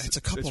 miles. It's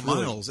a couple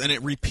miles, and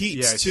it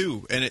repeats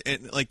too. And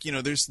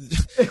there's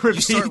it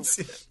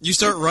repeats. You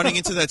start running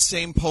into that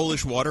same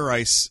Polish water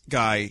ice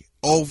guy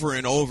over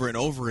and over and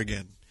over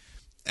again,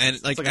 and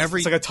it's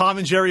like a Tom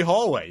and Jerry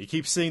hallway. You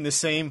keep seeing the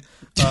same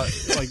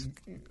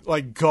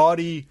like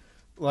gaudy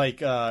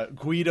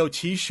Guido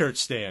T-shirt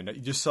stand that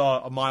you just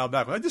saw a mile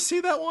back. Did I just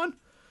see that one?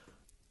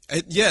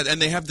 Yeah, and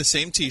they have the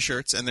same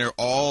T-shirts, and they're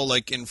all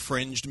like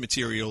infringed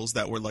materials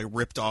that were like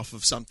ripped off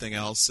of something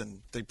else, and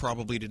they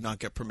probably did not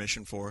get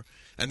permission for,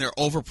 and they're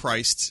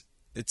overpriced.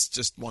 It's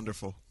just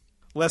wonderful.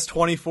 Less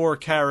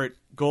 24-karat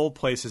gold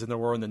places than there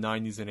were in the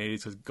 90s and 80s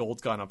because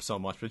gold's gone up so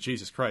much. But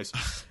Jesus Christ,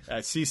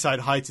 at Seaside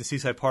Heights and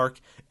Seaside Park,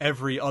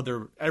 every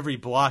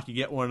block you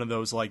get one of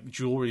those like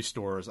jewelry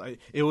stores.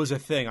 It was a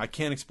thing. I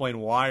can't explain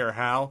why or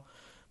how,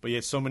 but you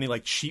had so many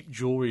like cheap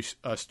jewelry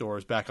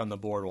stores back on the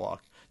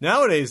boardwalk.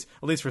 Nowadays,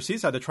 at least for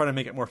Seaside, they're trying to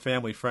make it more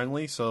family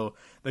friendly, so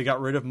they got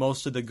rid of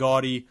most of the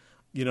gaudy,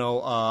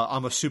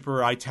 I'm a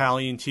super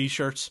Italian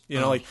T-shirts,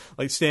 like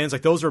stands.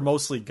 Like those are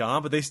mostly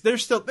gone, but they're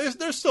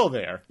still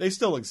there. They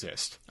still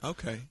exist.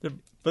 Okay,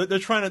 but they're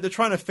trying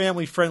to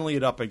family friendly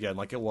it up again,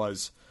 like it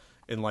was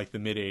in like the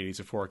mid '80s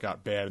before it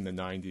got bad in the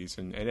 '90s,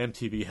 and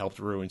MTV helped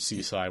ruin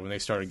Seaside when they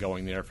started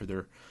going there for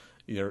their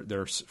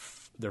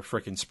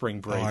frickin'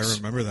 spring breaks. Oh, I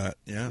remember that.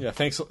 Yeah. Yeah.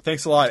 Thanks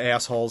a lot,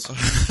 assholes.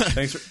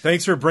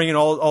 thanks for bringing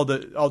all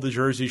the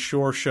Jersey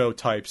Shore show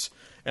types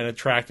and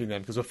attracting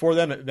them because before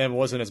them it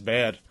wasn't as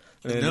bad.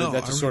 And no,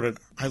 that just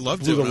I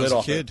loved it when I was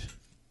a kid.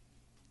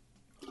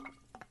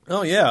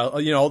 Oh yeah,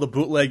 all the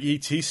bootleg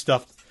ET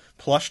stuff,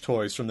 plush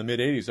toys from the mid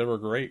 '80s. They were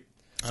great.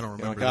 I don't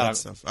remember that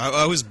stuff.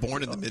 I was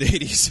born in the mid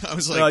 '80s. I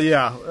was like,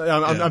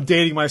 I'm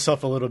dating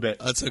myself a little bit.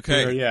 That's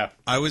okay. Yeah,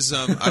 I was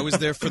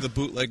there for the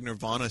bootleg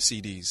Nirvana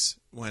CDs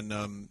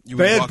when you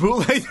bad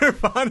bootleg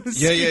Nirvana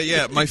CDs.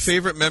 Yeah. My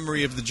favorite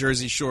memory of the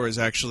Jersey Shore is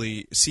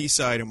actually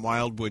Seaside and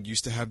Wildwood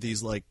used to have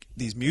these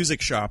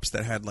music shops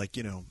that had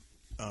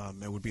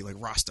it would be like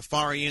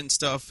Rastafarian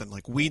stuff and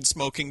like weed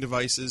smoking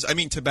devices. I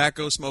mean,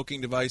 tobacco smoking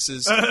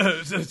devices.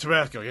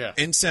 Tobacco, yeah.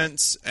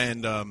 Incense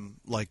and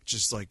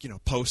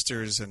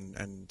posters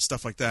and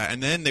stuff like that.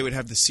 And then they would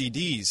have the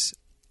CDs.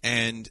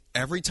 And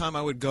every time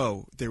I would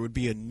go, there would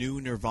be a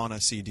new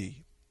Nirvana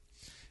CD.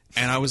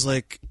 And I was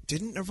like,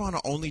 didn't Nirvana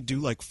only do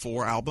like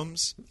 4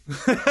 albums?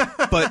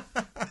 But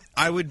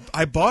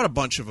I bought a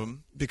bunch of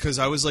them because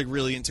I was like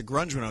really into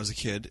grunge when I was a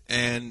kid.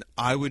 And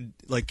I would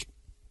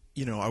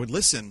I would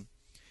listen.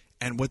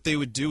 And what they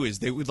would do is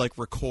they would like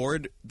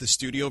record the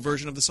studio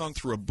version of the song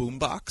through a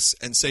boombox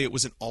and say it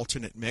was an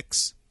alternate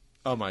mix.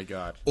 Oh my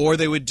God. Or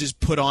they would just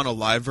put on a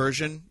live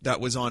version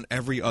that was on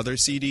every other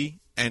CD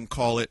and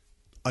call it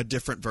a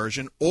different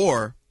version.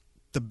 Or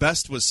the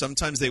best was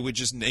sometimes they would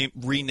just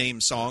rename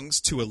songs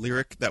to a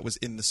lyric that was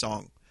in the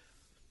song.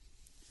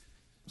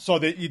 So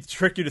they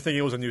trick you to think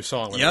it was a new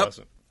song when Yep. It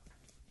wasn't.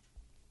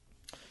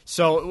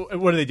 So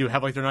what do they do?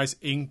 Have like their nice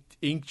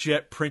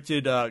inkjet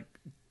printed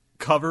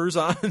covers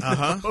on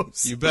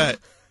those? You bet.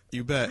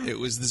 It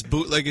was as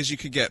bootleg as you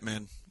could get,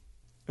 man.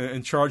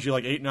 And charge you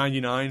like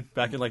 $8.99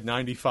 back in like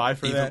 '95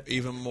 for that.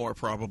 Even more,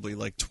 probably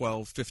like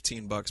 $12,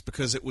 $15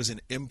 because it was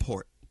an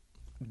import.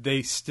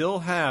 They still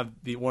have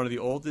one of the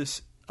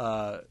oldest.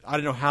 I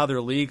don't know how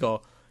they're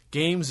legal.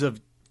 games of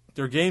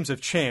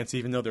chance,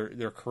 even though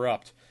they're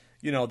corrupt.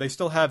 You know, they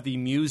still have the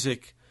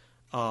music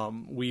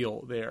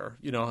wheel there.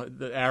 You know,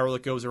 the arrow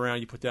that goes around,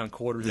 you put down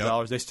quarters of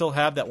dollars. They still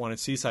have that one at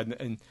Seaside,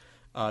 and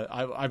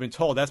I've been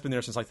told that's been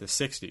there since like the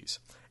 60s,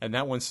 and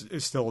that one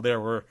is still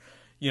there. Where,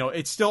 you know,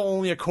 it's still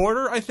only a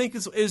quarter, I think,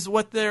 is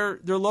what their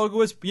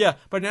logo is. Yeah,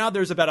 but now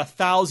there's about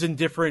 1,000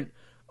 different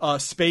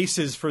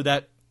spaces for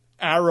that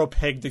arrow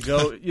peg to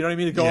go. You know what I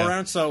mean, to go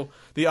around. So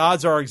the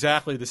odds are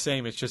exactly the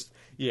same. It's just,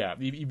 yeah,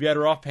 you're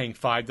better off paying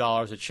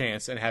 $5 a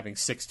chance and having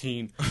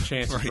 16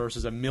 chances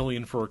versus $1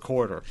 million for a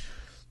quarter.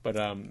 But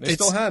they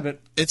still have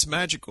it. It's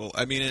magical.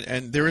 I mean,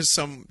 and there is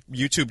some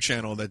YouTube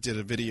channel that did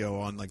a video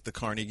on like the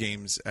Carney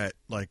games at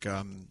like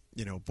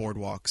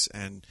boardwalks,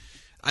 and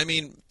I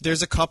mean,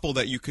 there's a couple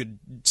that you could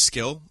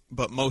skill,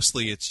 but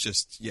mostly it's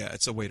just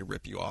it's a way to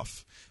rip you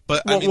off.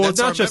 But I mean, that's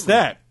not just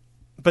that.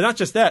 But not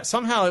just that.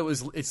 Somehow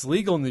it's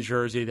legal in New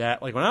Jersey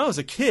that, like, when I was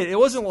a kid, it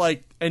wasn't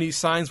like any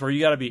signs where you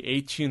got to be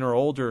 18 or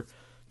older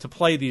to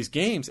play these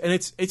games, and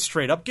it's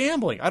straight up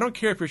gambling. I don't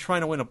care if you're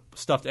trying to win a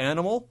stuffed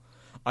animal.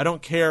 I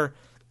don't care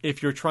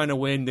if you're trying to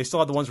win. They still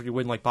have the ones where you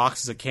win like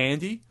boxes of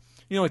candy.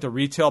 You know, like the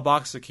retail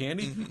boxes of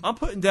candy. Mm-hmm. I'm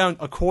putting down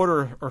a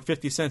quarter or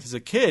 50 cents as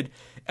a kid,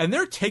 and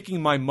they're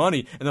taking my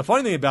money. And the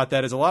funny thing about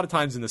that is a lot of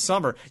times in the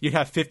summer, you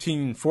have 15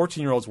 and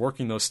 14-year-olds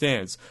working those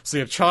stands. So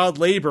you have child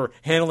labor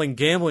handling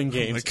gambling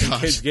games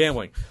and kids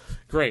gambling.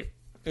 Great.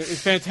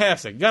 It's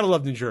fantastic. You got to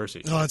love New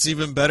Jersey. Oh, it's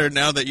even better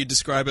now that you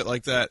describe it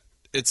like that.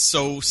 It's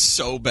so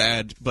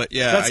bad. But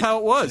yeah. That's how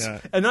it was. Yeah.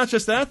 And not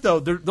just that, though.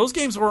 Those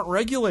games weren't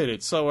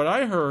regulated. So what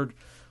I heard...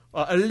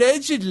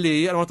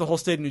 allegedly, I don't want the whole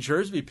state of New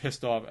Jersey to be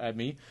pissed off at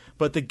me,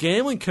 but the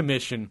Gambling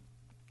Commission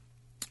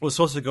was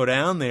supposed to go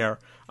down there.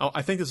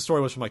 I think this story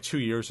was from like 2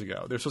 years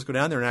ago. They're supposed to go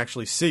down there and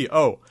actually see,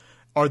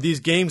 are these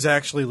games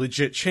actually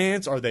legit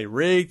chance? Are they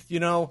rigged? You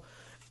know?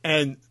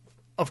 And,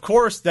 of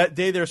course, that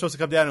day they were supposed to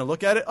come down and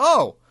look at it.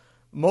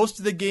 Most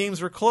of the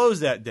games were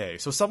closed that day.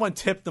 So someone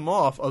tipped them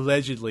off,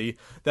 allegedly,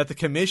 that the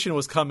commission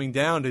was coming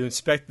down to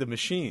inspect the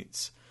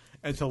machines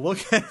and to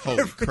look at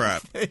Holy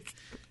crap.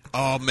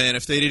 Oh, man,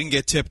 if they didn't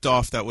get tipped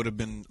off, that would have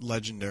been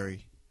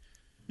legendary.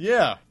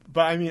 Yeah,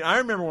 but I mean, I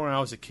remember when I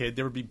was a kid,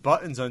 there would be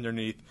buttons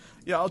underneath.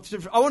 Yeah,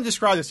 I want to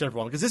describe this to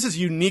everyone because this is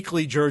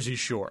uniquely Jersey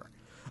Shore.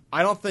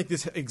 I don't think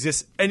this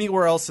exists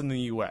anywhere else in the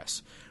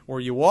U.S., where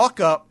you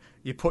walk up,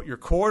 you put your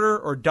quarter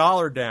or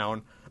dollar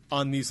down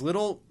on these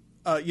little,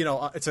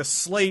 it's a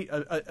slate,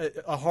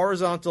 a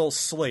horizontal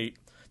slate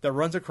that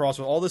runs across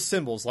with all the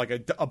symbols,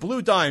 like a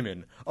blue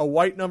diamond, a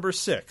white number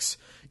 6,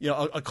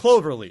 a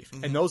clover leaf,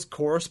 and those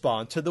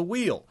correspond to the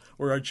wheel,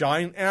 where a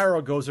giant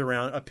arrow goes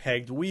around a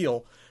pegged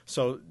wheel,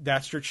 so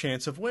that's your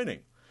chance of winning.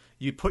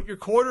 You put your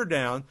quarter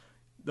down,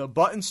 the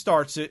button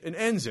starts it and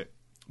ends it.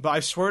 But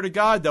I swear to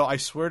God,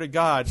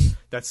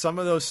 that some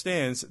of those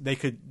stands, they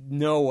could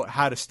know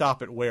how to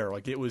stop it where.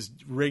 Like, it was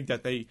rigged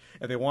that if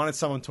they wanted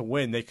someone to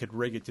win, they could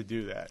rig it to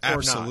do that.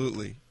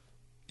 Absolutely. Or not.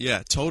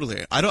 Yeah,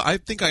 totally. I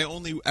think I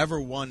only ever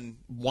won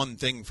one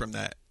thing from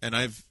that, and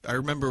I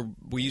remember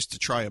we used to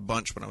try a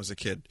bunch when I was a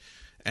kid,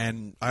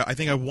 and I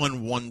think I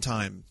won one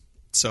time.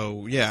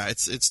 So yeah,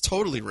 it's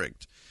totally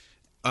rigged.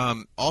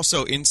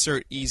 Also,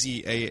 insert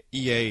easy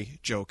EA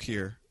joke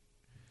here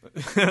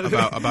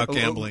about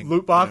gambling.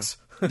 Loot box.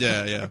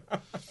 Yeah.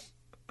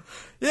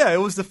 Yeah,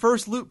 it was the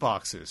first loot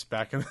boxes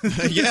back in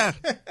the Yeah,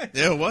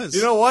 it was.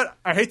 You know what?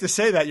 I hate to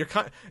say that.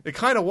 It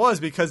kind of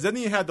was, because then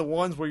you had the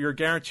ones where you're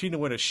guaranteed to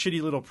win a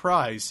shitty little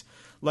prize.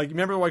 Like,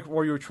 remember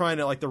where you were trying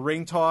to, like, the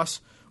ring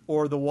toss,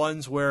 or the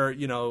ones where,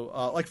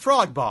 like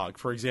Frog Bog,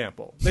 for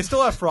example. They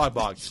still have Frog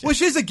Bog,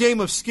 which is a game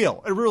of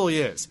skill. It really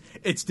is.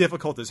 It's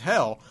difficult as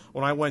hell.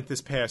 When I went this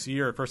past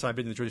year, first time I've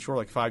been to the Jersey Shore,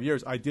 like 5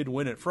 years, I did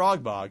win at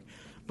Frog Bog.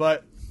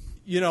 But,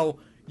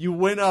 you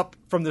win up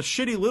from the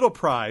shitty little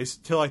prize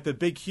to like the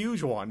big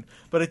huge one,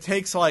 but it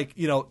takes like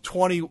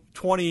 20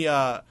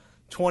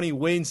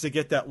 wins to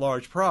get that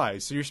large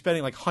prize. So you're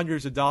spending like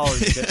hundreds of dollars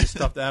to get a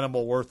stuffed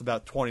animal worth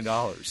about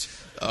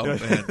 $20. Oh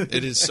man,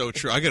 it is so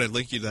true. I gotta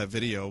link you to that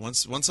video. When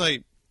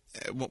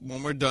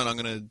we're done, I'm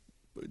gonna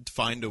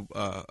find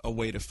a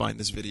way to find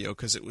this video,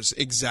 because it was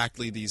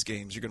exactly these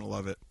games. You're gonna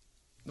love it.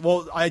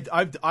 Well, I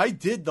did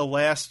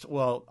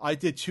I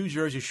did 2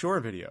 Jersey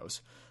Shore videos,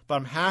 but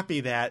I'm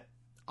happy that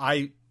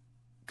I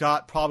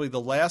got probably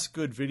the last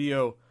good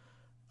video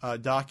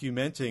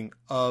documenting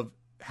of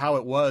how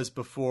it was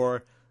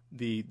before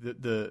the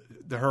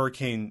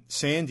Hurricane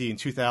Sandy in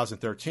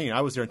 2013. I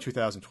was there in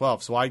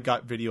 2012, so I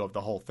got video of the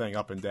whole thing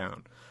up and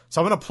down.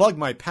 So I'm going to plug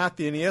my Pat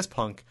the NES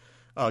Punk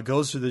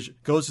goes to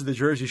the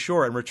Jersey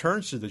Shore and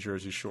returns to the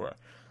Jersey Shore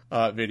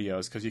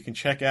videos, because you can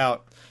check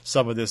out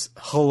some of this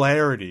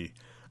hilarity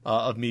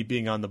of me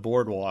being on the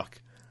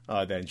boardwalk.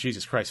 Then,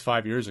 Jesus Christ,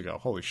 5 years ago.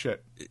 Holy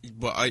shit.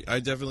 Well,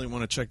 I definitely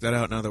want to check that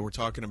out now that we're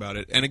talking about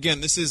it. And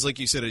again, this is, like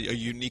you said, a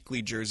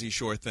uniquely Jersey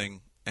Shore thing,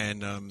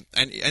 and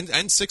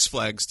Six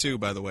Flags too,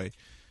 by the way.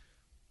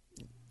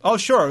 Oh,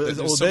 sure.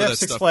 They have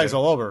Six Flags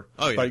all over.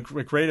 Oh, yeah.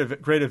 But Great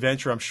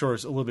Adventure, I'm sure,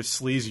 is a little bit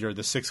sleazier.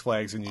 The Six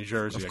Flags in New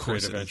Jersey,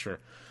 Great Adventure.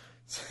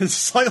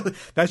 Slightly.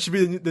 That should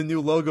be the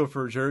new logo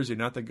for Jersey,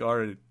 not the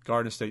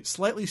Garden State.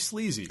 Slightly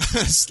sleazy.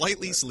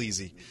 Slightly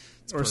sleazy.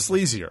 It's or perfect.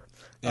 sleazier.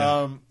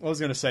 Yeah. What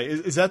was I going to say?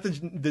 Is that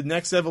the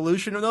next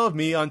evolution, though, of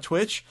me on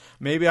Twitch?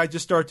 Maybe I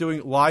just start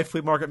doing live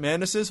flea market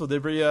madnesses. Will there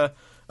be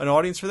an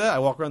audience for that? I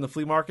walk around the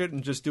flea market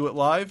and just do it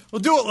live?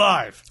 We'll do it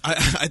live!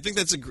 I think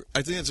that's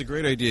a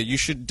great idea. You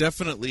should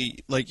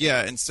definitely,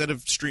 instead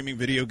of streaming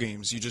video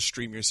games, you just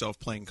stream yourself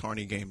playing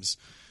carny games.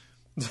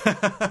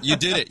 You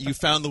did it. You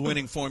found the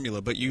winning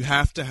formula, but you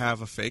have to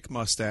have a fake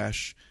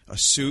mustache, a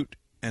suit,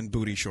 and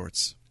booty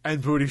shorts. And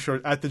booty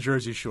shorts at the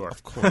Jersey Shore.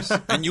 Of course.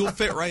 And you'll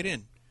fit right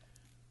in.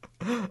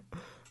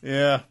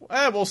 Yeah.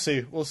 We'll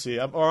see. We'll see.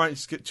 I'm all right.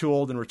 Just get too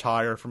old and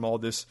retire from all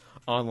this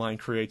online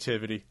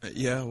creativity.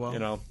 Yeah, well. You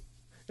know.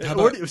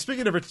 How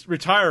Speaking of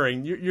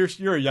retiring,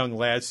 you're a young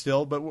lad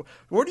still, but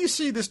where do you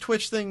see this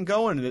Twitch thing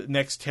going in the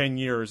next 10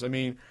 years? I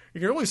mean,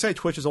 you can really say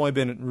Twitch has only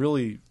been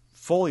really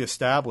fully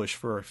established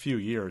for a few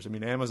years. I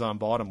mean, Amazon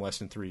bought them less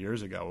than 3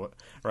 years ago,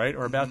 right?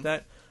 Or about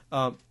that.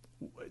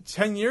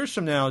 10 years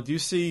from now, do you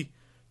see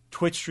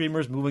Twitch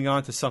streamers moving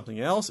on to something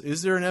else?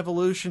 Is there an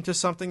evolution to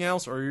something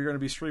else, or are you going to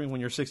be streaming when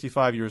you're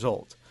 65 years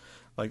old?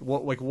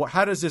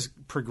 How does this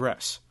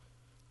progress?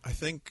 I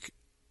think,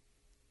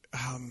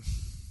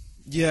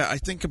 I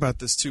think about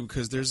this too,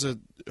 because there's a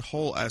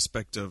whole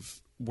aspect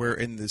of we're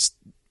in this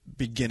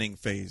beginning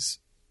phase.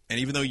 And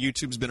even though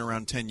YouTube's been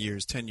around 10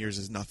 years, 10 years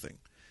is nothing.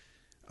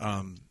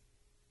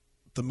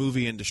 The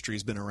movie industry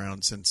has been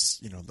around since,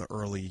 the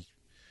early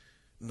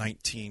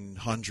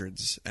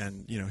 1900s.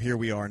 And, here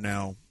we are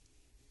now.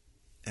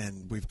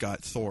 And we've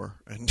got Thor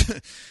and,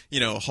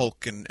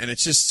 Hulk, and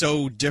it's just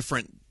so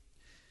different.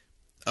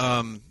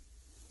 I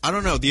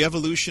don't know. The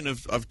evolution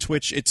of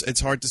Twitch,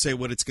 it's hard to say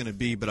what it's going to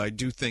be, but I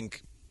do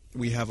think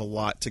we have a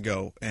lot to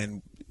go.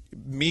 And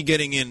me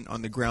getting in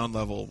on the ground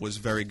level was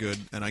very good.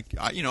 And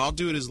I'll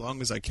do it as long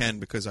as I can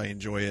because I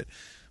enjoy it.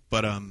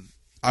 But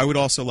I would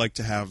also like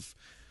to have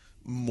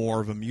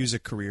more of a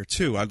music career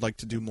too. I'd like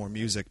to do more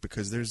music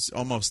because there's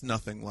almost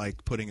nothing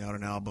like putting out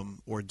an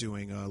album or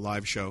doing a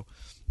live show.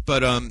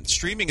 But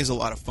streaming is a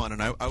lot of fun,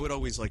 and I would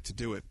always like to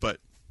do it. But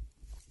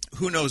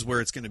who knows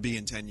where it's going to be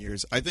in 10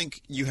 years. I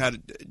think you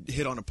had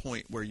hit on a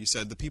point where you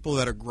said the people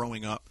that are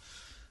growing up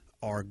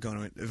are going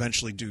to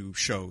eventually do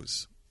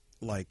shows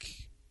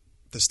like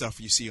the stuff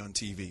you see on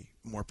TV.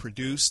 More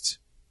produced.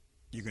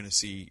 You're going to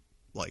see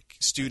like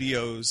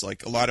studios.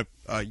 Like a lot of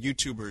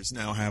YouTubers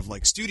now have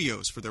like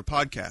studios for their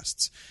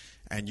podcasts.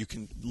 And you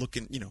can look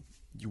in,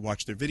 you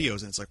watch their videos,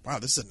 and it's like, wow,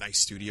 this is a nice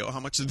studio. How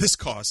much did this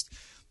cost?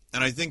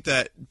 And I think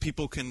that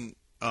people can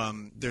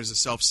there's a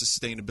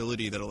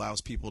self-sustainability that allows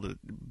people to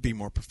be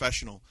more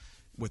professional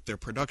with their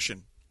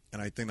production.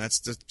 And I think that's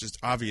just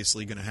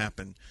obviously going to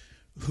happen.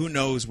 Who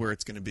knows where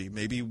it's going to be?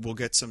 Maybe we'll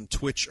get some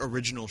Twitch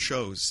original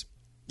shows.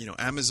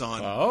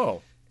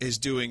 Amazon is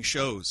doing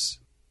shows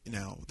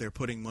now. They're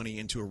putting money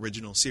into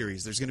original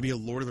series. There's going to be a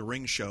Lord of the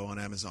Rings show on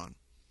Amazon.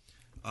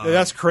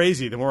 That's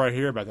crazy. The more I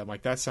hear about that, I'm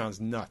like, that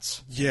sounds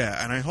nuts.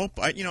 Yeah, and I hope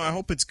I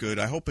hope it's good.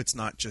 I hope it's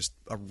not just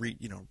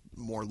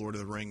more Lord of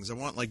the Rings. I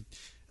want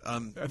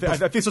I think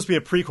it's supposed to be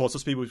a prequel. It's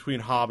supposed to be between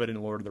Hobbit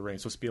and Lord of the Rings.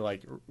 It's supposed to be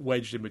like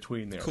wedged in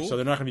between there. Cool. So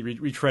they're not going to be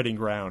retreading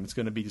ground. It's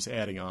going to be just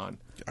adding on.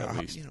 At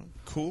least.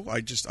 Cool.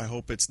 I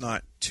hope it's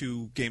not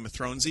too Game of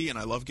Thronesy, and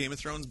I love Game of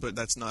Thrones, but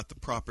that's not the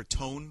proper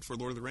tone for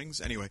Lord of the Rings.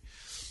 Anyway.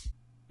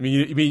 I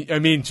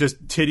mean,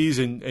 just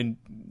titties and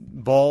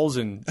balls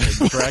and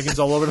dragons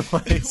all over the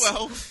place.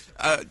 Well,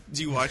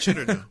 do you watch it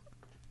or no?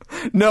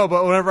 No,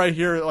 but whenever I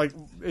hear like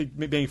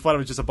it being fun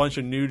of just a bunch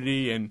of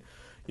nudity and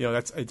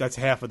that's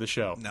half of the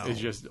show. No. It's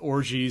just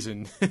orgies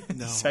and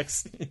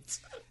sex scenes.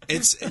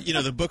 It's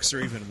the books are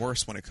even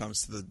worse when it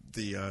comes to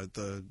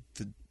the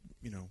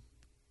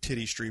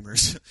titty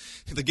streamers.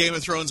 The Game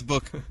of Thrones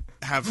book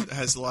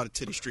has a lot of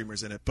titty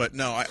streamers in it, but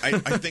no,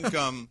 I think.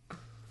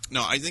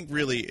 No, I think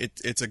really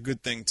it's a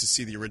good thing to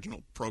see the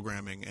original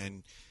programming,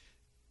 and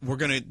we're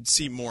going to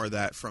see more of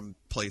that from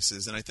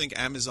places. And I think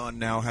Amazon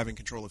now having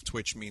control of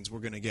Twitch means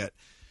we're going to get,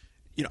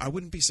 I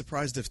wouldn't be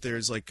surprised if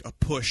there's like a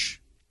push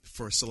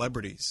for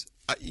celebrities.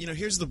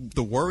 Here's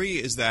the worry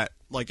is that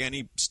like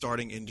any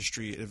starting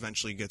industry, it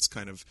eventually gets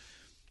kind of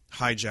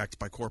hijacked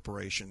by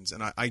corporations.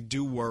 And I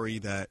do worry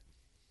that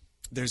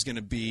there's going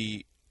to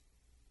be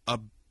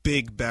a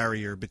big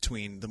barrier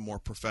between the more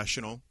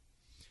professional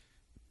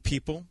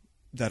people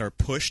that are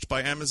pushed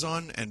by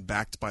Amazon and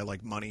backed by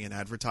like money and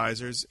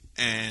advertisers,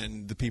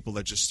 and the people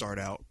that just start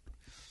out.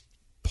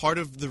 Part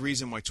of the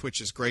reason why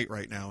Twitch is great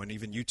right now, and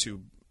even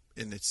YouTube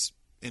in its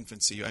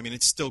infancy, I mean,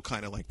 it's still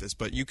kind of like this,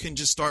 but you can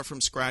just start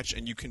from scratch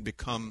and you can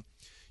become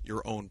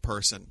your own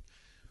person.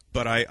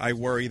 But I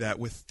worry that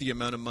with the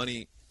amount of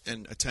money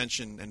and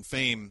attention and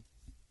fame,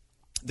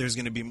 there's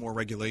going to be more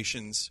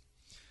regulations.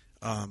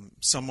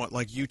 Somewhat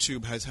like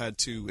YouTube has had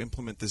to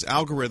implement this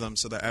algorithm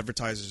so that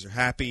advertisers are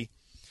happy,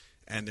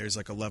 and there's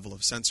like a level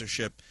of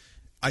censorship.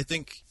 I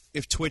think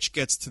if Twitch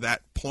gets to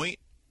that point,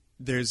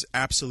 there's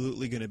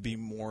absolutely going to be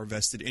more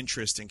vested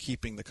interest in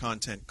keeping the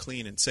content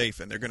clean and safe,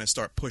 and they're going to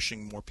start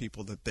pushing more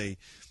people that they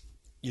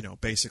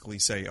basically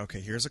say, okay,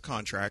 here's a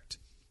contract,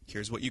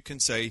 here's what you can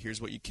say,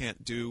 here's what you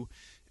can't do,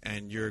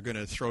 and you're going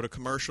to throw to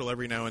commercial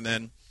every now and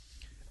then.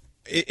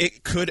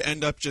 It could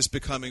end up just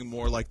becoming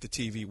more like the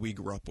TV we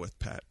grew up with,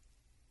 Pat.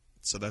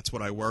 So that's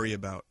what I worry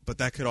about. But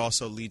that could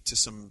also lead to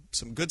some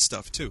good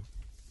stuff too.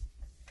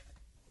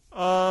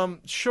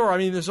 Sure. I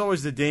mean, there's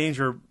always the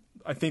danger.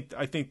 I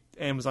think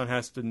Amazon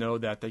has to know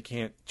that they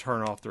can't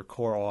turn off their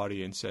core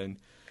audience, and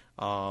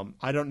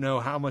I don't know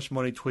how much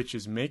money Twitch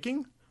is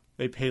making.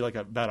 They paid like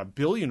about $1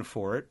 billion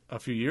for it a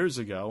few years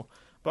ago,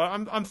 but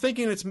I'm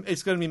thinking it's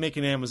going to be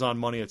making Amazon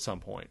money at some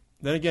point.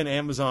 Then again,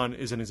 Amazon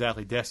isn't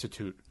exactly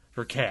destitute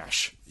for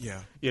cash.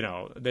 Yeah.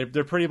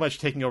 They're pretty much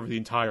taking over the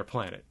entire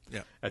planet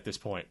at this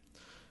point.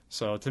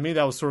 So to me,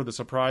 that was sort of the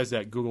surprise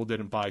that Google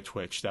didn't buy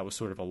Twitch. That was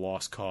sort of a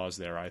lost cause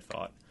there, I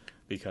thought,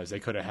 because they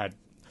could have had.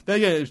 Then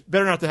again, it's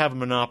better not to have a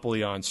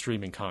monopoly on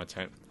streaming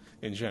content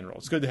in general.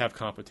 It's good to have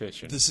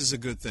competition. This is a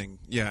good thing.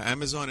 Yeah,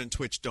 Amazon and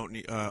Twitch don't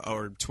need,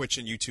 or Twitch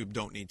and YouTube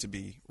don't need to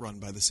be run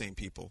by the same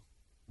people.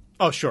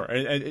 Oh, sure,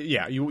 and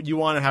you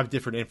want to have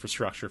different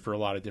infrastructure for a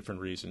lot of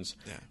different reasons.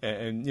 Yeah.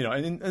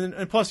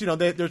 And plus,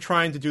 they're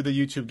trying to do the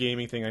YouTube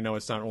gaming thing. I know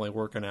it's not really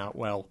working out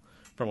well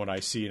from what I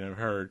see and have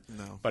heard.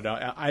 No. But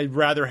I'd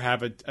rather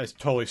have a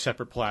totally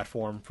separate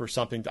platform for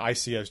something I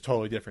see as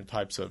totally different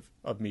types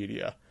of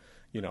media.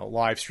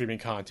 Live streaming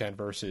content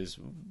versus,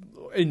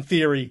 in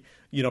theory,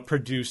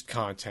 produced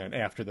content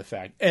after the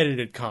fact,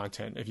 edited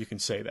content, if you can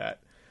say that.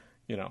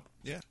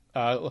 Yeah.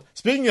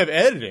 Speaking of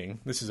editing,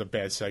 this is a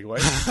bad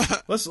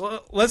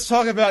segue. Let's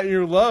talk about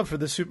your love for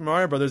the Super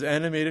Mario Brothers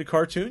animated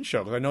cartoon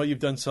show. 'Cause I know you've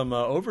done some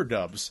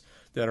overdubs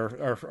that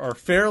are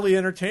fairly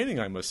entertaining,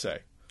 I must say.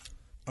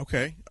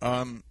 Okay.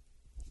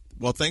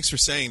 Well, thanks for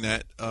saying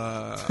that.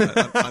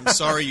 I'm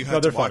sorry you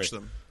had to watch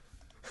them.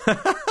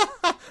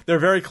 They're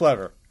very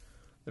clever.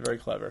 They're very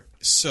clever.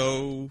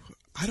 So,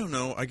 I don't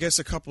know. I guess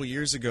a couple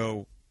years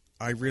ago,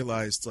 I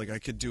realized I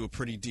could do a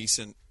pretty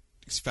decent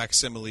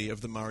facsimile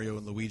of the Mario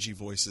and Luigi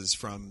voices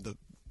from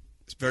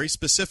very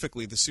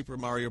specifically the Super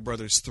Mario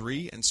Brothers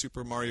 3 and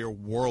Super Mario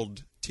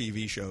World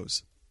TV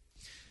shows.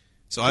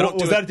 So I don't.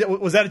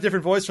 Was that a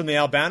different voice from the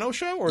Albano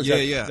show, or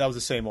that was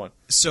the same one?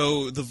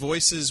 So the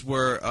voices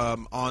were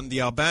on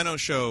the Albano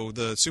show,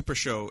 the Super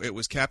show. It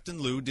was Captain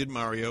Lou did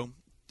Mario,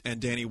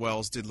 and Danny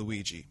Wells did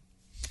Luigi.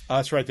 Oh,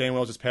 that's right. Danny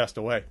Wells just passed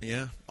away.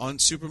 Yeah. On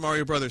Super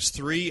Mario Brothers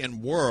 3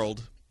 and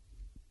World,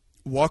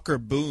 Walker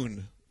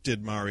Boone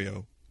did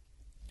Mario.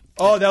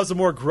 Oh, that was a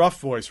more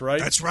gruff voice, right?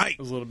 That's right. It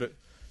was a little bit.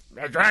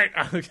 That's right.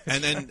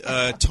 And then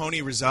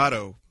Tony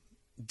Rosato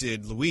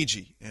did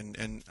Luigi,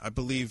 and I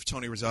believe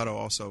Tony Rosato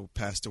also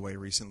passed away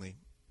recently.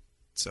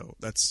 So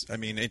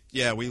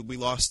we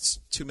lost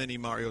too many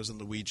Marios and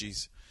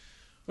Luigis.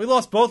 We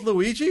lost both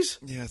Luigis?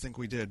 Yeah, I think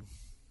we did.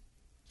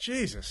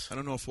 Jesus. I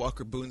don't know if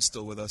Walker Boone's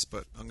still with us,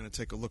 but I'm going to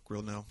take a look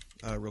real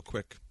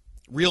quick.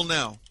 Real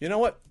now. You know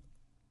what?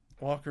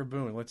 Walker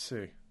Boone, let's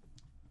see.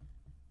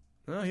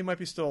 No, he might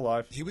be still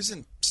alive. He was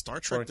in Star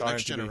Trek The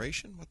Next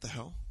Generation? What the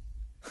hell?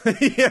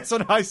 Yeah, that's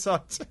what I saw,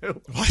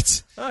 too.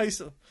 What?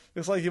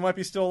 It's like he might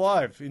be still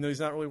alive. He's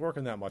not really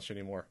working that much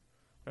anymore.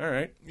 All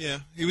right. Yeah,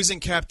 he was in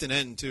Captain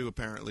N, too,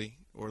 apparently.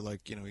 Or,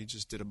 he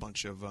just did a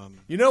bunch of...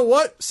 You know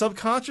what?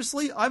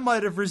 Subconsciously, I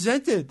might have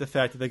resented the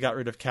fact that they got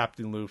rid of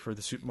Captain Lou for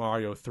the Super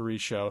Mario 3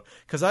 show,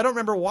 because I don't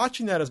remember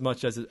watching that as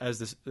much as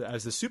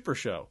the Super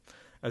show,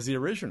 as the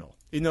original.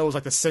 It was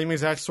like the same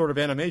exact sort of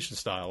animation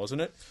style,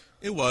 wasn't it?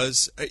 It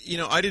was.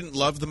 I didn't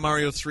love the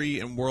Mario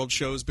 3 and World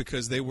shows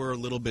because they were a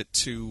little bit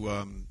too...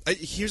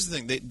 here's the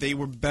thing. They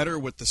were better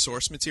with the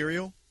source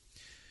material,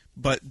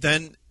 but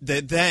then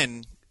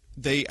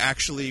they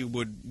actually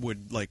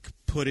would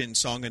put in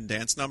song and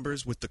dance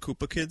numbers with the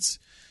Koopa Kids.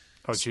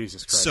 Oh,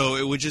 Jesus Christ. So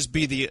it would just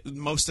be the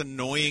most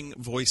annoying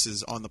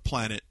voices on the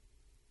planet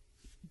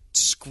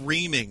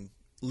screaming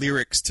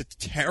lyrics to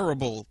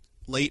terrible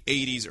late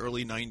 80s,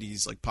 early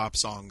 90s pop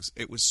songs.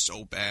 It was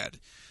so bad.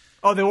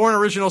 Oh, they weren't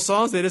original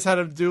songs? They just had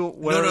to do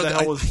whatever the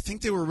hell was... I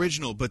think they were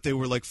original, but they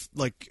were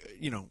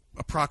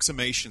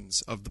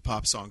approximations of the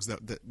pop songs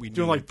that we knew.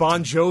 Doing like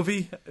Bon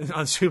Jovi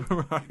on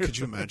Super Mario. Could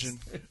you imagine?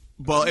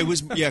 Well, it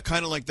was,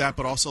 kind of like that,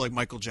 but also like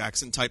Michael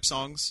Jackson type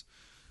songs.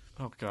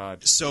 Oh,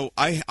 God. So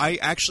I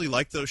actually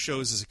liked those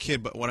shows as a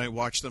kid, but when I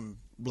watched them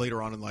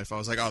later on in life, I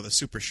was like, oh, the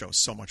Super Show is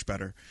so much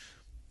better.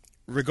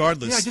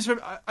 Regardless.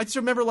 Yeah, I just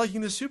remember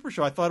liking the Super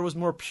Show. I thought it was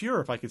more pure,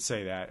 if I could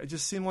say that. It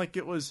just seemed like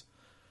it was...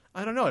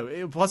 I don't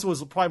know. Plus, it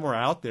was probably more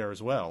out there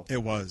as well.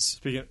 It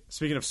was.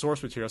 Speaking of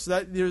source material, so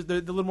that there's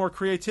the little more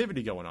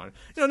creativity going on.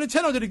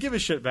 Nintendo didn't give a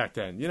shit back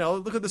then.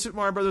 Look at the Super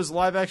Mario Brothers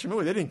live action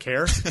movie. They didn't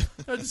care.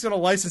 They're just going to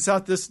license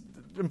out this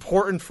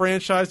important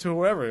franchise to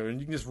whoever, and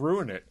you can just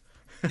ruin it.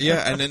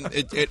 Yeah, and then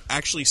it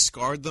actually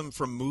scarred them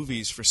from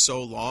movies for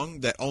so long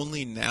that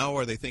only now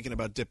are they thinking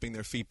about dipping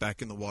their feet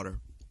back in the water.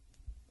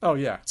 Oh,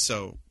 yeah.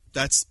 So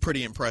that's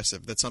pretty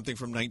impressive. That something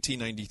from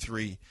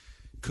 1993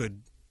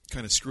 could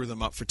kind of screw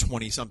them up for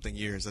 20-something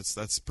years.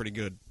 That's pretty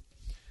good.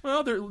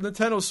 Well,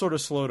 Nintendo's sort of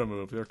slow to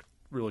move. They're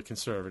really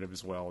conservative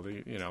as well.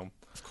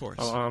 Of course.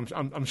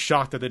 I'm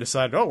shocked that they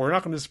decided, we're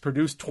not going to just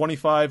produce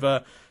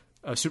 25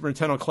 Super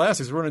Nintendo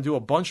Classics. We're going to do a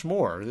bunch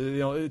more.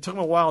 It took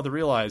them a while to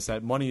realize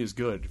that money is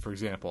good. For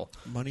example,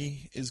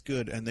 money is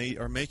good, and they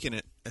are making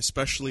it,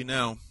 especially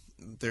now.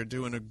 They're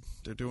doing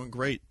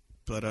great.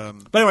 But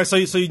anyway, so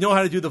you know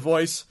how to do the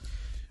voice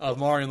of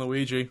Mario and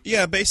Luigi.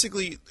 Yeah,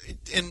 basically,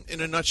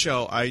 in a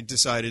nutshell, I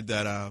decided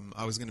that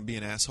I was going to be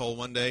an asshole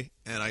one day,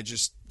 and I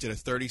just did a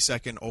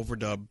 30-second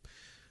overdub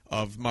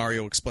of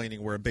Mario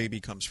explaining where a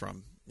baby comes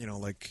from.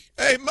 Like,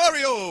 hey,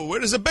 Mario, where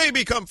does a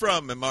baby come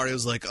from? And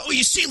Mario's like, oh,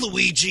 you see,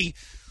 Luigi,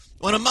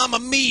 when a Mamma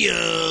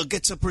Mia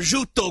gets a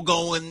prosciutto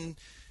going...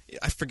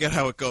 I forget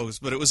how it goes,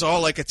 but it was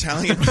all like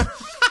Italian,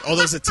 all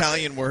those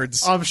Italian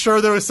words. I'm sure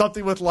there was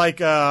something with like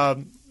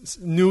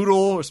noodle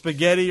or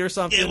spaghetti or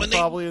something in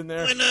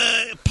there. When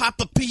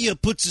Papa Pia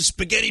puts a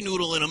spaghetti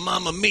noodle in a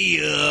Mamma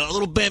Mia, a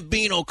little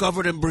bambino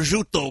covered in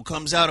prosciutto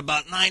comes out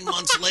about 9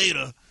 months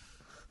later.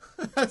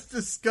 That's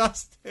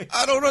disgusting.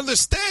 I don't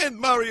understand,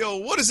 Mario.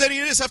 What does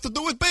any of this have to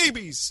do with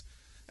babies?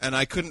 And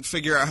I couldn't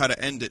figure out how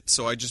to end it,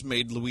 so I just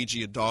made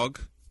Luigi a dog,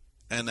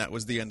 and that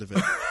was the end of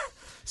it.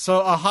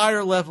 So a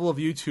higher level of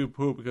YouTube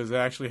poop because it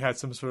actually had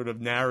some sort of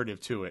narrative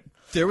to it.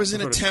 There was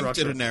an attempt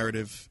at a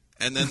narrative,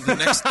 and then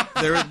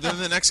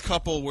the next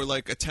couple were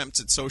like attempts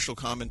at social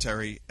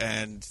commentary,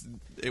 and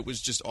it was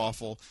just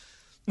awful.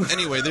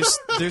 Anyway,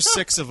 there's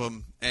 6 of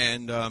them,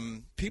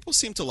 and people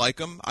seem to like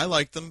them. I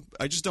like them.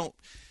 I just don't.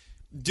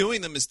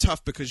 Doing them is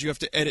tough because you have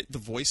to edit the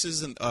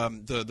voices and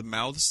the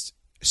mouths.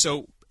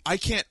 So I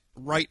can't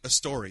write a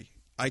story.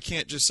 I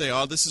can't just say,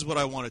 oh, this is what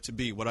I want it to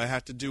be. What I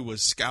had to do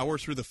was scour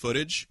through the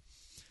footage,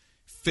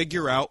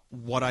 figure out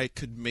what I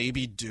could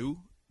maybe do,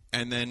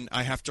 and then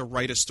I have to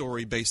write a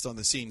story based on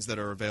the scenes that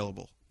are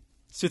available.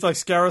 So it's like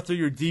scour through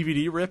your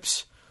DVD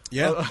rips?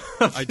 Yeah,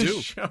 I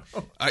do.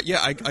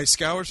 I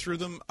scour through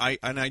them,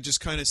 and I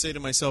just kind of say to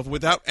myself,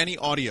 without any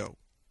audio,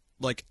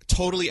 like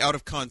totally out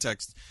of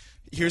context,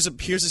 here's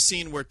a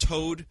scene where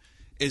Toad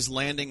is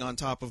landing on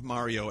top of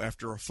Mario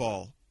after a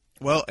fall.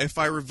 Well, if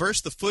I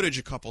reverse the footage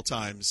a couple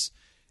times,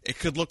 it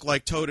could look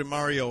like Toad and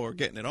Mario are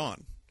getting it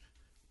on.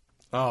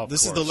 Oh,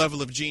 this is the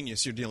level of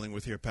genius you're dealing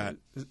with here, Pat.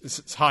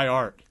 It's high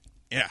art.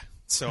 Yeah.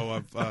 So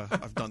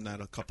I've done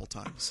that a couple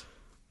times.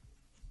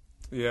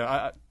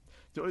 Yeah.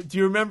 Do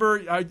you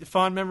remember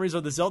fond memories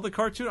of the Zelda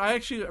cartoon? I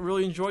actually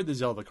really enjoyed the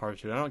Zelda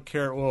cartoon. I don't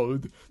care. Oh,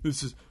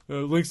 this is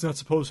Link's not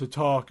supposed to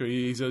talk. Or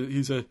he's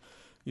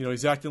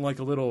acting like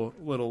a little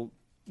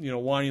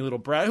whiny little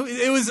brat.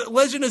 It was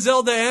Legend of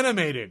Zelda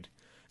animated.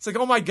 It's like,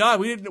 oh my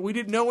God, we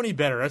didn't know any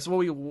better. That's what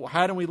we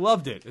had, and we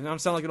loved it. And I'm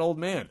sounding like an old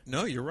man.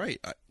 No, you're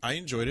right. I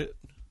enjoyed it.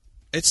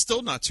 It's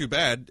still not too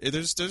bad.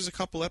 There's a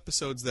couple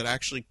episodes that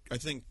actually I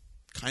think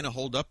kind of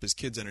hold up as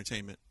kids'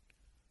 entertainment.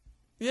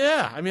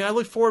 Yeah, I mean, I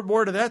look forward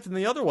more to that than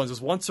the other ones. It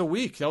was once a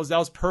week. That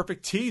was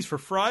perfect tease for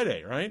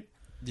Friday, right?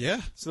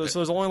 Yeah. So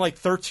there's only like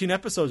 13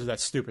 episodes of that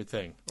stupid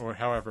thing, or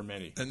however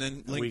many. And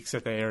then weeks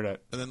that they aired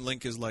it. And then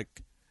Link is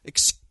like,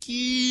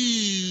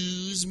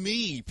 "Excuse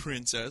me,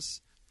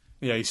 princess."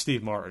 Yeah, he's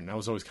Steve Martin. That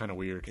was always kind of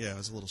weird. Yeah, it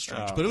was a little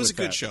strange, but it was a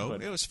good show.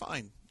 It was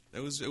fine. It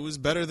was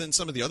better than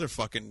some of the other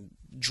fucking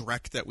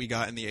dreck that we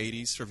got in the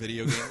 '80s for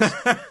video games.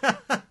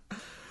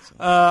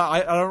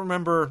 I don't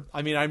remember.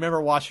 I mean, I remember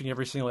watching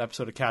every single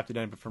episode of Captain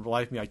N, but for the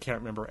life of me, I can't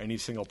remember any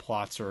single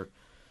plots or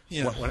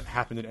what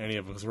happened in any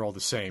of them because they're all the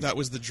same. That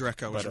was the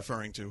dreck I was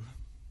referring to.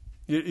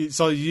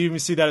 So you even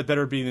see that as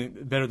better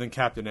than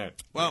Captain N.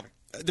 Well,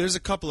 there's a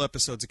couple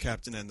episodes of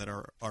Captain N that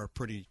are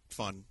pretty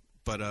fun.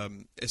 But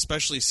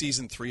especially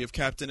season 3 of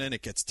Captain N,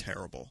 it gets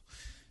terrible.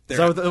 Is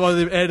that what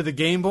they added the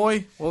Game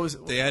Boy? What was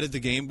it? They added the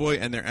Game Boy,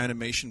 and their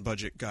animation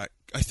budget got...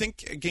 I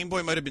think Game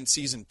Boy might have been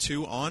season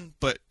 2 on,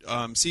 but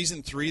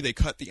season 3 they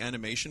cut the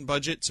animation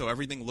budget, so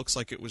everything looks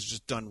like it was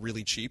just done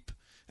really cheap,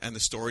 and the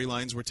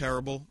storylines were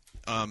terrible.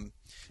 And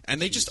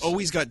they just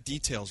always got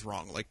details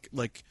wrong.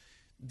 Like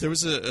there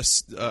was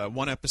a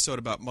one episode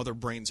about Mother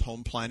Brain's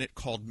home planet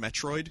called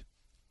Metroid.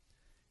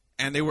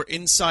 And they were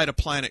inside a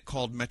planet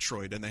called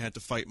Metroid, and they had to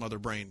fight Mother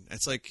Brain.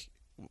 It's like,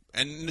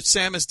 and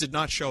Samus did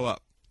not show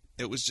up.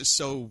 It was just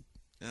so.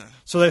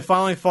 So they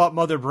finally fought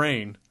Mother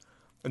Brain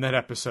in that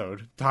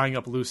episode, tying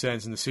up loose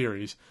ends in the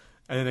series,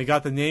 and then they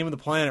got the name of the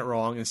planet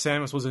wrong, and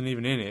Samus wasn't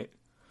even in it.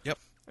 Yep.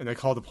 And they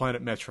called the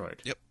planet Metroid.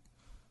 Yep.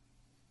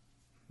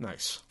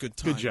 Nice. Good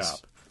times. Good job.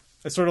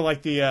 It's sort of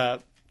like the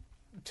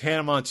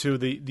tantamount to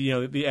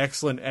the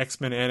excellent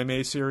X-Men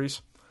anime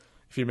series,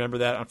 if you remember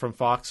that from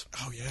Fox.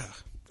 Oh yeah.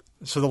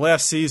 So the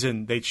last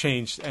season, they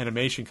changed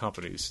animation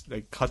companies.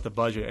 They cut the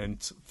budget, and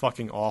it's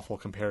fucking awful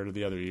compared to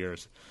the other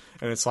years.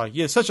 And it's like,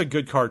 yeah, it's such a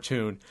good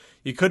cartoon.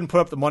 You couldn't put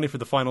up the money for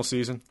the final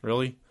season,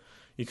 really?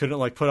 You couldn't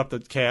put up the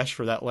cash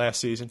for that last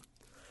season?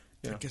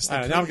 I guess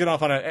now I'm getting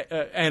off on an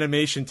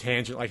animation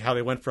tangent, like how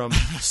they went from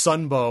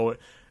Sunbow,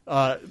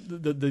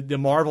 the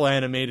Marvel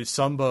animated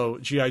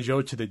Sunbow G.I.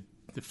 Joe to the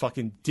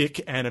fucking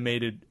Dick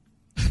animated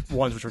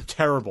ones, which are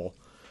terrible.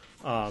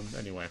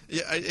 Anyway,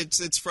 yeah,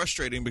 it's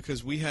frustrating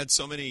because we had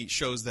so many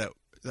shows that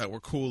were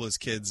cool as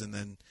kids, and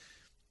then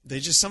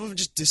some of them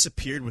just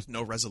disappeared with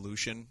no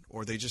resolution,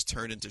 or they just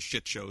turned into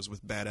shit shows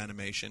with bad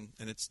animation,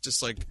 and it's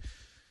just like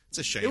It's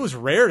a shame. It was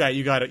rare that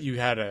you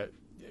had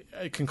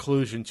a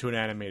conclusion to an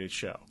animated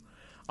show.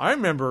 I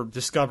remember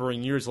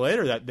discovering years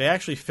later that they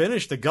actually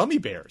finished the Gummy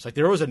Bears. Like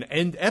there was an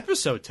end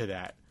episode to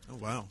that. Oh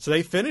wow! So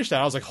they finished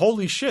that. I was like,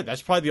 holy shit!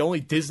 That's probably the only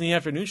Disney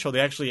afternoon show they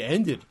actually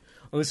ended,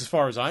 at least as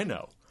far as I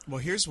know. Well,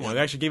 here's one.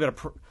 They actually gave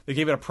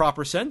it a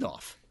proper send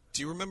off.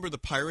 Do you remember the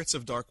Pirates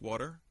of Dark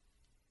Water?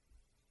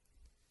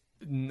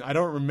 I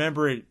don't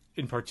remember it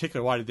in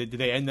particular. Why did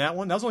they end that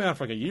one? That was only on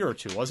for like a year or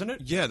two, wasn't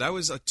it? Yeah, that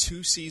was a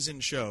 2-season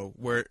show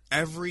where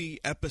every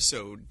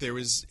episode there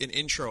was an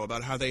intro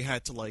about how they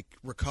had to like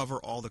recover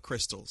all the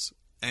crystals,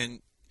 and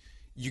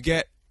you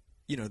get,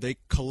 they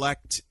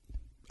collect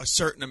a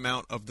certain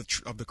amount of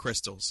the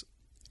crystals,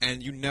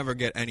 and you never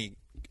get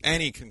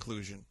any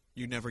conclusion.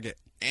 You never get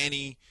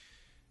any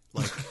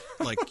like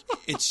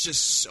it's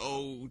just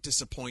so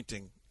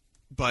disappointing.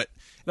 But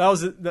that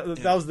was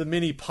the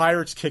mini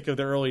Pirates kick of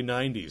the early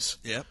 '90s.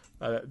 Yep.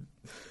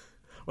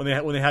 When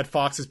they had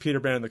Fox's Peter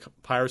Pan and the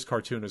Pirates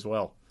cartoon as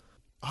well.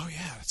 Oh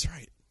yeah, that's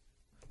right.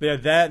 They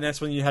had that, and that's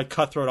when you had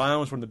Cutthroat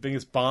Island, one of the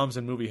biggest bombs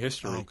in movie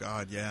history. Oh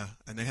god, yeah.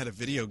 And they had a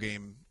video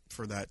game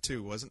for that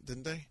too,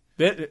 didn't they?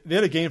 They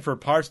had a game for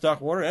Pirates Dark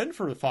Water and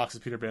for the Fox's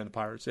Peter Pan and the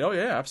Pirates. Oh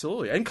yeah,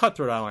 absolutely. And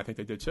Cutthroat Island, I think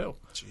they did too.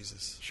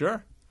 Jesus.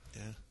 Sure.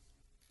 Yeah.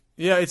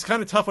 Yeah, it's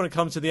kind of tough when it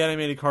comes to the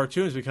animated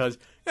cartoons because,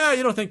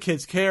 you don't think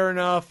kids care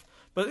enough.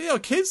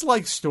 But, kids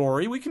like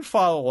story. We can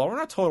follow along. We're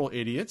not total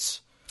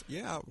idiots.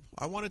 Yeah,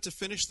 I wanted to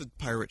finish the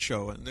pirate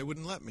show, and they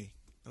wouldn't let me.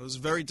 It was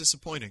very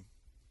disappointing.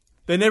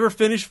 They never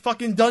finished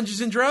fucking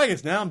Dungeons and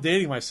Dragons. Now I'm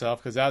dating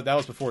myself because that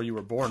was before you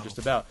were born, just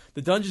about.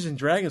 The Dungeons and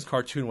Dragons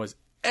cartoon was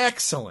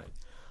excellent.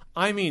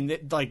 I mean,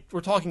 we're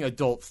talking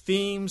adult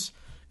themes.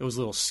 It was a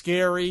little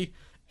scary.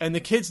 And the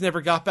kids never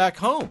got back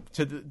home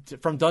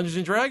from Dungeons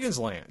and Dragons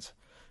land.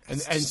 And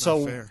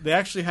so they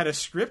actually had a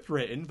script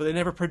written, but they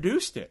never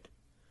produced it.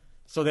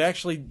 So they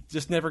actually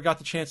just never got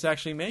the chance to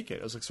actually make it.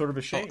 It was like sort of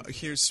a shame.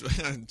 Here's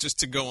just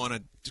to go on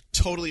a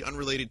totally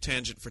unrelated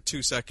tangent for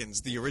 2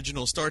 seconds. The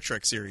original Star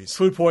Trek series.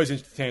 Food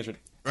poisoning tangent.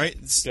 Right?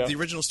 Yeah. The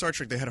original Star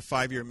Trek, they had a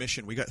 5-year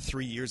mission. We got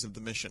 3 years of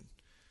the mission.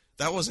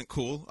 That wasn't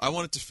cool. I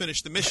wanted to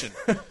finish the mission.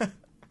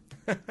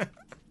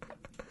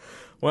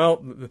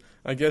 Well,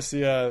 I guess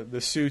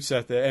the suits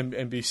at the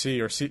NBC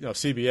or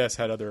CBS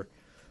had other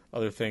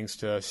things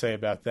to say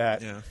about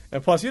that. Yeah.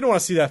 And plus, you don't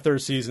want to see that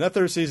third season. That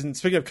third season,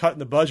 speaking of cutting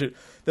the budget,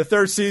 the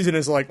third season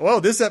is like, well,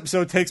 this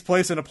episode takes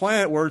place in a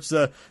planet where it's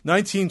the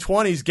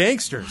 1920s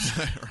gangsters.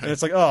 Right. And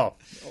it's like,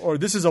 or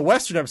this is a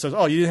Western episode.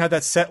 Oh, you didn't have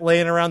that set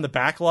laying around the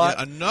backlot?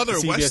 Yeah,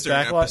 another Western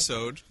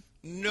episode?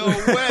 No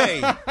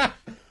way.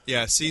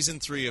 Yeah, season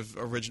 3 of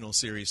original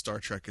series Star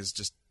Trek is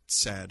just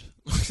sad.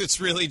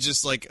 It's really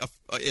just like,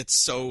 it's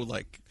so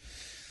like...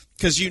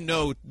 Because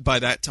by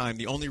that time,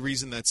 the only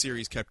reason that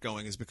series kept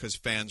going is because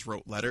fans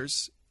wrote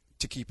letters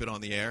to keep it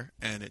on the air,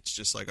 and it's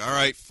just like, all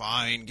right,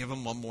 fine, give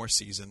them one more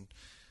season.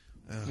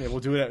 Yeah, we'll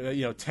do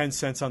it at 10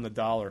 cents on the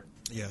dollar.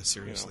 Yeah,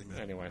 seriously, man.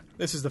 Anyway,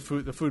 this is the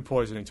food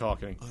poisoning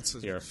talking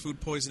here.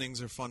 Food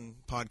poisonings are fun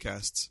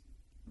podcasts.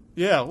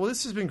 Yeah, well,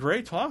 this has been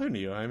great talking to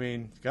you. I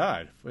mean,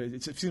 God,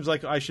 it seems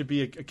like I should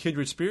be a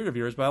kindred spirit of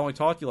yours, but I only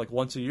talk to you like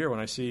once a year when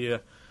I see you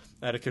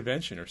at a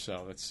convention or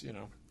so. It's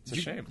It's a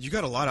shame. You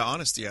got a lot of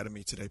honesty out of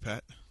me today,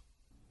 Pat.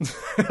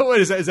 What,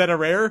 is that a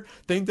rare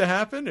thing to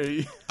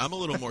happen? I'm a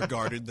little more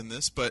guarded than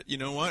this, but you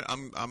know what?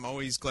 I'm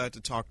always glad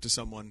to talk to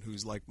someone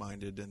who's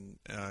like-minded, and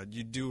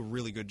you do a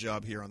really good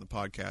job here on the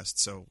podcast.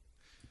 So,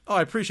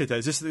 I appreciate that.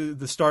 Is this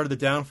the start of the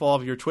downfall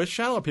of your Twitch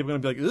channel? Are people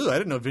going to be like, "Ugh, I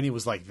didn't know Vinny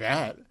was like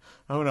that.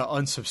 I'm going to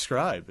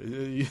unsubscribe."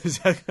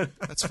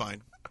 That's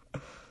fine.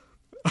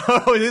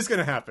 Oh, it is going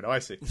to happen. Oh, I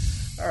see.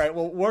 All right.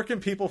 Well, where can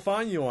people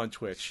find you on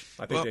Twitch?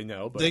 I think they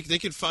know. But they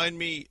can find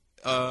me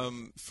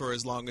for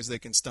as long as they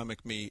can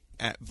stomach me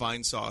at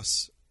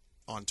Vinesauce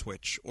on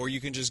Twitch, or you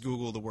can just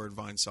Google the word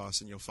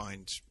Vinesauce and you'll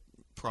find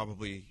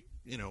probably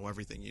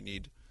everything you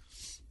need.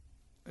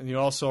 And you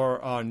also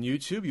are on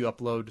YouTube. You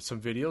upload some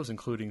videos,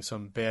 including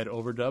some bad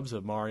overdubs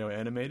of Mario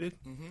Animated.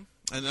 Mm-hmm.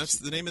 And that's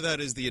the name of that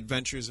is The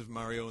Adventures of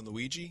Mario and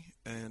Luigi.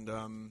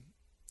 And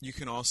you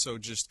can also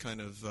just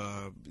kind of,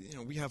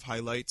 we have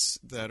highlights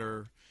that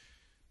are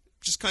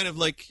just kind of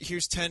like,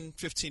 here's 10,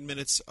 15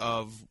 minutes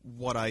of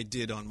what I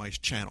did on my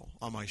channel,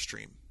 on my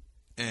stream.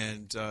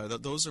 And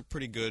those are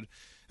pretty good.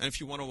 And if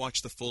you want to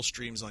watch the full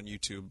streams on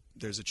YouTube,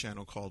 there's a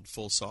channel called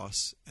Full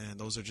Sauce, and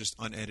those are just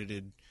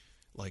unedited.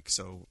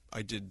 So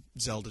I did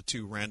Zelda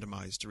 2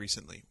 randomized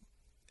recently.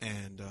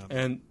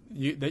 And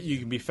you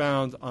can be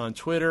found on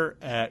Twitter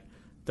at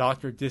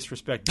Dr.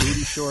 Disrespect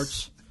Booty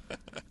Shorts.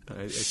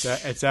 It's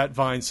at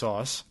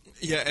Vinesauce.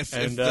 Yeah, if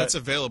that's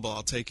available,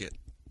 I'll take it.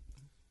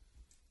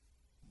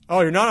 Oh,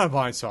 you're not on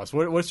Vinesauce.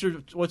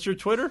 What's your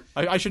Twitter?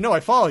 I should know. I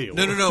follow you.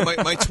 No.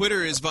 My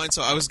Twitter is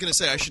Vinesauce. I was going to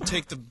say I should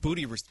take the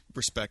booty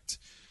respect.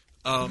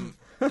 No.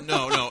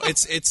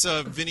 It's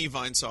Vinny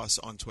Vinesauce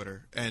on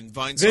Twitter, and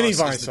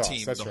Vinesauce is the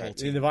team. That's the right. whole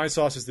team. The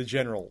Vinesauce is the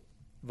general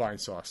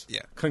Vinesauce.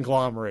 Yeah.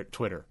 Conglomerate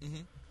Twitter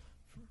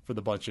for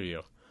the bunch of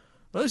you.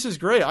 Well, this is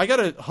great. I got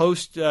to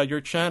host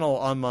your channel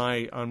on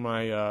my I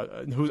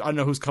don't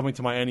know who's coming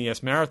to my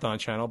NES Marathon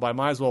channel, but I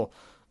might as well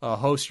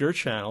host your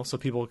channel so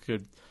people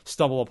could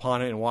stumble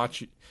upon it and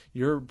watch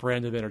your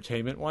brand of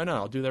entertainment. Why not?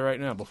 I'll do that right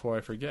now before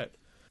I forget.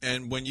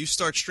 And when you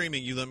start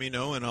streaming, you let me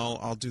know, and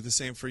I'll do the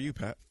same for you,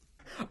 Pat.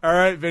 All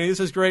right, Vinny, this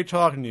is great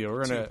talking to you.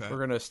 We're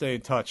gonna stay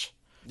in touch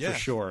for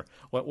sure.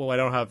 Well, I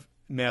don't have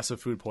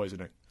massive food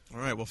poisoning. All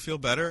right, well, feel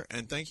better,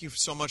 and thank you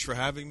so much for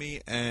having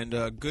me,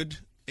 and good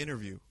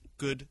interview.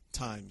 Good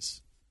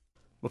times.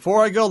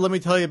 Before I go, let me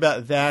tell you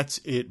about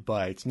That's It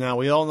Bites. Now,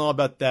 we all know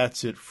about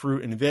That's It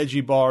fruit and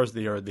veggie bars.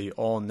 They are the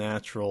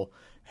all-natural,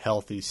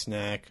 healthy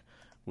snack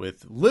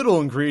with little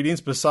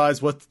ingredients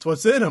besides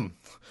what's in them.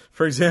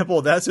 For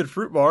example, That's It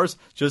fruit bars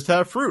just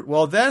have fruit.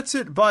 Well, That's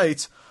It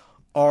Bites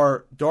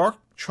are dark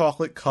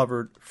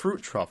chocolate-covered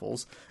fruit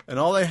truffles, and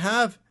all they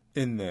have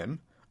in them,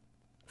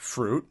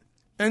 fruit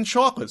and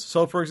chocolates.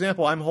 So, for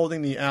example, I'm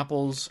holding the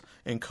apples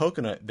and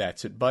coconut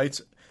That's It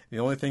Bites. The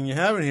only thing you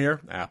have in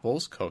here,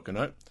 apples,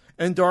 coconut,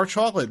 and dark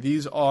chocolate.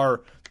 These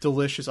are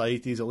delicious. I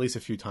eat these at least a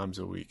few times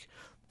a week.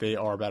 They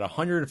are about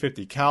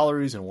 150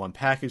 calories in one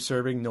package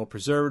serving, no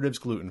preservatives,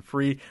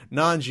 gluten-free,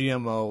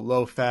 non-GMO,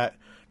 low-fat,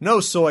 no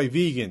soy,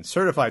 vegan,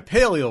 certified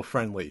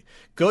paleo-friendly.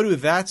 Go to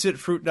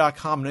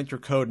that'sitfruit.com and enter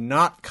code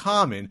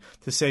NOTCOMMON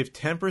to save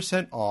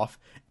 10% off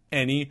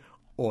any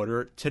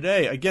order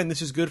today. Again,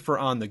 this is good for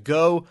on the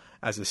go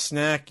as a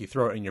snack. You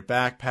throw it in your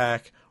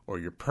backpack or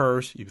your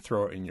purse. You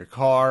throw it in your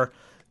car.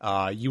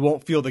 You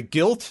won't feel the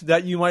guilt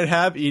that you might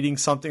have eating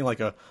something like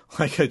a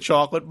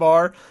chocolate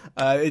bar.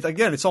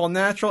 It's all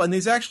natural, and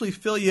these actually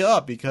fill you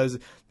up because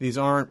these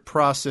aren't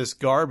processed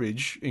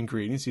garbage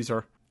ingredients. These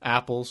are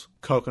apples,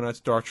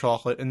 coconuts, dark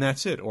chocolate, and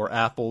that's it. Or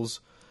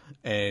apples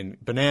and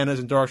bananas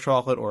and dark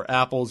chocolate, or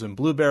apples and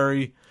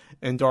blueberry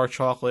and dark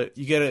chocolate.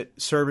 You get a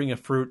serving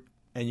of fruit,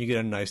 and you get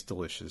a nice,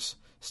 delicious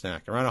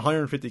snack. Around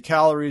 150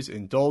 calories,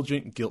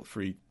 indulgent,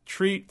 guilt-free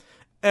treat.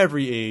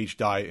 Every age,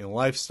 diet, and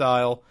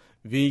lifestyle.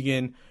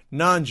 Vegan,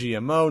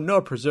 non-GMO,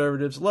 no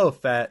preservatives,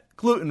 low-fat,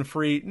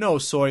 gluten-free, no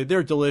soy.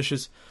 They're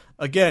delicious.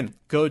 Again,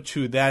 go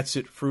to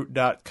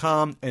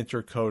that'sitfruit.com,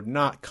 enter code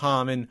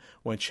NOTCOMMON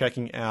when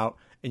checking out,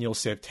 and you'll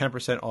save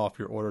 10% off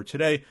your order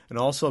today. And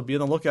also be on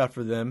the lookout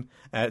for them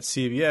at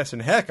CVS.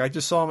 And heck, I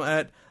just saw them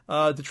at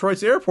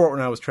Detroit's airport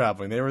when I was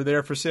traveling. They were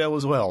there for sale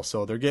as well,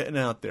 so they're getting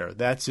out there.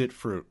 That's It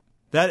Fruit.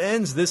 That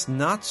ends this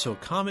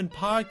Not-So-Common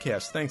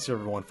podcast. Thanks,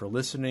 everyone, for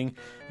listening.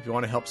 If you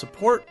want to help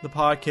support the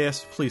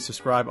podcast, please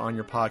subscribe on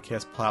your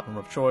podcast platform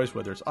of choice,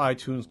 whether it's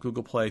iTunes,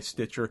 Google Play,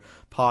 Stitcher,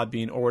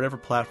 Podbean, or whatever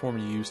platform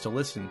you use to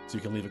listen. So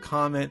you can leave a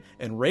comment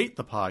and rate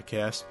the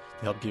podcast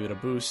to help give it a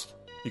boost.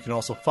 You can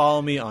also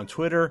follow me on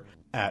Twitter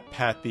at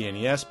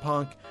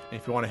PatTheNESPunk.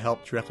 And if you want to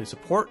help directly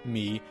support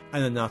me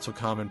and the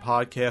Not-So-Common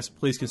podcast,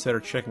 please consider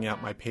checking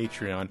out my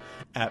Patreon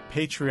at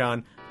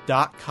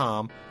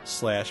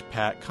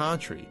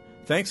patreon.com/PatContry.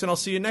 Thanks, and I'll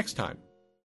see you next time.